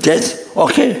don't think death,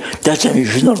 okay, that time you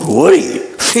should not worry,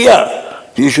 fear.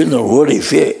 You should not worry,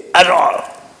 fear at all.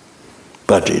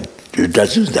 But it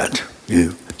doesn't do that.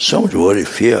 You so much worry,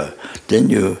 fear, then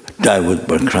you die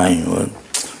by crying,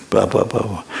 blah, blah,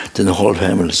 blah. Then the whole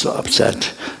family is so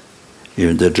upset.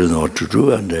 Even they don't know what to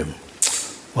do, and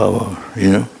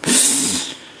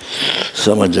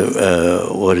so much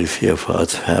worry, fear for our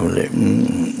family.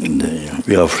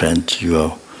 Your friends,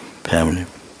 your family.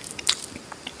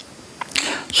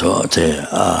 So they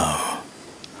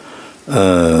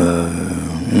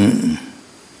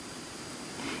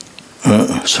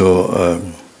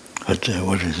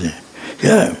what is it?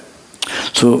 Yeah.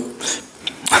 So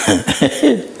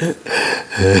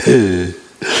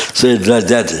so it's like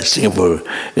that. Singapore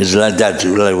is like that,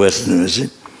 like Western, you see,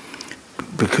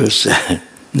 because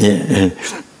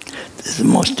it's the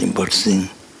most important thing.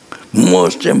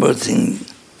 Most important thing,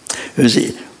 you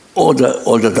see. All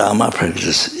the Dharma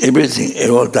practice, everything,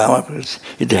 all Dharma practice,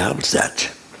 it helps that.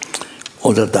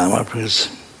 All the Dharma practice.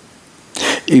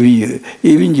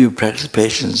 Even you practice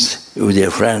patience with your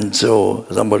friends or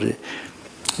somebody,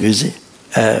 you see,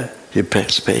 you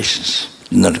practice patience,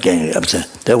 not getting upset.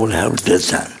 That will help dead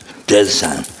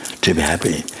son to be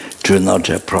happy, to not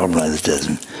have problem like this.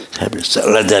 Happy. So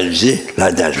like that, you see,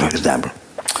 like that, for example.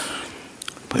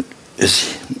 But you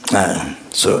see,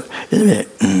 so anyway.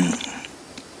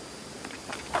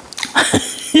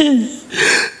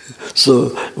 So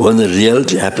when the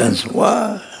reality happens,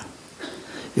 wow,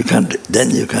 you can't do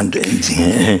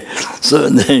anything. So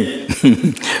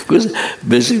because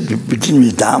basically between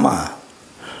the Dharma.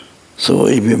 So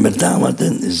if you make Dharma,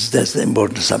 then that's the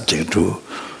important subject to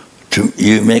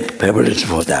you make preparation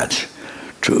for that,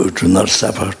 to not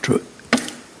suffer, to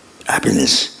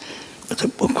happiness. But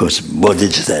of course,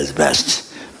 bodhicitta is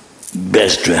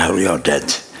best to have your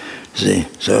death. See,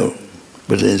 so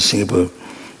but in Singapore.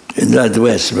 In the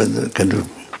West, but can do,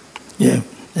 yeah,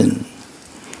 and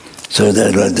so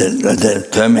that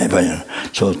term,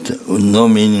 so no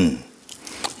meanings.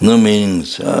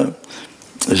 You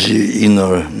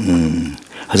ignore.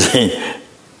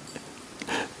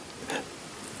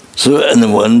 So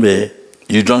in one way,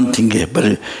 you don't think it, but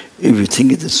if you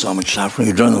think it is so much suffering,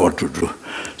 you don't know what to do.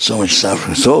 So much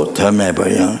suffering. So term,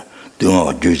 doing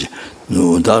our duty,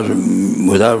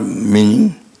 without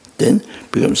meaning. Then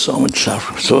becomes so much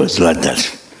suffering. So it's like that.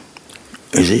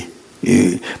 You see?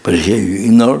 But here you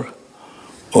ignore.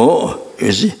 Oh,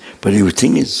 you see? But you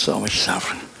think it's so much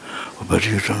suffering. But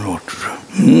you don't know what to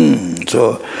do.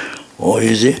 So,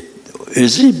 you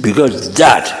see? Because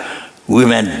that, we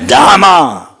meant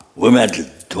Dharma. We meant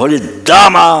holy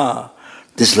Dharma.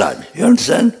 This life. You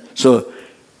understand? So,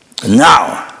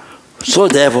 now, so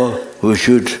therefore, we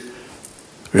should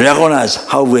recognize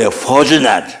how we are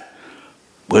fortunate.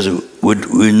 Because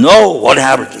we know what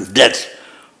happens to death,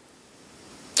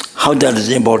 how that is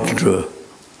important to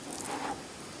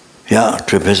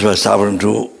specify suffering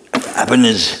to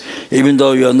happiness, even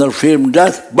though you are not feeling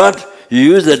death, but you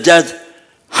use the death,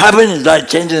 happiness like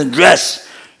changing the dress.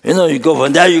 You go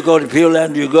from there, you go to Pure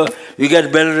Land, you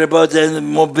get better reports and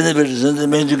more benefits, and it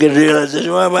means you get realization,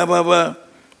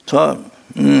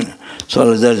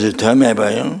 So that is term,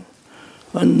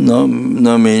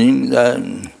 no meaning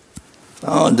that.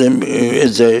 Then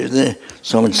it's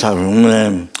so much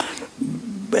suffering.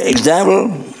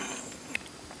 Example,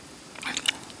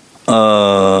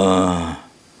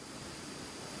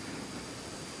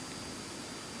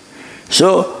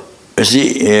 so you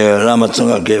see, Lama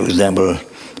Tsonga gave example.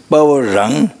 Power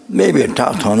rang, maybe a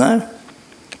Tautona,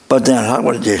 but then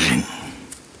Hagwar Jesing.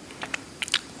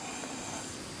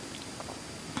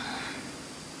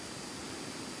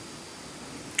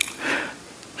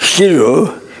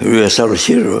 Shiro. You are sort of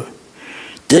hero,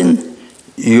 then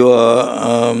you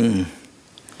are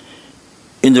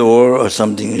in the war or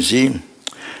something, you see,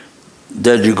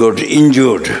 that you got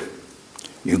injured.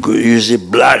 You see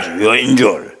blood, you are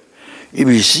injured. If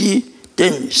you see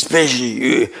then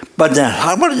especially but then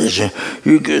how about this?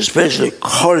 You get especially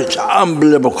courage,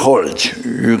 unbelievable courage.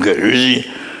 You get really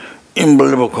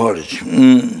unbelievable courage.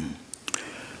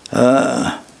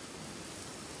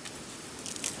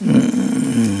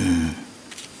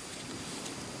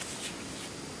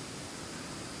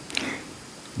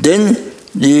 Then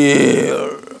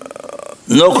the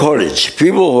no courage,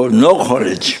 people who have no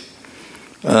courage,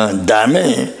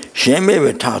 shame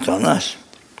will taught on us.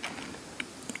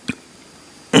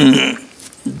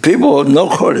 People who have no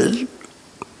courage,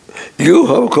 you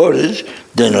have courage,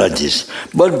 then like this.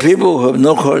 But people who have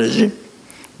no courage,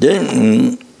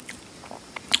 then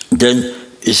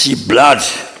you see blood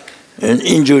and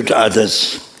injured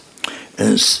others,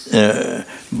 and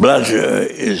blood,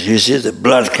 you see the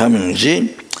blood coming, you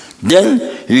see? Then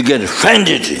you get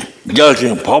offended.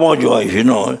 You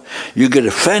know, you get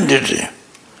offended.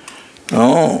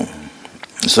 Oh,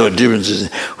 so difference is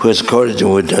who has courage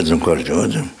and who doesn't courage.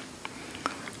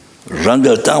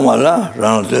 Randa Tamala,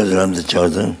 Randa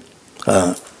Chosen.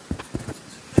 Randa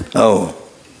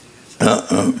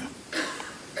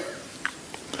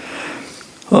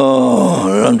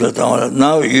Tamala.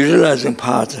 Now utilizing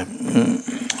part.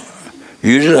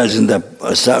 Utilizing that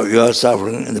you are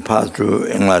suffering in the path to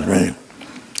enlightenment.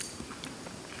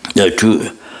 The two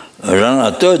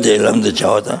Rana third day Lam the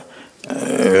Chawata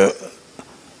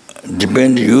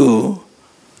depend you,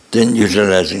 then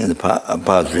utilizing the path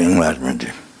to enlightenment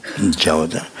in the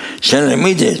Chawata. Shan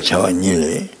immediate Chawa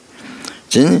Nile.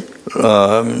 Then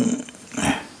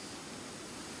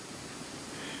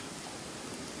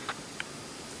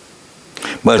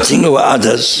but think of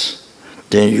others,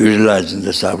 then utilizing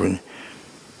the suffering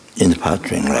in the path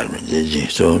to enlightenment.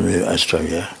 So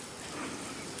Australia.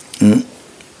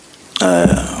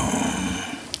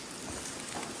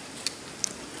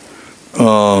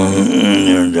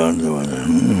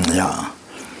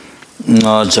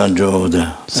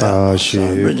 Sa shi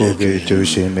buke chu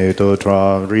shi me to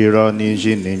tra ri ra ni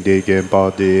shin ning de gen pa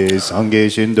de sang ge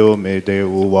shin do me de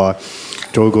u wa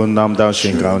cho gun nam da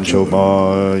shin kan cho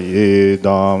ba ye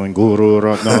dam guru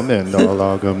ra na men da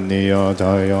la gam ni ya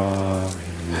da ya.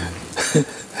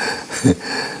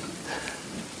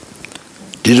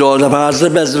 Did all the past the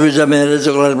best which I made is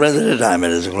a great brother, time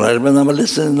is a great number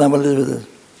listen, number listen.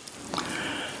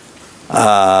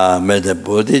 Made the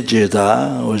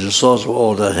Bodhicitta was the source of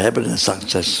all that happiness and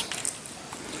success.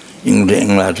 In the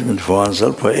enlightenment for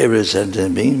oneself, for every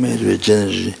sentient being made with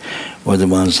energy, with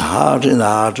one's heart in the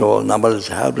heart, all numberless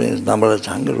helplings, numberless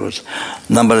hunger,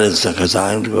 numberless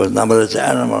concern, numberless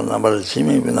animal, numberless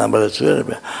seeming, numberless spirit,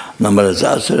 numberless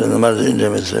asura, numberless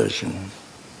intimate.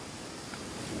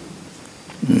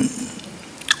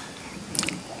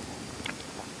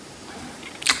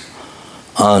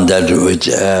 And that which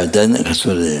then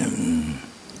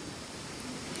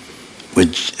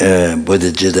which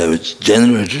Bodhicitta which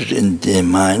generated in the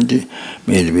mind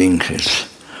made me increase.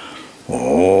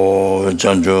 Oh,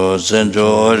 Chanjo,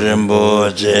 Senjo,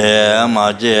 Rinpoche,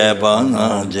 Amaje,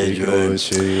 Bana, Jeju,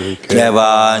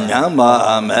 Keba, Nyamba,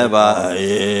 Ameba,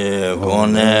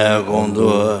 Kone,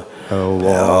 Kondu,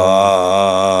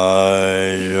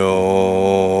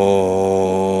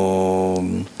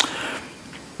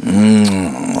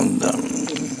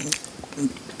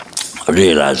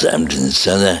 realize emptiness.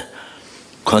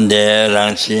 Konde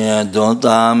Rangxi,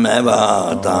 Donta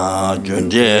Meba, Da,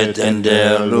 Junje,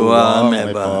 Tende, Lua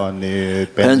Meba,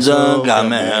 Penza,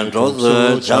 Game,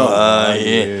 Rosa,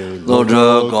 Chawai,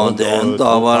 Lojo, Konde,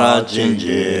 Tawara,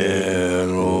 Jinji,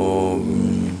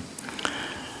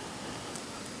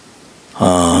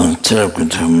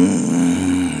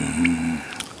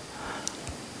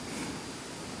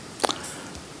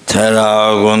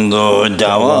 Teragundo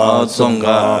Java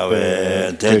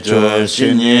Songawe, Techo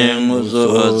Shini Musu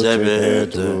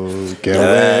Zebetu,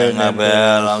 Kevena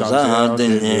Belam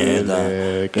Santinida,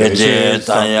 Keje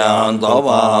Tayan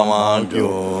Doba Manju.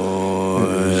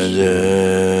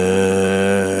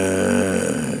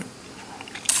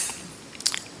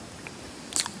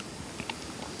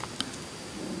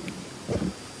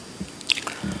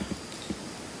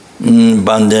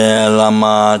 Bande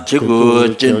Lama Chiku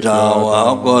Chintawa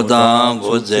Goda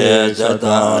Goze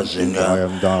Zata Singa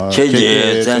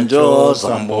Cheje Senjo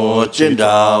Sambo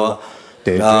Chintawa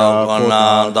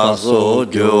Yakona Dasu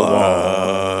Juwa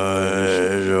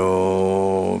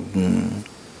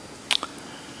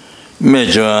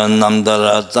Mejo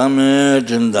Namdara Tame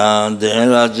Chinda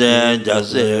Dela Je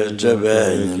Jase Chebe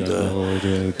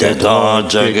Teto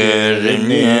Chage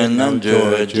Rini Namjo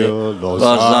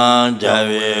Losan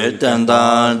Javi Tenda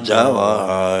Java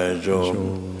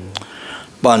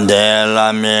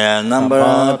Bandela number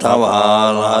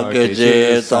Tavala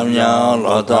Gigi Samya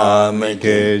Lota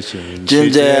Miki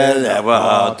Jinje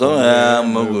Leva to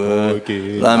Mugu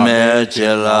Lame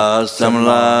Chela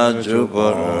Samla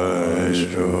Jupor.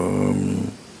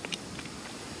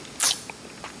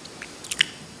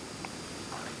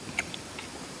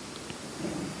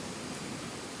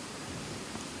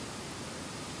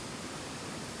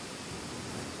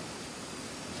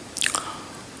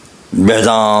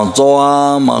 Bédang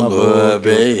Zoa Mangu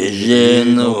Bei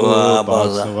Yin Hua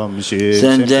Baza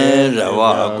Sen Jen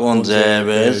Rewa Gong Zhe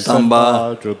Bei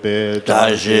Samba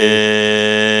Da Shi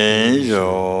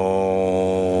Zhou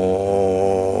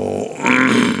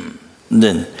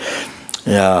Then,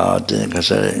 yeah, then I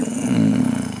say,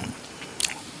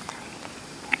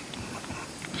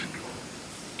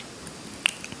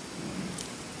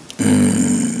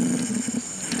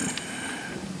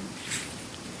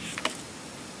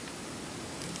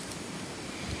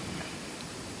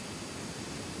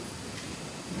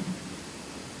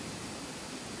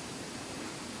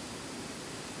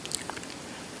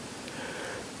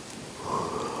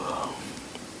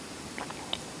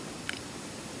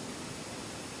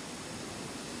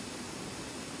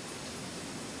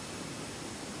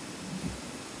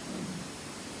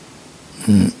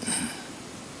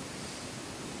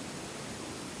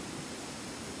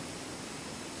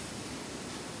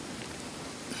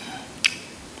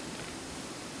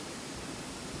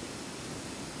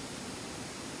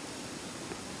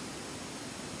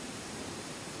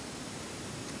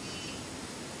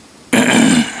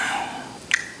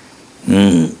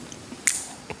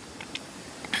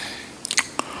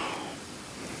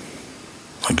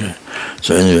 okay.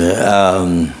 So anyway,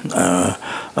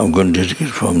 I'm going to take it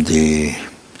from the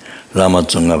Lama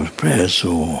Tsongkhapa prayers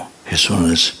to His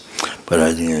Holiness, but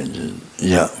I think,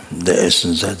 the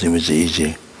essence I think is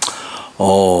easy.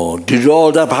 Oh, did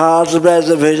all the parts of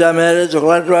the Veja marriage,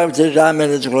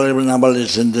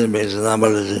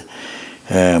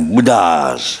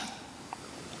 Buddhas.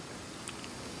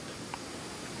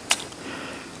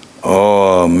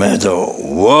 Oh, matter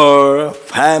war,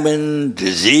 famine,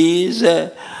 disease,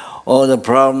 all the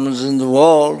problems in the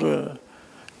world,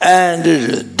 and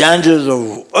the dangers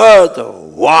of earth,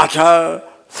 water,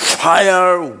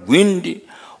 fire, wind,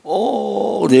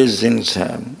 all these things,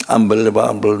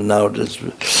 unbelievable nowadays.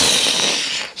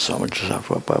 So much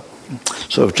suffer.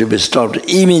 So to be stopped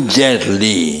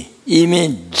immediately.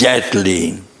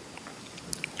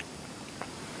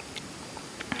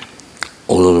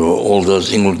 All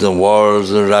those English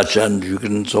wars, Russia and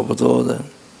Ukraine and so forth, all that.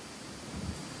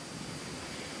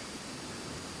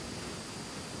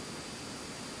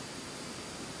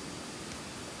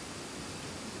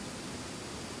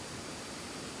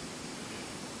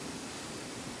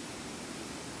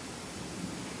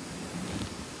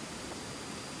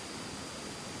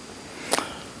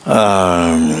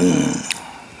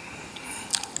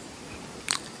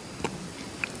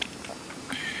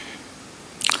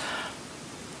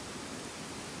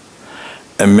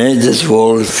 And may this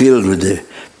world filled with the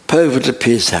perfect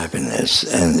peace, happiness,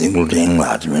 and including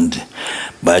enlightenment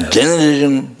by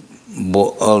generating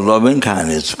loving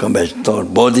kindness, compassion, thought,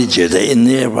 bodhicitta in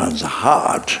everyone's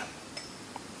heart.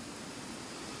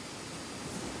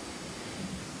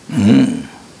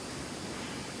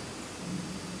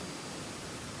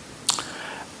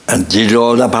 And did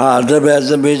all the part of as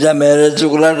a Bija marriage to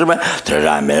Kulatama,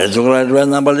 Tera marriage to Kulatama,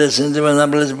 numberless sentiments,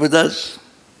 numberless Buddhas.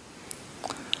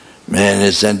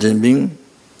 Many sentient being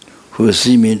who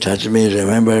see me, touch me,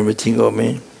 remember everything of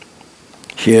me,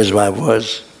 hears my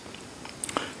voice.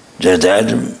 Just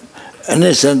that,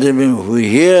 any sentient being who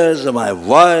hears my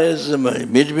voice,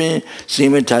 meet me, see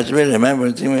me, touch me, remember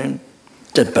everything of me,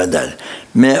 just by that.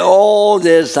 May all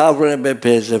their suffering be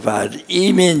pacified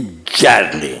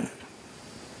immediately.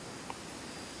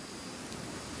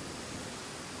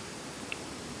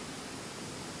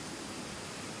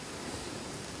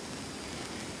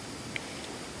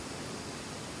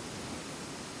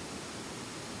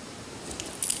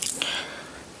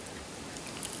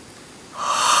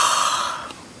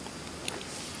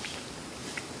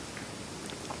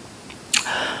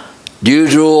 Due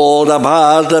to all the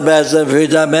past, the best of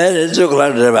future marriage,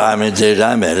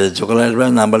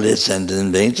 numberless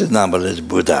sentient beings, numberless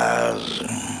Buddhas.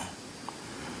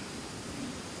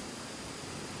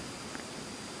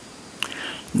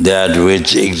 That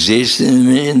which exists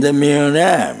in the mere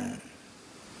name,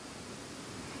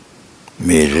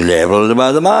 merely labeled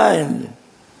by the mind.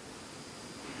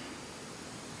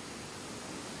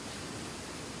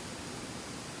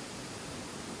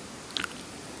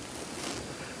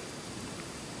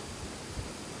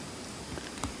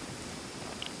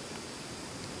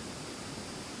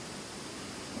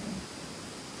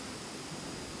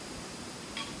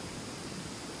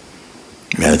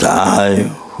 But I,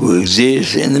 who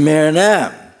exists in the mere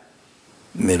name,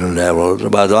 middle level of the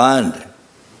Bhagavan,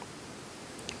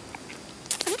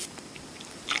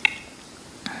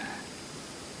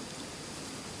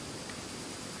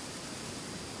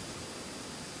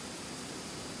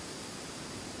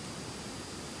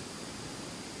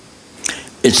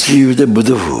 achieve the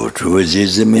Buddhahood, which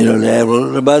is the middle level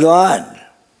of the Bhagavan.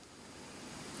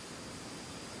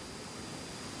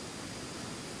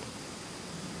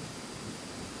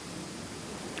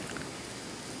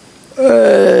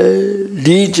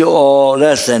 Lead to all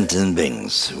the sentient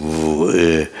beings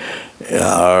who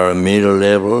are middle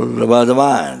level about the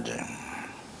mind,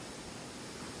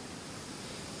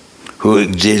 who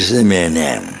exists in the mere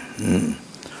name,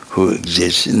 who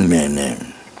exists in the mere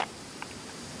name.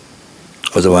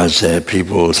 Otherwise,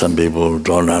 some people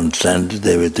don't understand it.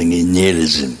 They were thinking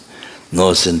nihilism,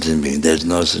 no sentient being. There's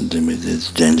no sentient being.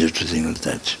 It's dangerous to think like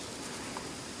that.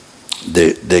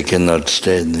 They cannot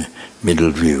stay in the middle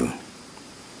view.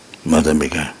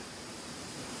 Madhamika.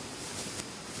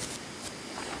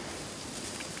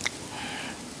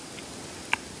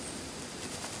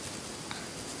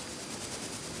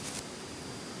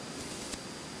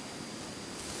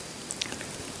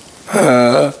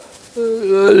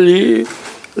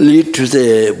 Lead to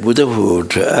the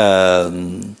Buddhahood,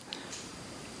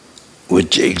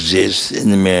 which exists in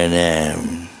the mere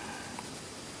name.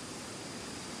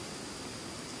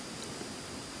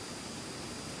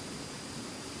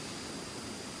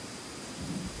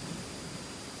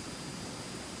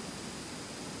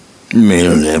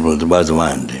 Middle level of the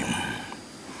Bhagavan.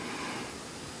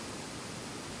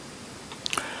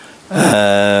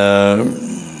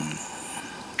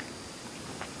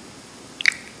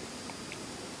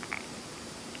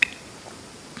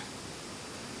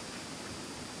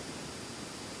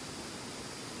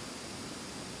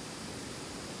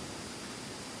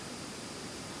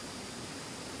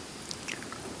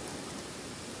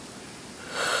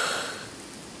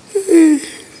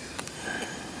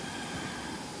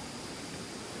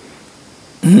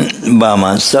 By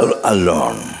myself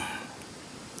alone.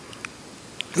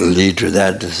 Lead to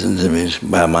that means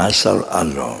by myself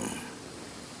alone,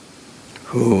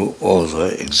 who also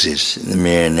exists in the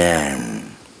mere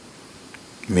name,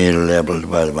 middle level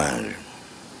by the mind.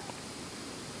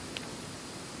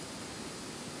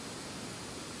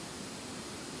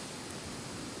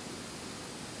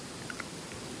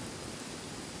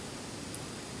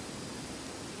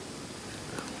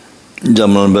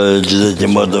 Jamal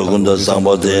Jimbo Gunda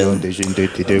Sambote, the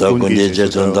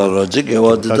Kundijan Dalogic,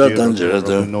 what the Tanjera,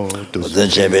 the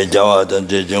Chebe Jawa,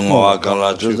 the Jung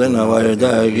Wakala, Susan,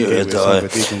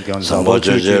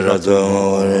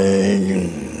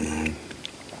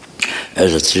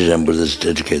 as a Syrian Buddhist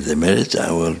dedicate the merits,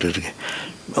 I will dedicate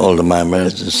all of my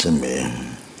merits to me.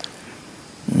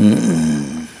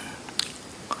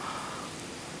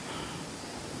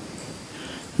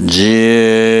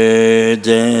 Jide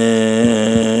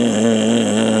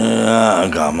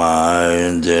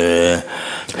Agamande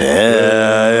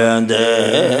Peyande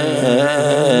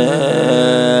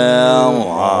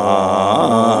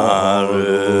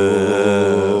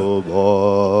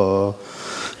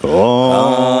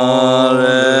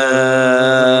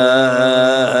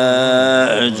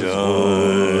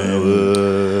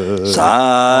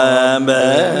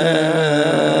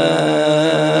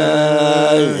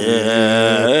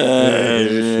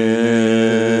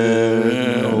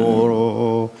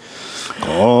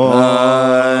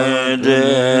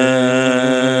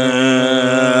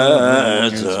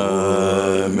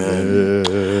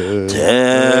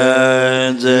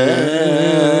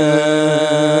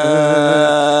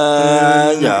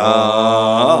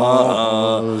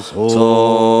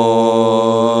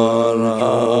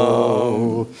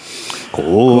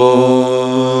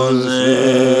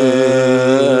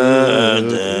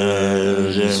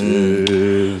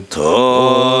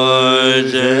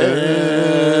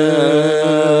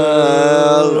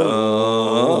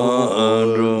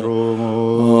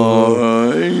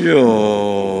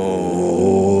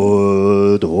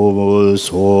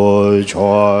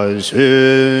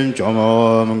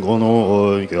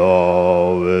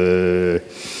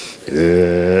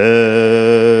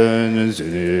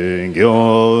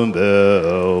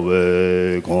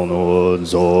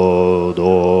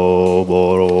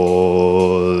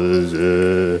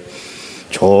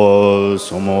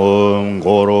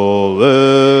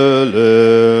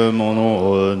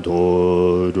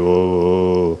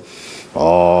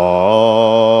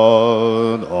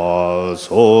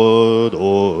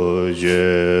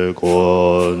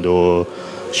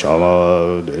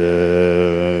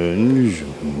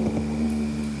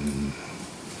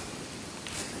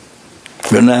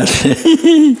not